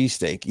Philly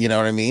cheesesteak. You know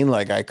what I mean?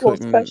 Like I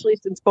couldn't. Well, especially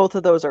since both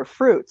of those are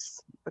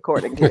fruits,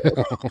 according to you.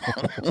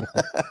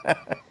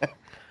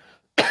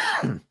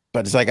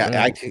 But it's like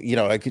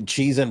I could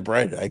cheese and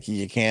bread.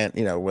 You can't,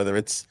 whether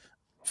it's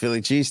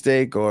Philly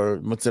cheesesteak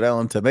or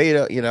mozzarella and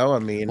tomato. I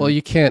mean. Well,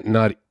 you can't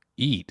not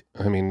eat.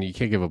 I mean, you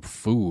can't give up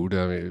food.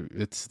 I mean,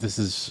 this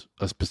is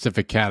a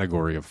specific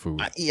category of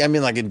food. I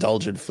mean, like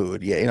indulgent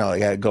food. Yeah, I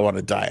gotta go on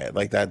a diet.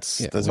 Like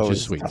that's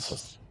always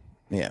sweets.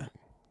 Yeah,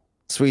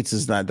 sweets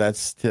is not.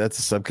 That's a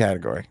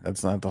subcategory.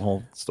 That's not the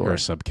whole story. Or a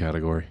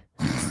subcategory.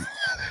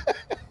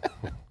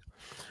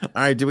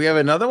 All right. Do we have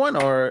another one,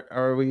 or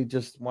are we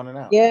just one and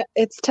out? Yeah,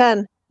 it's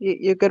 10.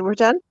 You good with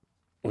 10?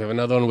 We have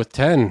another one with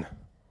 10.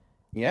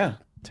 Yeah,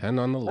 10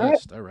 on the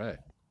list. All right.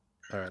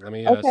 Let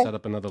me set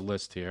up another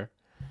list here.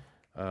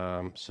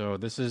 So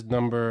this is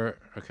number,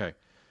 okay,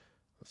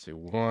 let's see,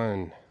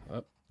 1,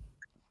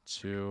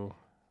 2,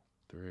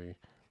 3,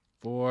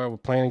 4. We're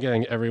planning on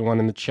getting everyone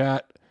in the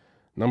chat.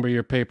 Number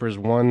your papers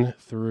 1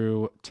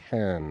 through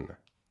 10.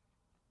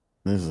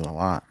 This is a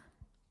lot.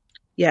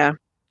 Yeah.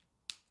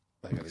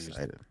 I gotta use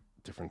a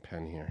different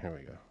pen here. Here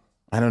we go.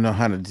 I don't know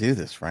how to do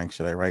this, Frank.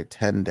 Should I write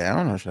 10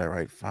 down or should I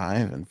write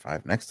 5 and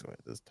 5 next to it?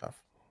 This is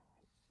tough.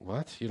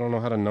 What? You don't know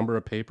how to number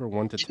a paper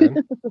 1 to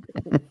 10?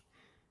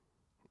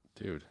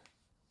 Dude.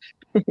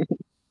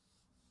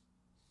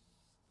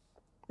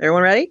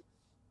 Everyone ready?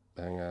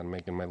 Hang on,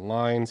 making my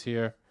lines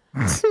here.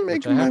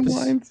 Making my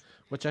lines.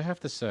 Which I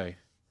have to say,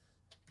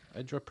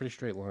 I draw pretty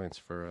straight lines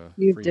for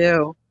you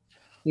do.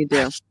 You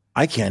do.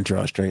 I can't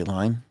draw a straight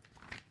line.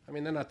 I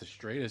mean, they're not the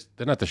straightest.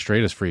 They're not the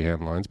straightest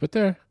freehand lines, but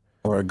they're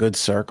a good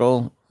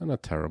circle. They're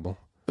not terrible.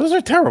 Those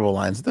are terrible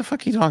lines. What the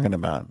fuck are you talking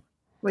about?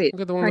 Wait,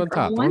 look at the ones on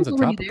top. The ones on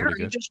top are pretty good. Are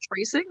you just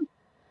tracing?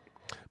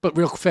 But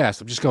real fast.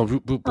 I'm just going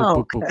boop, boop,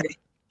 boop, boop,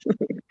 boop.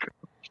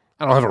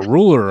 I don't have a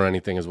ruler or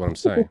anything, is what I'm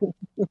saying.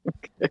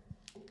 Okay.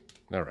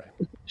 All right.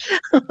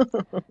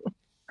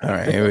 All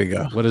right, here we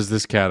go. What is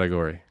this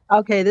category?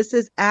 Okay, this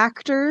is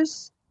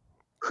actors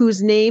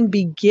whose name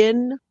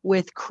begin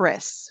with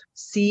Chris.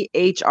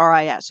 Chris.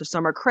 So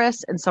some are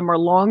Chris and some are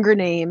longer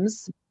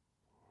names.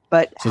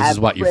 But so this is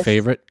what, your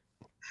favorite?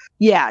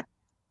 Yeah.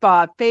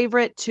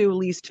 Favorite to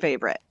least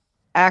favorite.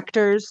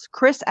 Actors,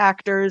 Chris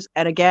actors,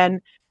 and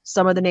again,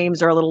 some of the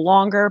names are a little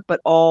longer,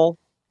 but all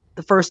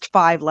the first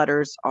 5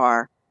 letters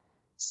are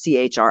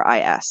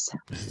Chris.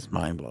 This is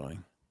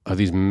mind-blowing. Are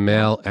these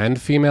male and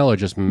female or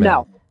just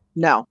male?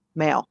 No,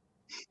 male.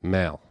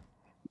 Male.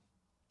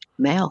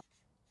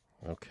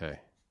 Okay.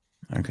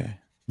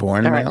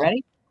 Born all male? Right,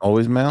 ready?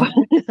 Always male?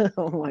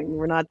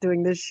 We're not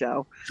doing this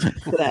show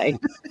today.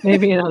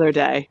 Maybe another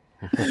day.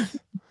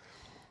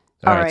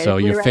 All right, so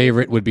your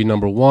favorite would be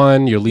number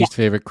 1. Your least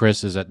favorite,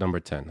 Chris, is at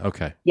number 10.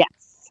 Okay.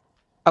 Yes.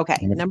 Okay.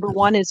 Number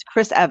 1 is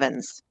Chris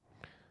Evans.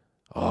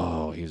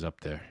 Oh, he's up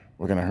there.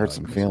 We're going to hurt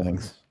some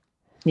feelings.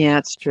 Yeah,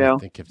 it's true. I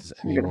think if there's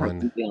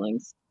anyone.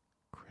 Feelings.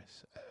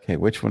 Okay,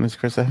 which one is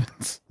Chris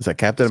Evans? Is that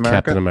Captain America?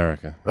 Captain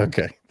America.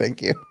 Okay,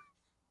 thank you.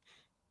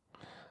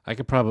 I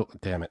could probably,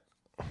 damn it.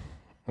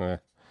 I was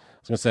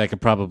going to say I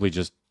could probably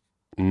just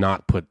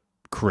not put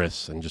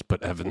Chris and just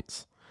put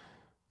Evans.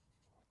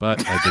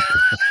 but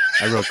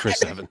I wrote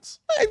Chris Evans.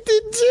 I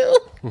did too.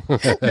 I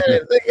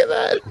didn't think of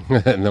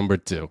that. Number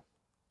 2.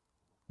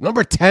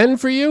 Number 10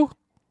 for you?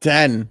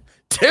 10.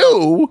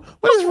 2?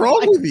 What is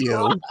wrong with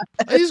you?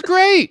 He's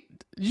great.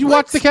 Did you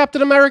watch the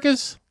Captain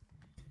Americas?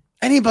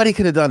 Anybody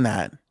could have done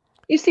that.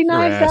 You see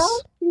Knives Yes.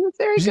 Out? He was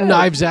very He's good. in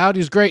Knives Out.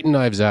 He's great in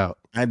Knives Out.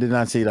 I did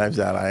not see Knives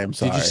Out. I am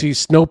sorry. Did you see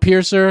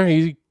Snowpiercer?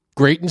 He's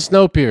great in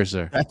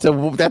Snowpiercer. That's a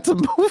movie. That's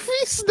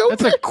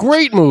a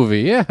great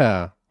movie.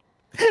 Yeah.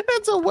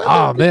 That's a weather.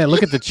 Oh man,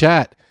 look at the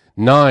chat.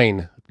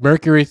 9.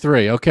 Mercury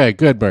 3. Okay,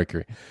 good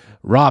Mercury.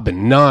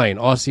 Robin 9.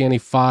 Oceani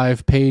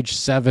 5. Page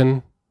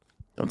 7.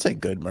 Don't say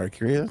good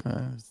Mercury.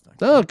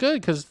 Oh,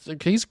 good because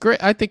he's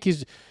great. I think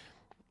he's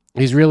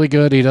really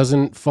good. He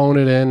doesn't phone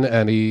it in,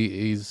 and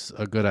he's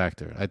a good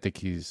actor. I think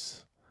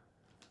he's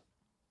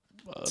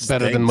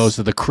better than most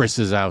of the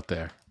Chris's out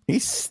there. He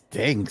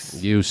stinks.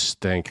 You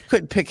stink.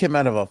 Couldn't pick him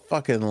out of a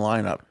fucking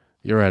lineup.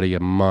 You're out of your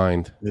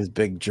mind. His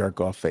big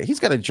jerk off face. He's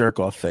got a jerk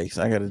off face.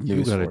 I got a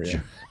news for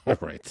you.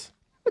 Right.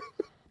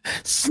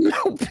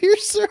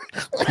 Snowpiercer.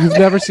 You've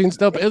never seen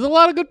Snow. There's a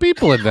lot of good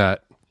people in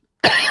that.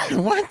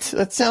 What?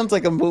 That sounds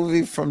like a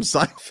movie from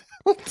Seinfeld.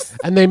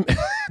 And they it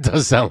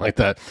does sound like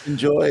that.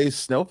 Enjoy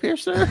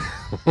Snowpiercer.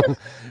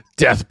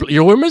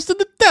 We're missing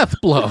the death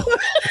blow.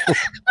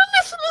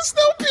 Missing the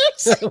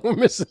Snowpiercer. We're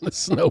missing the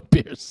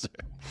Snowpiercer.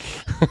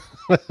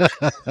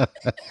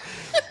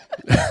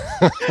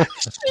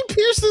 She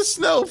pierced the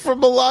snow from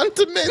Milan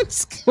to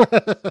Minsk.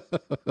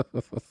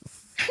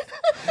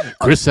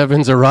 Chris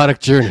Evans' erotic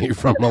journey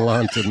from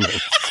Milan to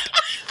Minsk.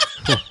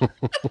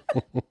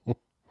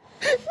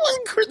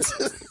 One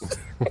criticism.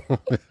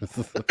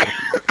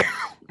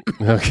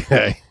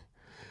 Okay.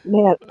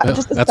 Man,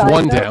 just a That's side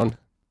one note, down.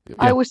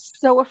 I was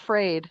so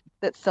afraid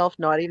that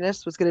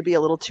self-naughtiness was going to be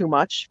a little too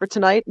much for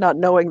tonight, not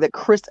knowing that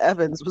Chris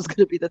Evans was going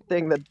to be the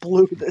thing that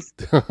blew this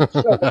show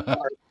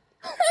apart.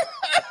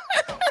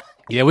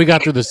 Yeah, we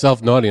got through the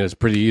self-naughtiness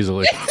pretty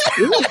easily.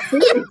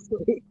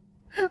 Seriously.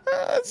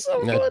 That's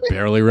so I funny.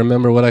 barely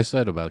remember what I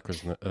said about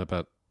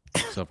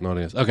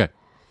self-naughtiness. Okay.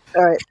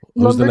 All right.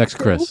 Who's the Number next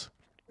 2 Chris?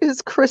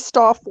 is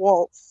Christoph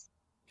Waltz.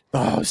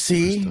 Oh,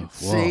 see?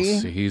 Christoph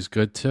Waltz. See? He's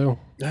good too.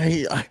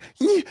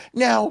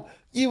 Now,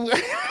 you...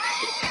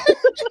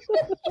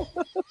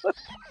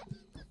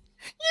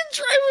 You're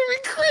driving me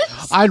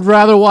crazy. I'd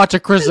rather watch a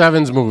Chris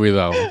Evans movie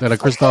though than a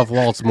Christoph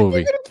Waltz movie.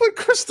 You're going to put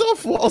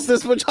Christoph Waltz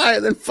this much higher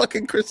than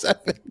fucking Chris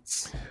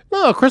Evans.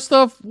 No,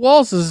 Christoph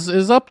Waltz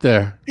is up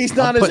there. He's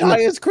not as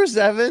high as Chris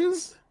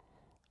Evans.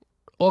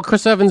 Well,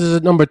 Chris Evans is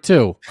at number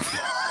 2.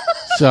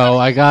 So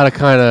I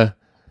gotta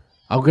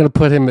I'm gonna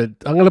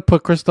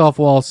put Christoph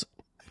Waltz.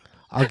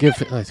 I'll give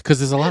because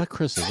there's a lot of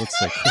Chris's. Let's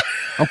see.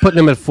 I'm putting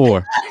him at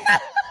 4.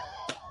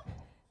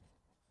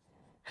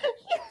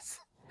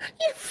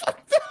 You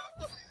fucked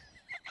up.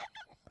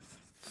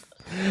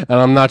 And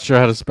I'm not sure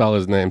how to spell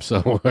his name,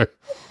 so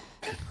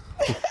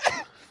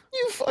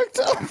You fucked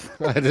up.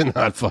 I did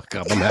not fuck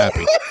up. I'm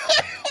happy.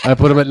 I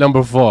put him at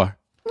number 4.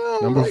 Oh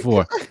Number my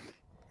 4. God.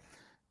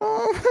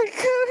 Oh my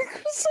God,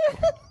 Chris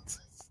Evans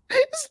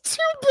is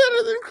too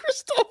better than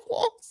Christoph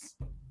Waltz.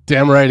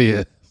 Damn right he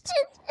is.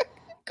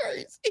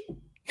 Crazy.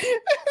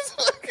 That's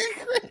fucking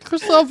crazy.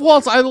 Christoph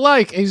Waltz, I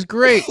like. He's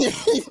great.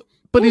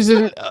 But he's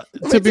in.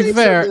 To be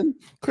fair, something.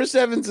 Chris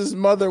Evans'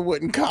 mother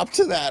wouldn't cop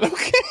to that.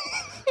 Okay.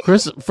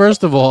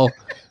 First of all,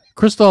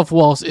 Christoph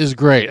Waltz is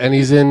great, and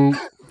he's in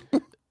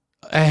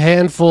a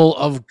handful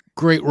of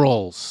great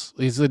roles.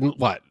 He's in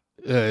what?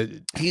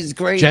 He's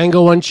great.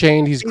 Django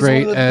Unchained. He's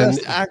great, one of the and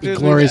best actors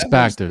Glorious we've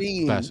ever Bastards.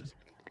 seen.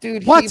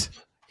 Dude, What?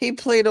 He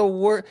played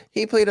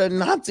a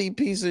Nazi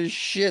piece of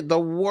shit. The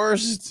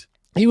worst.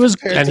 He was,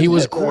 compared and to he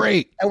was Hitler.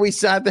 great. And we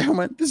sat there and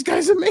went, "This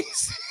guy's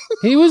amazing."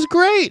 He was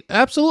great,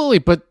 absolutely.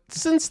 But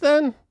since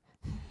then,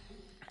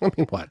 I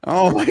mean, what?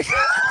 Oh my God!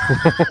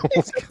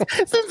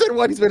 Since then,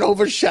 what? He's been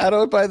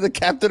overshadowed by the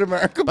Captain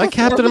America. My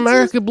Captain performances?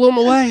 America blew him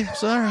away.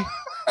 Sorry.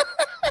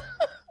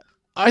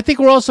 I think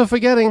we're also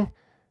forgetting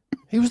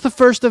he was the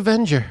first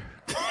Avenger.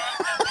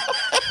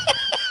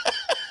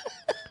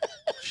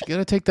 You got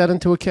to take that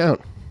into account.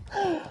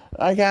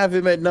 I have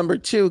him at number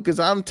 2 because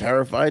I'm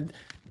terrified.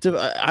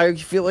 I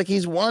feel like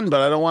he's won, but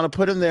I don't want to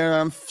put him there.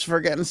 I'm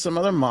forgetting some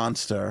other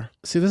monster.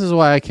 See, this is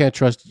why I can't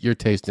trust your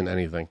taste in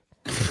anything.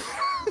 You're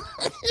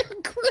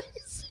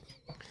crazy.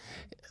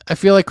 I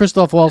feel like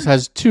Christoph Waltz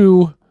has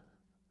 2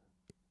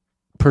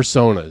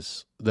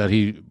 personas that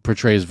he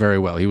portrays very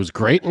well. He was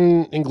great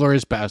in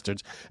Inglourious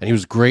Bastards, and he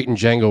was great in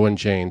Django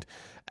Unchained.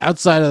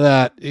 Outside of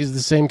that, he's the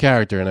same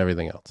character in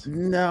everything else.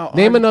 No.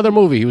 Name another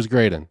movie he was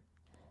great in.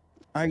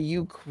 Are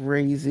you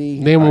crazy?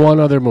 Name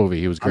one other movie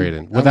he was great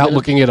in without gonna-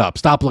 looking it up.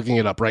 Stop looking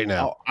it up right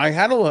now. I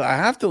have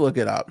to look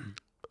it up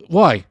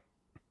Why?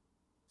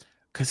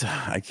 because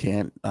I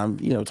can't.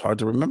 It's hard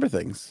to remember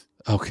things.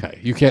 Okay.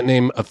 You can't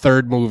name a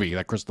third movie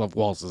that Christoph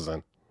Waltz is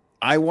in.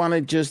 I want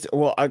to just.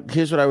 Well,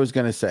 here's what I was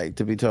gonna say.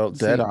 To be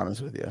dead honest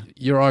with you.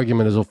 Your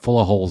argument is full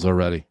of holes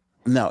already.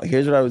 No,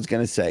 here's what I was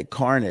gonna say.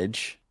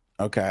 Carnage.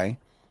 Okay.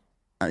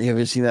 You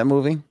ever seen that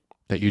movie?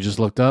 That you just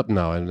looked up?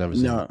 No, I've never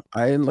seen No, it.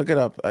 I didn't look it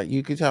up.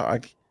 You could tell.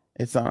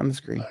 It's not on the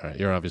screen. All right,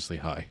 you're obviously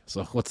high.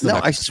 So what's the No,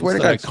 next? I swear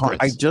to God,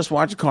 I just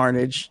watched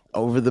Carnage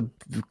over the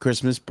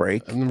Christmas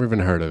break. I've never even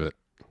heard of it.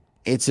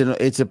 It's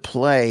a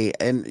play,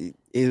 and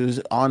it was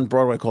on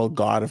Broadway called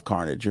God of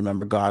Carnage.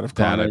 Remember God of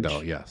Carnage? That I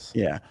know, yes.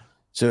 Yeah.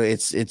 So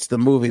it's the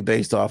movie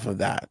based off of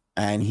that,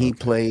 and he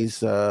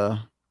plays.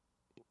 Okay,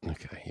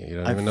 you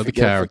don't I even know the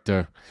forget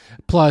character.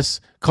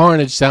 Plus,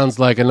 Carnage sounds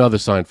like another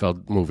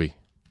Seinfeld movie.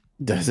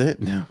 Does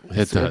it? No,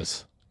 It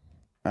does.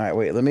 All right,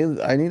 wait.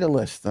 I need a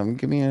list.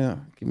 Give me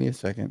a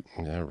second.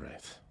 All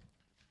right.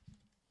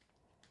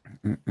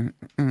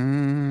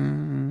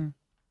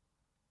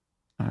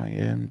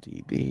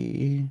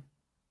 IMDb.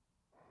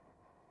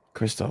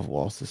 Christoph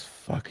Waltz is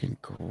fucking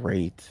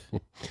great.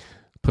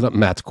 Put up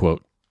Matt's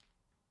quote.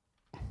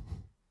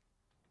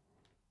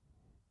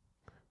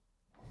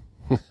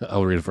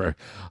 I'll read it for her.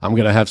 I'm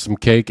going to have some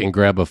cake and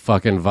grab a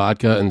fucking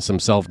vodka and some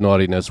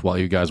self-naughtiness while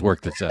you guys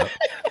work this out.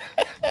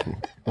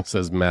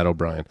 Says Matt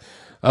O'Brien.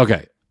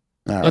 Okay.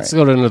 Let's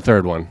go to the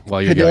third one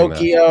while you're getting that.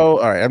 Pinocchio.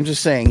 All right, I'm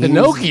just saying.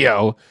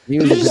 Pinocchio? He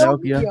was a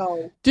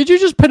Pinocchio. Did you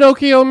just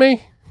Pinocchio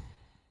me?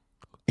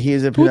 He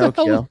is a Who the hell-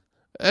 Pinocchio.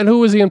 And who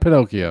was he in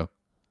Pinocchio?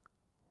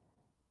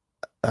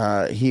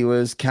 He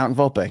was Count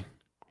Volpe.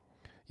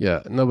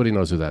 Yeah, nobody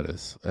knows who that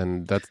is.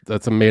 And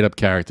that's a made-up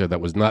character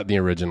that was not the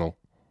original.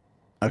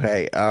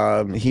 Okay.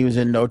 He was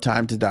in No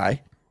Time to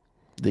Die.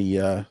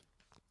 The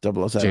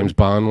 007. James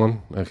Bond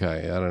one?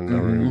 Okay, I don't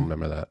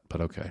remember that,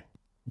 but okay.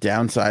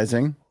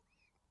 Downsizing.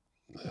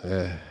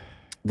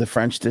 The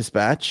French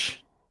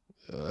Dispatch.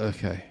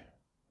 Okay.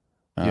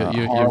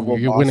 Horrible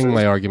You're winning Bosses.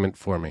 my argument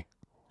for me.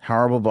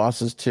 Horrible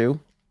Bosses 2.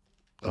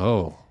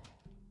 Oh.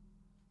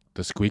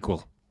 The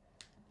Squeakquel.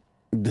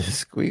 The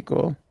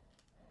Squeakquel.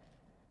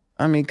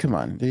 I mean, come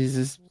on. He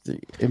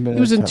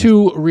was in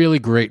two really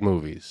great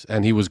movies,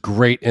 and he was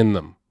great in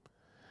them.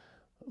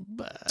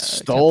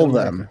 Stole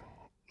them.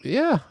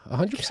 Yeah,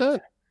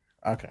 100%.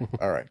 Okay.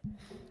 All right.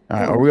 All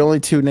right. Are we only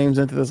 2 names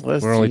into this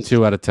list? We're only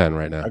 2 out of 10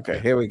 right now. Okay.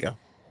 Here we go.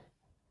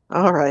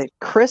 All right,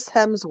 Chris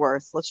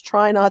Hemsworth. Let's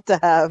try not to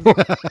have an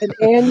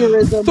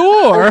aneurysm.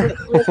 Thor? over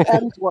Chris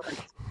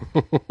Hemsworth.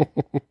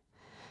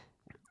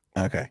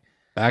 Okay.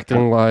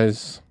 Acting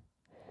wise,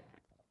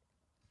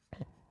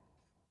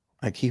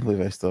 I can't believe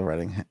I'm still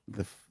writing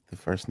the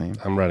first name.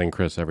 I'm writing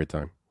Chris every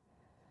time.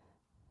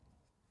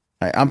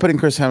 All right, I'm putting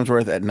Chris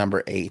Hemsworth at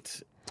number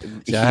 8.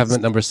 See, I have him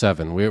at number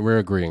 7. We're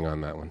agreeing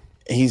on that one.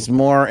 He's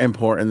more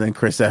important than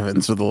Chris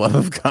Evans, for the love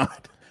of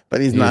God.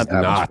 But he's not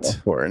that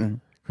much more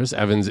important. Chris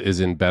Evans is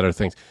in better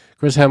things.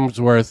 Chris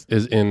Hemsworth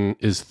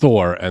is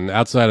Thor, and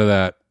outside of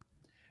that,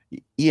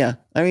 Yeah.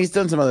 I mean, he's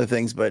done some other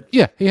things, but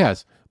yeah, he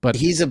has. But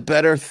he's a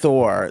better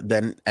Thor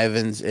than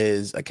Evans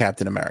is a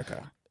Captain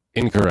America.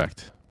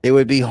 Incorrect. It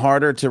would be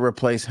harder to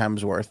replace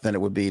Hemsworth than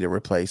it would be to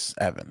replace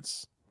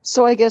Evans.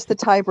 So I guess the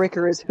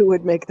tiebreaker is who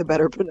would make the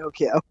better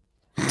Pinocchio.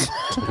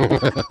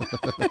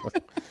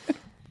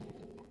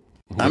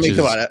 I mean,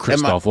 come on.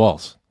 Christoph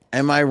Waltz.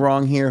 Am I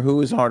wrong here?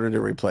 Who is harder to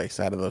replace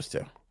out of those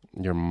 2?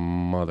 Your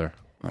mother.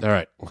 All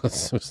right.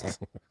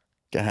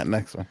 Go ahead,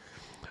 next one.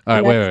 All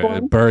right, Next wait.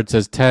 one. Bird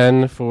says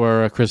 10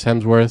 for Chris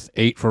Hemsworth,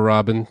 8 for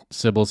Robin.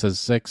 Sybil says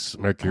 6.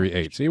 Mercury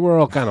 8. See, we're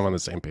all kind of on the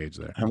same page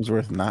there.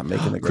 Hemsworth not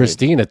making the grade.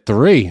 Christine at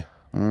 3.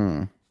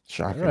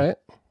 Shocking. All right.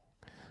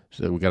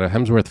 So we got a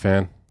Hemsworth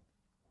fan.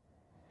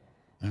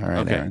 All right.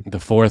 Okay. Aaron. The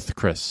 4th,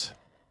 Chris.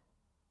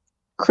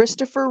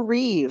 Christopher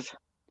Reeve.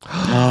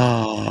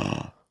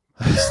 Oh,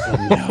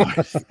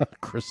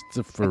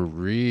 Christopher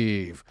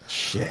Reeve.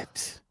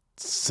 shit.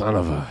 Son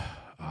of a.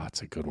 Oh,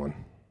 that's a good one.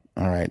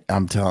 All right.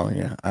 I'm telling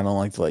you, I don't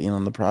like to let you know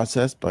in the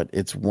process, but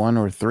it's 1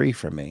 or 3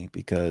 for me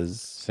because,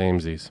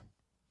 Samesies.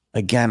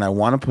 again, I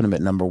want to put him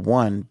at number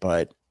 1,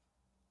 but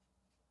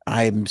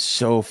I'm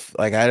so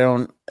like,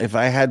 if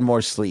I had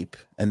more sleep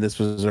and this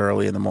was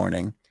early in the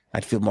morning,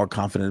 I'd feel more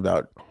confident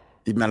about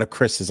the amount of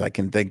Chris's I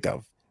can think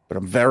of. But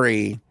I'm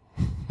very,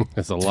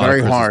 It's it's lot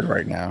very of Chris's. hard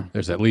right now.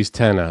 There's at least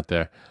 10 out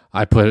there.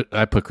 I put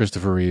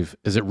Christopher Reeve.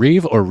 Is it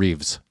Reeve or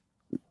Reeves?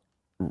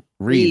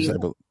 Reeves, Reeve. I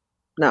believe.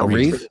 No,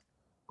 Reeve?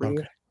 Reeve.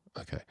 Okay.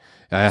 Okay.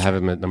 I have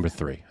him at number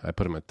 3. I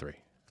put him at 3.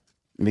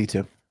 Me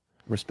too.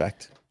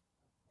 Respect.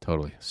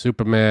 Totally.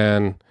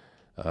 Superman,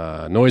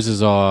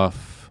 Noises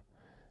Off.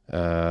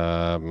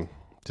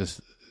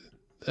 Just,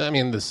 I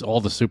mean,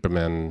 all the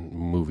Superman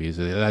movies.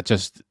 That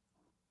just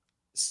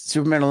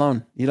Superman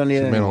alone. You don't need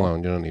Superman any more.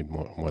 alone. You don't need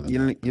more than You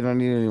that. don't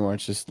need any more.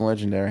 It's just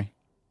legendary.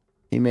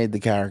 He made the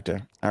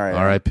character. All right.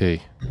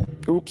 R.I.P.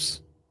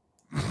 Oops.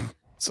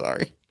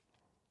 Sorry.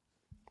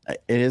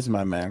 It is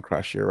my man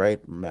crush. You're right,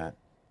 Matt.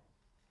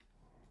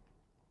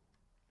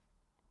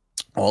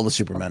 All the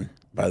Supermen,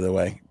 by the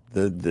way.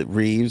 The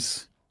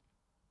Reeves,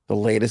 the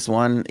latest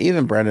one,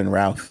 even Brendan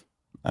Routh,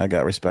 I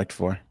got respect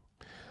for.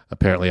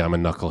 Apparently, I'm a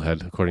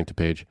knucklehead, according to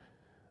Paige.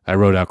 I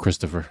wrote out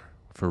Christopher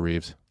for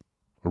Reeves.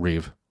 Or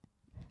Reeve.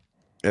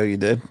 Oh, you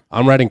did?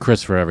 I'm writing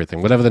Chris for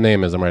everything. Whatever the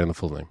name is, I'm writing the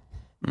full name.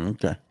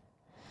 Okay.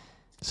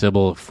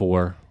 Sybil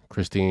 4,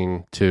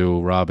 Christine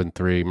 2, Robin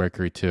 3,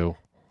 Mercury 2.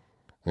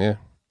 Yeah,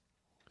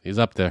 he's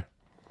up there.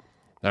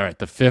 All right,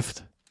 the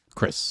 5th,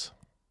 Chris.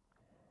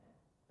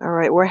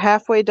 right, we're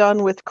halfway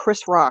done with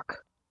Chris Rock.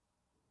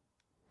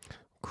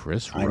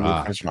 Chris I knew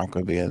Rock. Chris Rock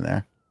would be in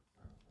there.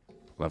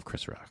 Love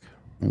Chris Rock.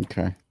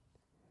 Okay. All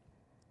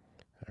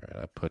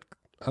right,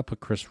 I'll put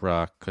Chris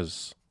Rock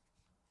because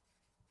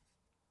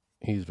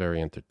he's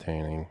very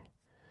entertaining.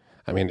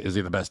 I mean, is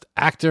he the best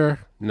actor?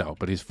 No,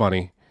 but he's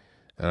funny,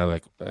 and I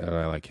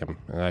like him.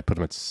 And I put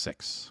him at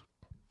 6.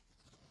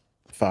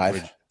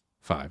 5.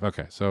 5.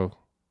 Okay, so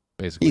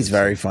basically He's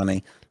very same-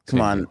 funny. same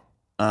Come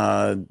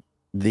on.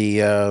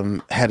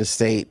 The head of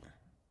state.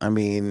 I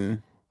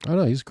mean, Oh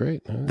no, he's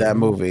great. that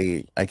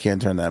movie, I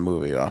can't turn that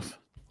movie off.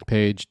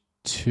 Page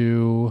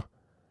 2,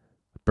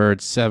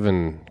 Bird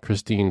 7,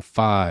 Christine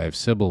 5,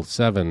 Sybil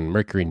 7,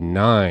 Mercury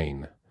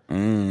 9,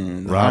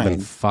 Robin 9.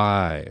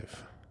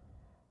 5.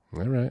 All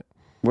right.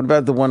 What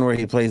about the one where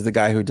he plays the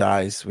guy who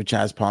dies with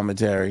Chaz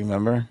Palminteri?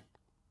 Remember?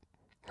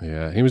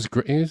 Yeah, he was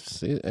great.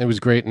 It was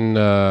great in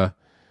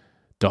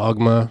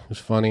Dogma. It was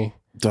funny.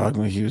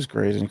 Dogma, he was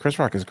great. And Chris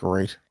Rock is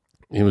great.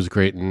 He was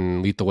great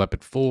in Lethal Weapon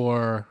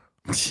 4.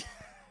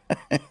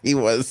 He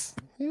was.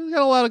 He's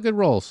got a lot of good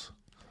roles.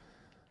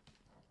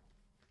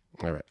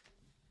 All right.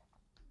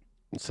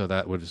 So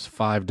that was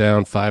 5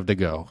 down, 5 to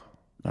go.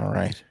 All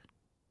right.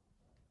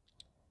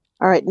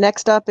 All right,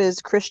 next up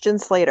is Christian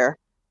Slater.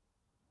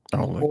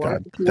 Oh, my Or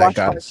God. if you Thank watch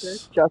God. Archer,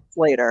 just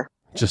Slater.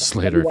 Just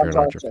Slater if you're an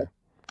Archer fan.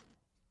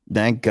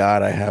 Thank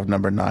God I have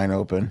number 9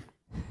 open.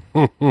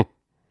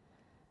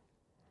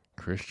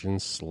 Christian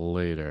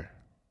Slater.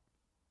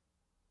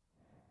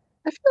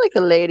 I feel like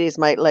the ladies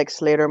might like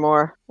Slater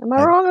more. Am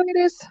I wrong,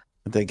 ladies?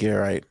 I think you're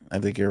right. I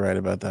think you're right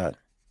about that.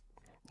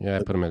 Yeah,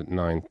 I put him at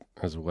 9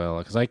 as well.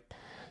 Because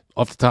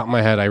off the top of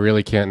my head, I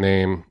really can't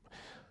name.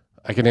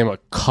 I can name a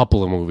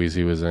couple of movies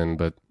he was in,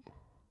 but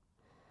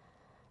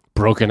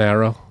Broken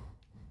Arrow.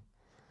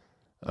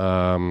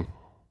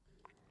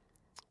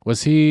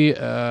 Was he?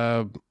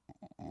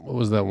 What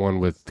was that one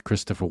with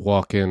Christopher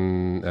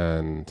Walken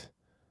and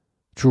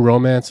True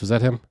Romance? Was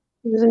that him?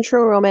 He was in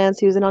True Romance.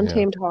 He was in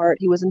Untamed Heart.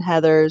 He was in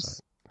Heathers.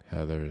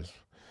 Heathers.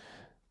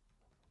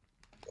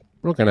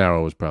 Broken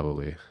Arrow was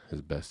probably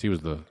his best. He was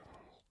the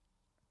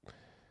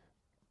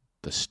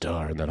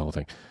star in that whole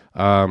thing.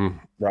 Robin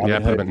Yeah, I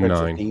put Hood, him at Prince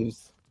of 9.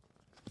 Thieves.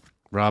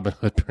 Robin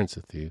Hood, Prince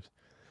of Thieves.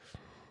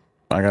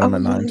 I got him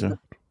at 9 too.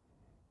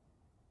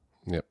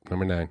 Yep,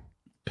 number 9.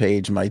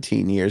 Page, my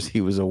teen years, he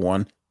was a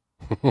 1.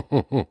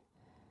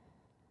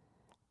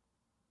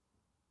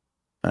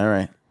 All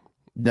right.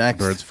 Next.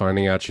 Bird's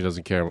finding out she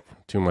doesn't care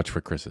too much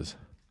for Chris's.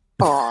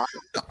 Aw.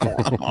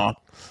 I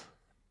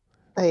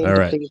hate All to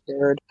right. please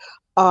Bird.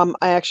 I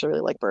actually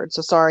really like Bird,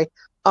 so sorry.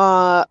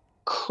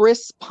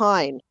 Chris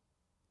Pine.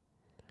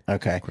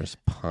 Okay. Chris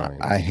Pine.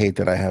 I hate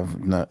that I have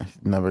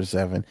number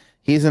 7.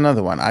 He's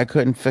another one. I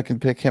couldn't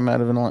pick him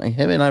out of him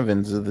and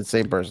Evans are the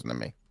same person to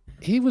me.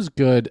 He was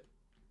good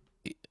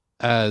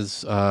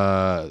as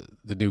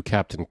the new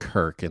Captain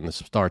Kirk in the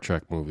Star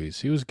Trek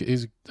movies.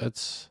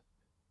 That's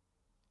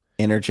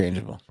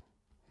Interchangeable.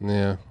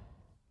 yeah.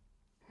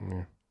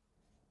 And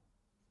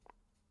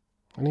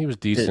he was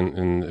decent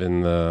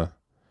in the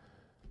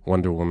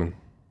Wonder Woman.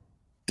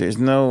 There's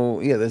no.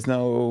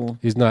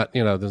 He's not,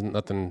 there's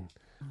nothing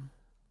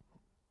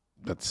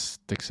that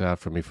sticks out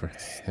for me for him.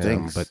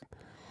 Stinks.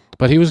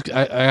 But he was.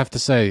 I have to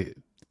say,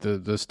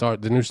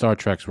 the new Star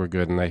Treks were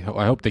good, and I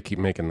hope they keep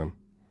making them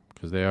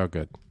because they are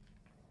good.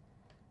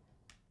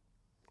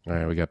 All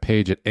right, we got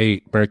Paige at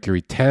 8,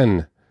 Mercury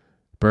 10,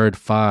 Bird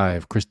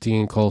 5,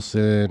 Christine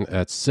Coulson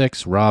at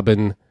 6,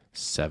 Robin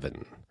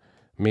 7.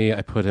 Me,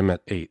 I put him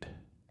at 8.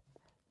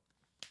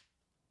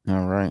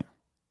 All right.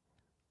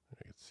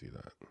 I can see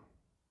that.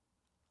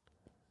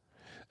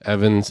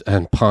 Evans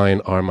and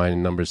Pine are my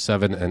numbers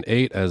 7 and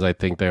 8, as I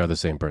think they are the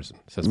same person.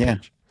 Says Yeah.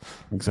 Paige.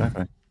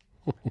 Exactly.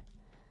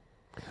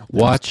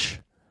 Watch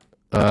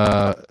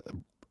Knives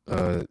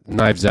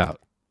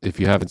Out if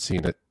you haven't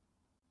seen it.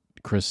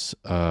 Chris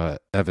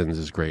Evans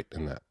is great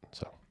in that.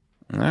 So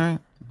All right.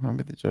 I'll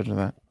be the judge of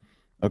that.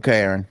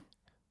 Okay, Aaron.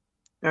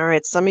 All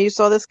right, some of you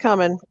saw this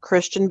coming.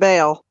 Christian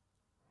Bale.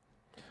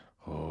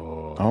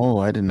 Oh,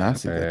 I did not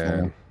see that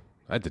coming.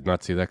 I did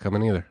not see that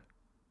coming either.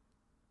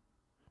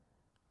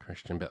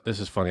 Christian Bale. This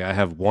is funny. I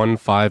have 1,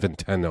 5, and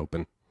 10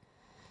 open.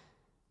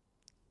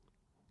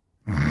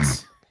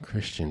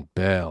 Christian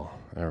Bale.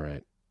 All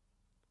right.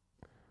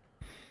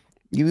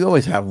 You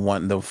always have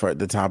one though for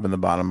the top and the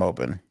bottom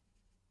open.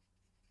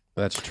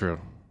 That's true.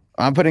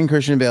 I'm putting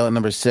Christian Bale at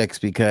number 6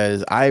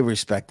 because I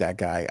respect that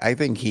guy. I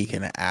think he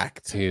can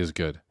act. He is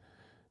good.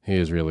 He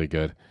is really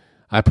good.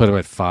 I put him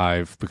at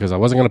 5 because I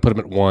wasn't going to put him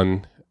at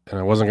 1 and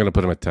I wasn't going to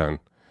put him at 10.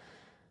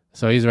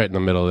 So he's right in the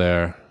middle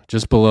there,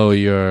 just below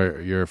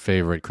your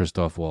favorite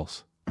Christoph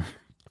Waltz.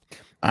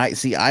 I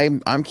see.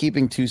 I'm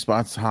keeping 2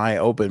 spots high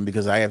open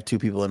because I have 2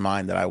 people in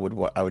mind that I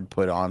would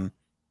put on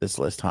this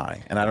list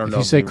high, and I don't If know.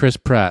 you say Chris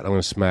Pratt, I'm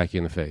going to smack you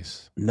in the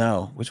face.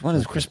 No, which one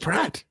is Chris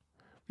Pratt?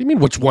 What do you mean?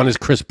 Which one is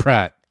Chris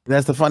Pratt?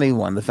 That's the funny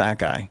one, the fat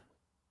guy.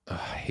 I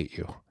hate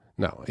you.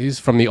 No, he's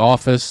from The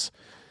Office.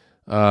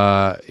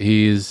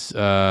 He's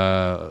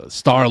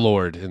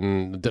Star-Lord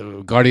in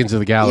Guardians of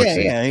the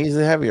Galaxy. Yeah, he's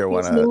the heavier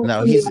one.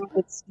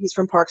 He's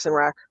from Parks and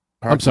Rec.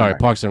 I'm sorry,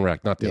 Parks and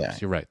Rec, not the Yeah.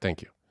 others. You're right.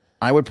 Thank you.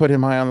 I would put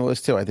him high on the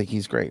list too. I think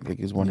he's great. I think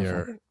he's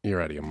wonderful.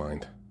 You're out of your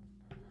mind.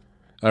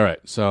 All right,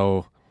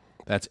 so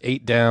that's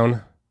 8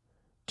 down,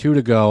 2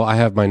 to go. I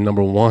have my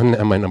number 1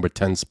 and my number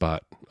 10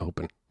 spot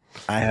open.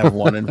 I have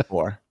 1 and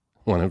 4.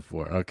 1 and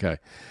 4. Okay.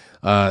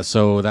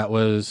 So that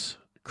was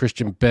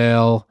Christian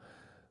Bale.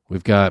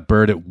 We've got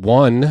Bird at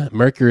 1,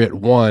 Mercury at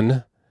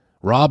 1,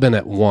 Robin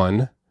at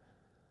 1,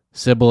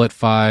 Sybil at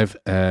 5,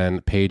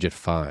 and Paige at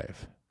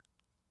 5.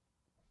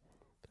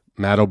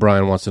 Matt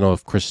O'Brien wants to know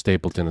if Chris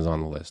Stapleton is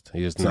on the list.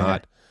 He is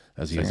not,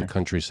 as he is a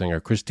country singer.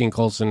 Christine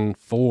Coulson,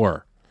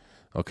 4.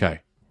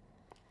 Okay.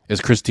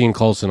 Is Christine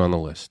Coulson on the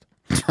list?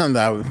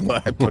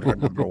 I put her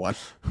number 1.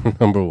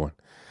 Number 1.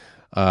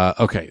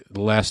 Okay,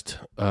 the last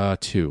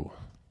 2.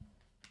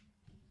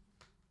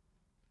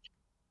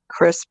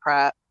 Chris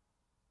Pratt.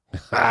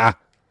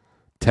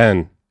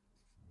 10.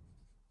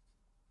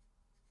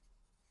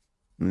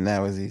 And that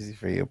was easy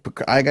for you.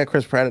 I got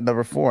Chris Pratt at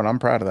number 4, and I'm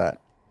proud of that.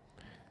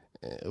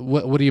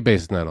 What are you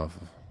basing that off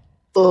of?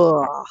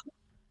 Ugh.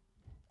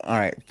 All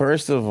right.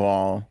 First of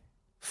all,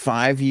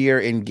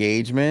 5-year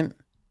engagement.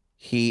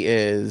 He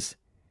is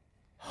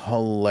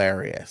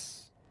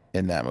hilarious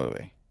in that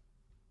movie.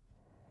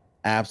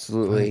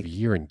 Absolutely.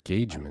 5-year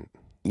engagement.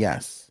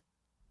 Yes.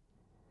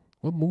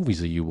 What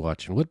movies are you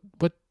watching? What?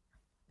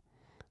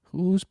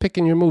 Who's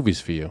picking your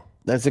movies for you?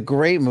 That's a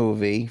great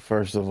movie,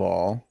 first of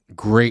all.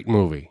 Great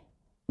movie.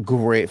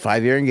 Great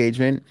 5-year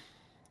engagement.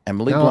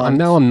 Emily Blunt.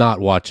 Now I'm not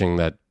watching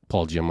that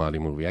Paul Giamatti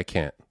movie. I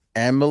can't.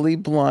 Emily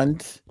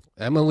Blunt.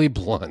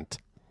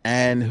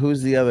 And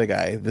who's the other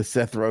guy? The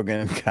Seth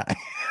Rogen guy.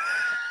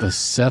 The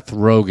Seth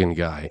Rogen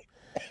guy.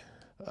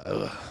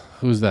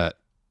 Who's that?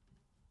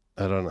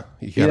 I don't know.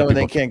 You know when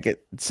they can't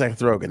get Seth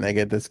Rogen, they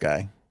get this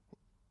guy.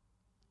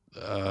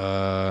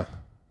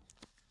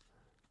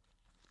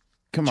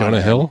 Come on,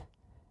 Jonah Hill?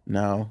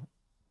 No.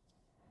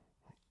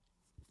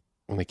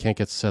 When they can't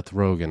get Seth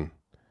Rogen.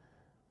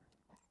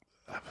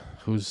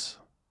 Who's...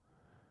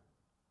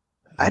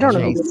 I don't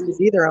know who this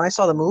is either, and I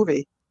saw the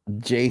movie.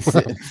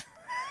 Jason.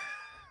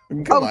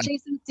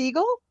 Jason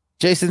Segel?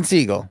 Jason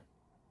Segel.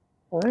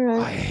 All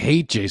right. I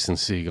hate Jason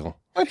Segel.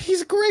 But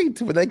he's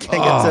great. When they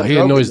can't get Seth he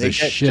Rogen, annoys they the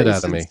get shit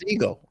out of Jason me.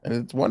 Segel, and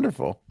it's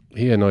wonderful.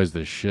 He annoys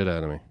the shit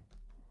out of me.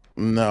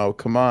 No,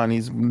 come on.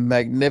 He's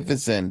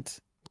magnificent.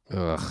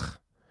 Ugh.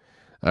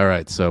 All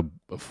right, so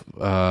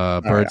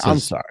Bird says I'm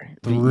sorry.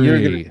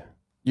 3.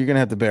 You're gonna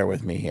have to bear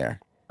with me here.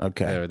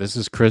 Okay. Anyway, this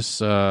is Chris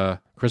Pratt.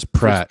 First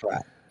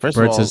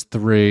Bird of all, says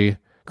 3.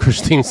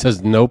 Christine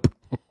says nope.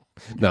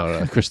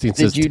 No, Christine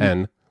says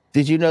 10.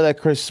 Did you know that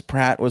Chris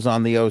Pratt was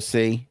on the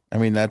OC? I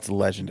mean, that's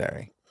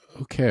legendary.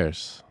 Who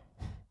cares?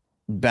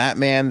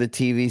 Batman, the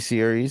TV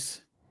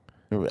series.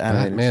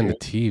 Batman, the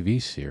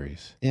TV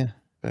series. Yeah.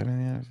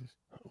 Batman,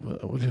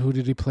 Who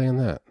did he play in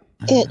that?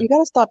 You got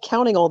to stop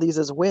counting all these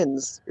as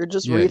wins. You're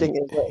just reading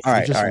a list. All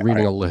right, You're just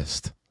reading a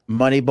list.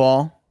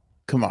 Moneyball.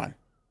 Come on.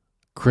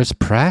 Chris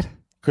Pratt?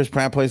 Chris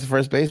Pratt plays the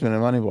first baseman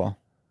in Moneyball.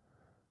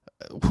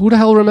 Who the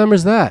hell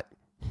remembers that?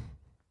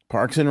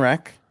 Parks and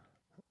Rec.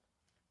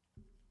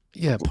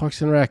 Yeah,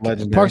 Parks and Rec.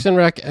 Legendary. Parks and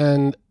Rec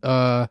and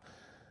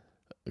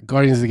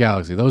Guardians of the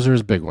Galaxy. Those are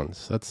his big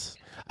ones.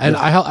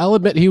 I'll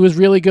admit he was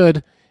really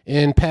good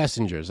in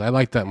Passengers. I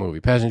like that movie.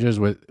 Passengers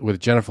with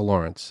Jennifer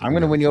Lawrence. I'm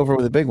going to win you over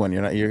with a big one.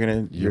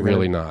 You're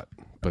really not.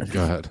 But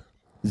go ahead.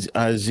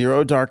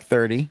 Zero Dark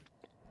 30.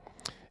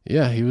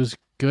 Yeah, he was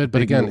good,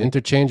 but again,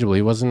 interchangeable.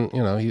 He wasn't.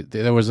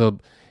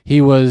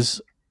 He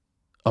was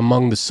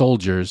among the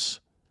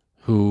soldiers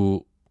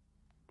who,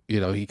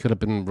 he could have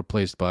been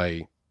replaced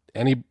by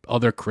any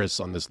other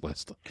Chris on this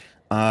list.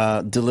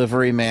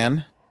 Delivery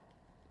Man.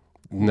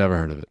 Never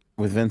heard of it.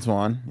 With Vince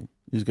Vaughn.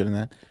 He was good in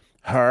that.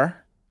 Her.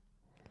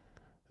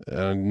 I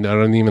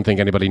don't even think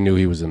anybody knew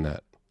he was in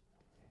that.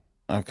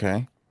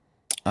 Okay.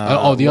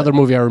 The other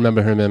movie I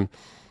remember him in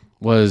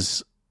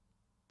was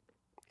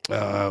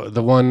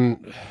the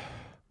one,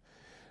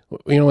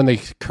 when they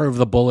curve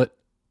the bullet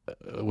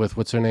with,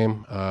 what's her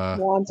name?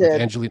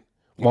 Wanted. Angelina.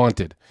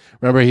 Wanted.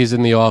 Remember, he's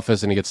in the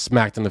office and he gets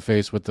smacked in the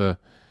face with the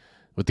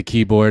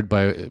keyboard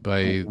by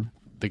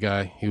the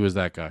guy. He was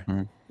that guy.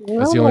 Mm-hmm.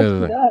 That's the only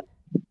other thing.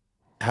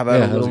 How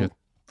about a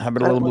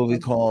little movie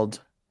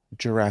called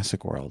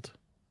Jurassic World?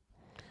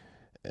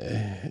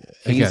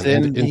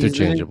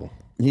 Interchangeable.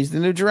 He's the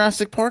new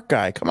Jurassic Park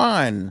guy. Come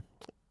on.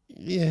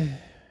 Yeah.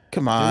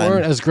 Come on. They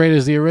weren't as great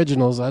as the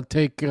originals. I'd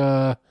take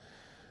what's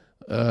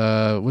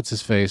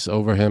his face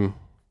over him?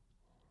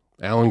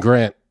 Alan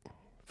Grant.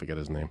 Forget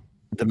his name.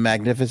 The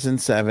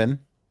Magnificent Seven.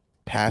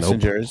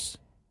 Passengers.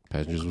 Nope.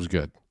 Passengers was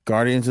good.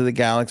 Guardians of the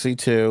Galaxy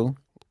 2.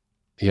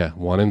 Yeah,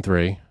 1 and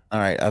 3. All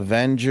right.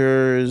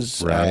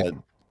 Avengers. Right.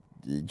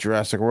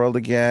 Jurassic World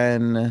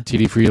again.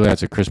 TD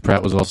Freelancer. Chris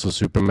Pratt was also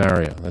Super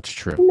Mario. That's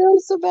true. No,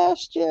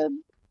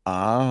 Sebastian.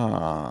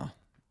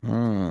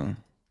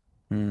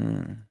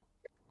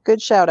 Good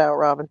Good shout out,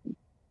 Robin.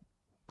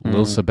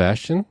 Little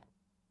Sebastian?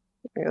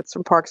 Yeah, it's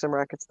from Parks and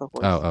Rec. It's the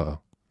horse.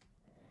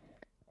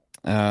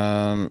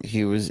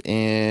 He was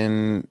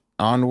in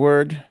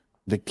Onward,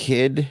 The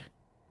Kid.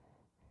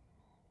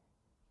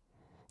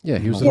 Yeah,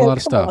 he was in a lot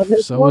of stuff.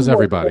 So was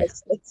everybody.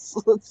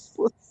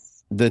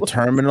 The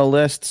Terminal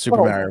List, Super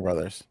Mario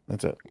Brothers.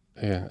 That's it.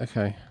 Yeah,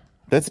 okay.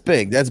 That's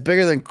big. That's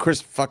bigger than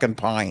Chris fucking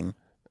Pine.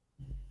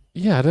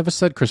 Yeah, I never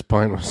said Chris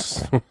Pine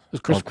was.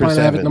 Chris Chris Pine,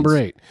 I have it number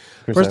 8.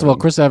 First of all,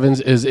 Chris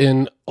Evans is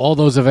in all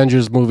those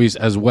Avengers movies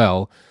as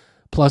well,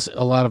 plus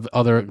a lot of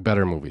other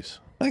better movies.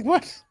 Like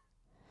what?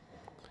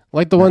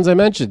 Like the ones I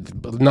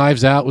mentioned.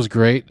 Knives Out was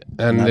great.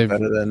 And Not they've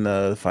better than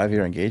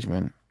 5-Year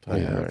Engagement.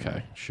 Yeah,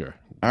 okay, sure.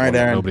 All right,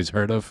 Aaron. Nobody's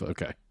heard of.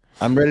 Okay.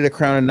 I'm ready to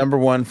crown a number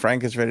 1.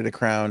 Frank is ready to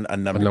crown a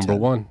number 10.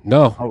 1.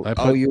 No.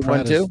 You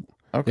won too?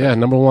 Okay. Yeah,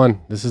 number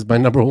 1. This is my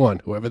number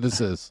 1, whoever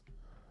this is.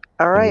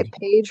 All right,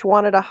 Paige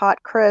wanted a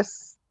hot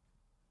Chris.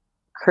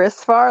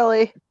 Chris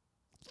Farley.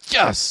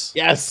 Yes.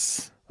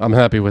 Yes. I'm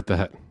happy with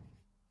that.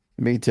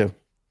 Me too.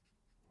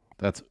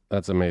 That's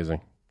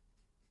amazing.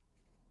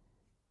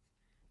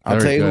 I'll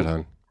Very tell you good,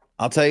 hon.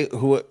 I'll tell you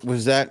who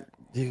was that.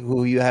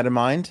 Who you had in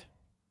mind?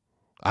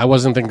 I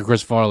wasn't thinking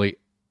Chris Farley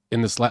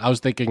in this. I was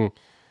thinking.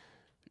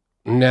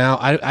 Now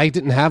I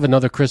didn't have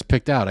another Chris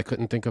picked out. I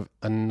couldn't think of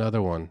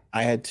another one.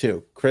 I had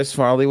 2. Chris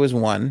Farley was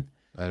one,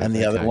 and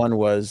the other one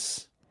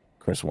was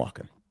Chris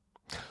Walken.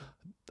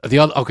 The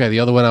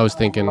other one I was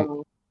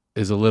thinking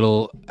is a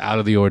little out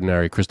of the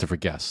ordinary. Christopher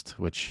Guest,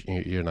 which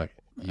you're not.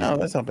 No,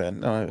 that's not bad.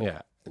 No,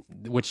 yeah,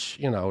 which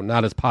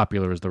not as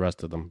popular as the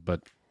rest of them,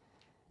 but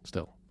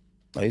still,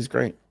 he's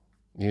great.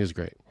 He is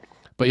great.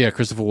 But yeah,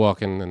 Christopher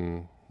Walken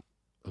and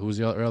who was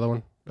the other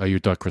one? Oh, you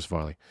thought Chris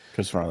Farley.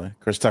 Chris Farley.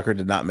 Chris Tucker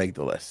did not make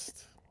the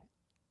list.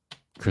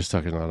 Chris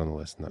Tucker's not on the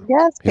list. No.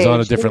 Yes, he's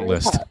on a different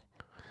list.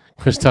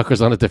 Chris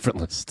Tucker's on a different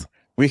list.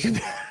 We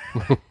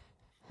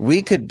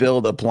could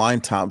build a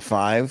blind top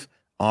 5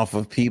 off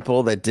of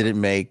people that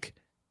didn't make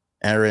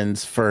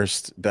Aaron's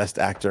first Best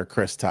Actor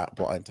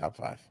blind top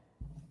 5.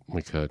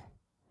 We could.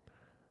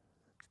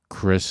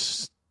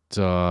 Chris,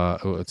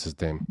 what's his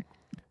name?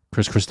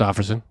 Chris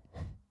Christopherson.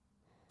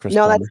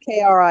 No, that's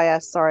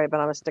KRIS. Sorry, but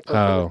I'm a stickler.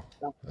 Oh,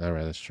 all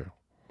right, that's true.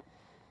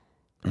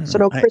 So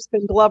no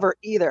Crispin Glover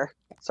either.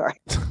 Sorry.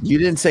 You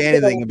didn't say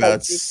anything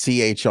about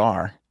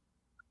CHR,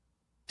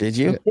 did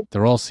you? Yeah,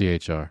 they're all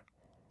CHR.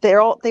 They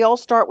all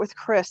start with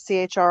Chris,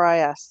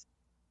 CHRIS.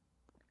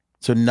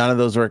 So none of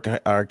those are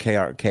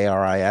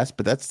KRIS,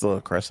 but that's still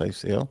a Chris, I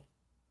feel.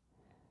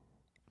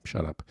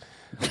 Shut up.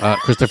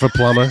 Christopher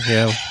Plummer,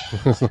 yeah.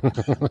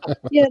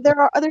 Yeah,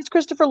 there's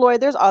Christopher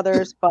Lloyd, there's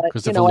others, but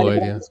Christopher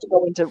Lloyd, wants to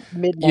go into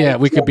midnight. Yeah,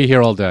 we could be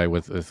here all day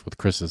with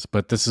Chris's,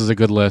 but this is a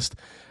good list.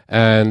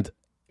 And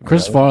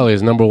Chris Farley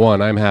is number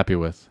 1. I'm happy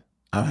with.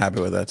 I'm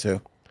happy with that too.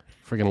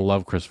 Freaking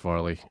love Chris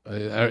Farley.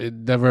 It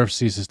never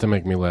ceases to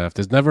make me laugh.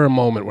 There's never a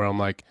moment where I'm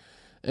like,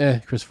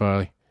 Chris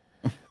Farley.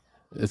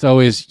 It's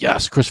always,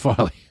 yes, Chris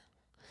Farley.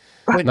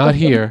 Not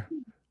here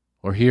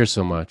or here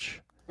so much.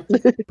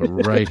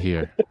 But right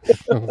here.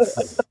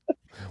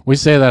 We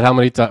say that how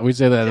many times? We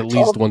say that at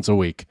least once a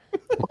week.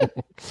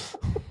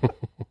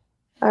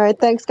 All right.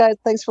 Thanks, guys.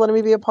 Thanks for letting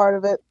me be a part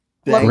of it.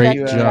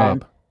 Great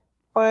job.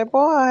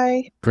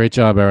 Bye-bye. Great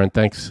job, Aaron.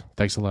 Thanks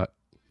a lot.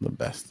 The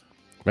best.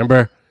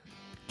 Remember,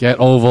 get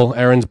Oval,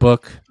 Aaron's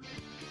book.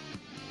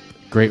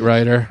 Great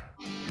writer.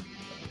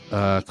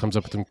 Comes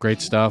up with some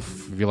great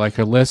stuff. If you like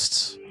her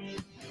lists,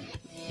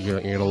 you're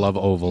going to love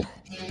Oval.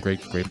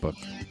 Great book.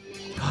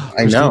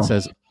 I know.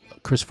 Says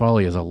Chris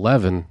Farley is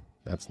 11.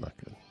 That's not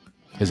good.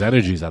 His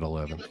energy's at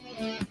 11.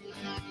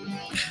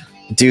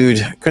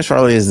 Dude, Chris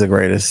Farley is the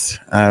greatest.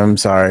 I'm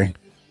sorry.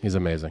 He's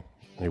amazing.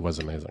 He was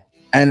amazing.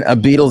 And a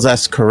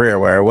Beatles-esque career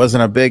where it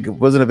wasn't a big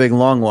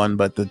long one,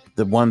 but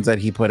the ones that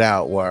he put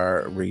out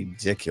were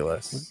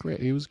ridiculous.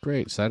 Great. He was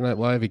great. Saturday Night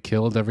Live, he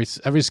killed every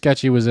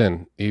sketch he was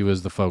in. He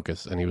was the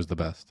focus, and he was the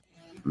best.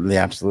 The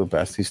absolute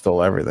best. He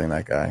stole everything,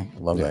 that guy.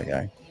 Love that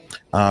guy.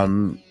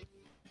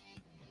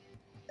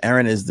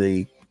 Aaron is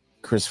the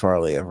Chris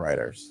Farley of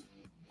writers.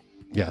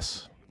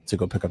 Yes. So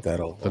go pick up that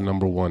Oval. The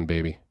number 1,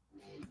 baby.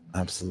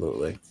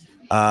 Absolutely.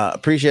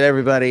 Appreciate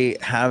everybody.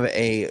 Have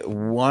a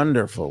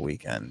wonderful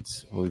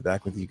weekend. We'll be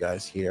back with you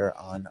guys here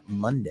on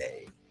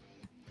Monday.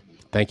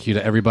 Thank you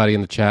to everybody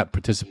in the chat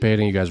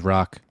participating. You guys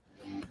rock.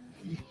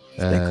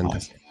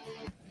 And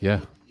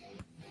yeah.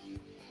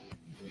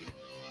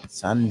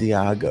 San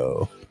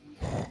Diego.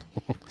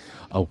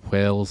 A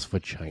whale's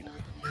vagina.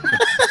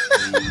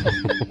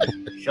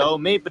 Show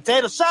me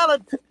potato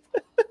salad.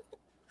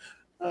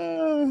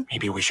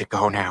 Maybe we should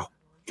go now.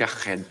 Go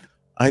ahead.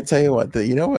 I tell you what,